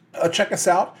check us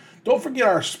out. Don't forget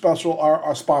our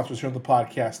sponsors here on the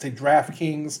podcast. Take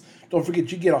DraftKings. Don't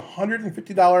forget you get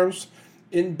 $150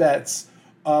 in bets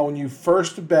when you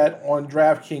first bet on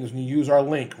DraftKings when you use our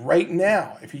link right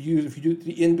now. If you do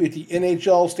the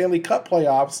NHL Stanley Cup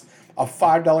playoffs, a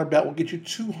 $5 bet will get you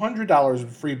 $200 in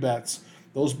free bets.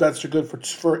 Those bets are good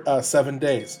for 7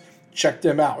 days. Check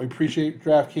them out. We appreciate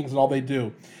DraftKings and all they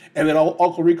do. And then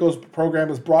Uncle Rico's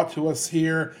program is brought to us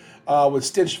here with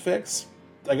Stitch Fix.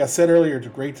 Like I said earlier, it's a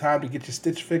great time to get your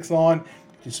Stitch Fix on,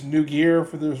 get some new gear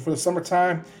for the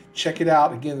summertime. Check it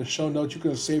out. Again, the show notes, you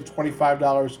can save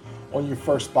 $25 on your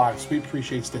first box. We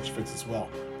appreciate Stitch Fix as well.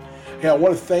 Hey, I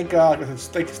want to thank everybody at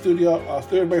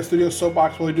Studio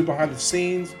Soapbox for what they do behind the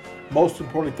scenes. Most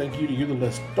importantly, thank you to you, the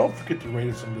listener. Don't forget to rate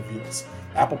us and review us.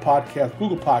 Apple Podcasts,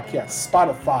 Google Podcasts,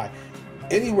 Spotify,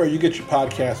 anywhere you get your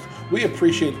podcast. We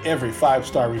appreciate every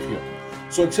 5-star review.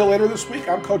 So until later this week,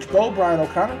 I'm Coach Bo, Brian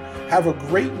O'Connor. Have a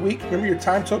great week. Remember, your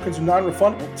time tokens are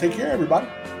non-refundable. Take care, everybody.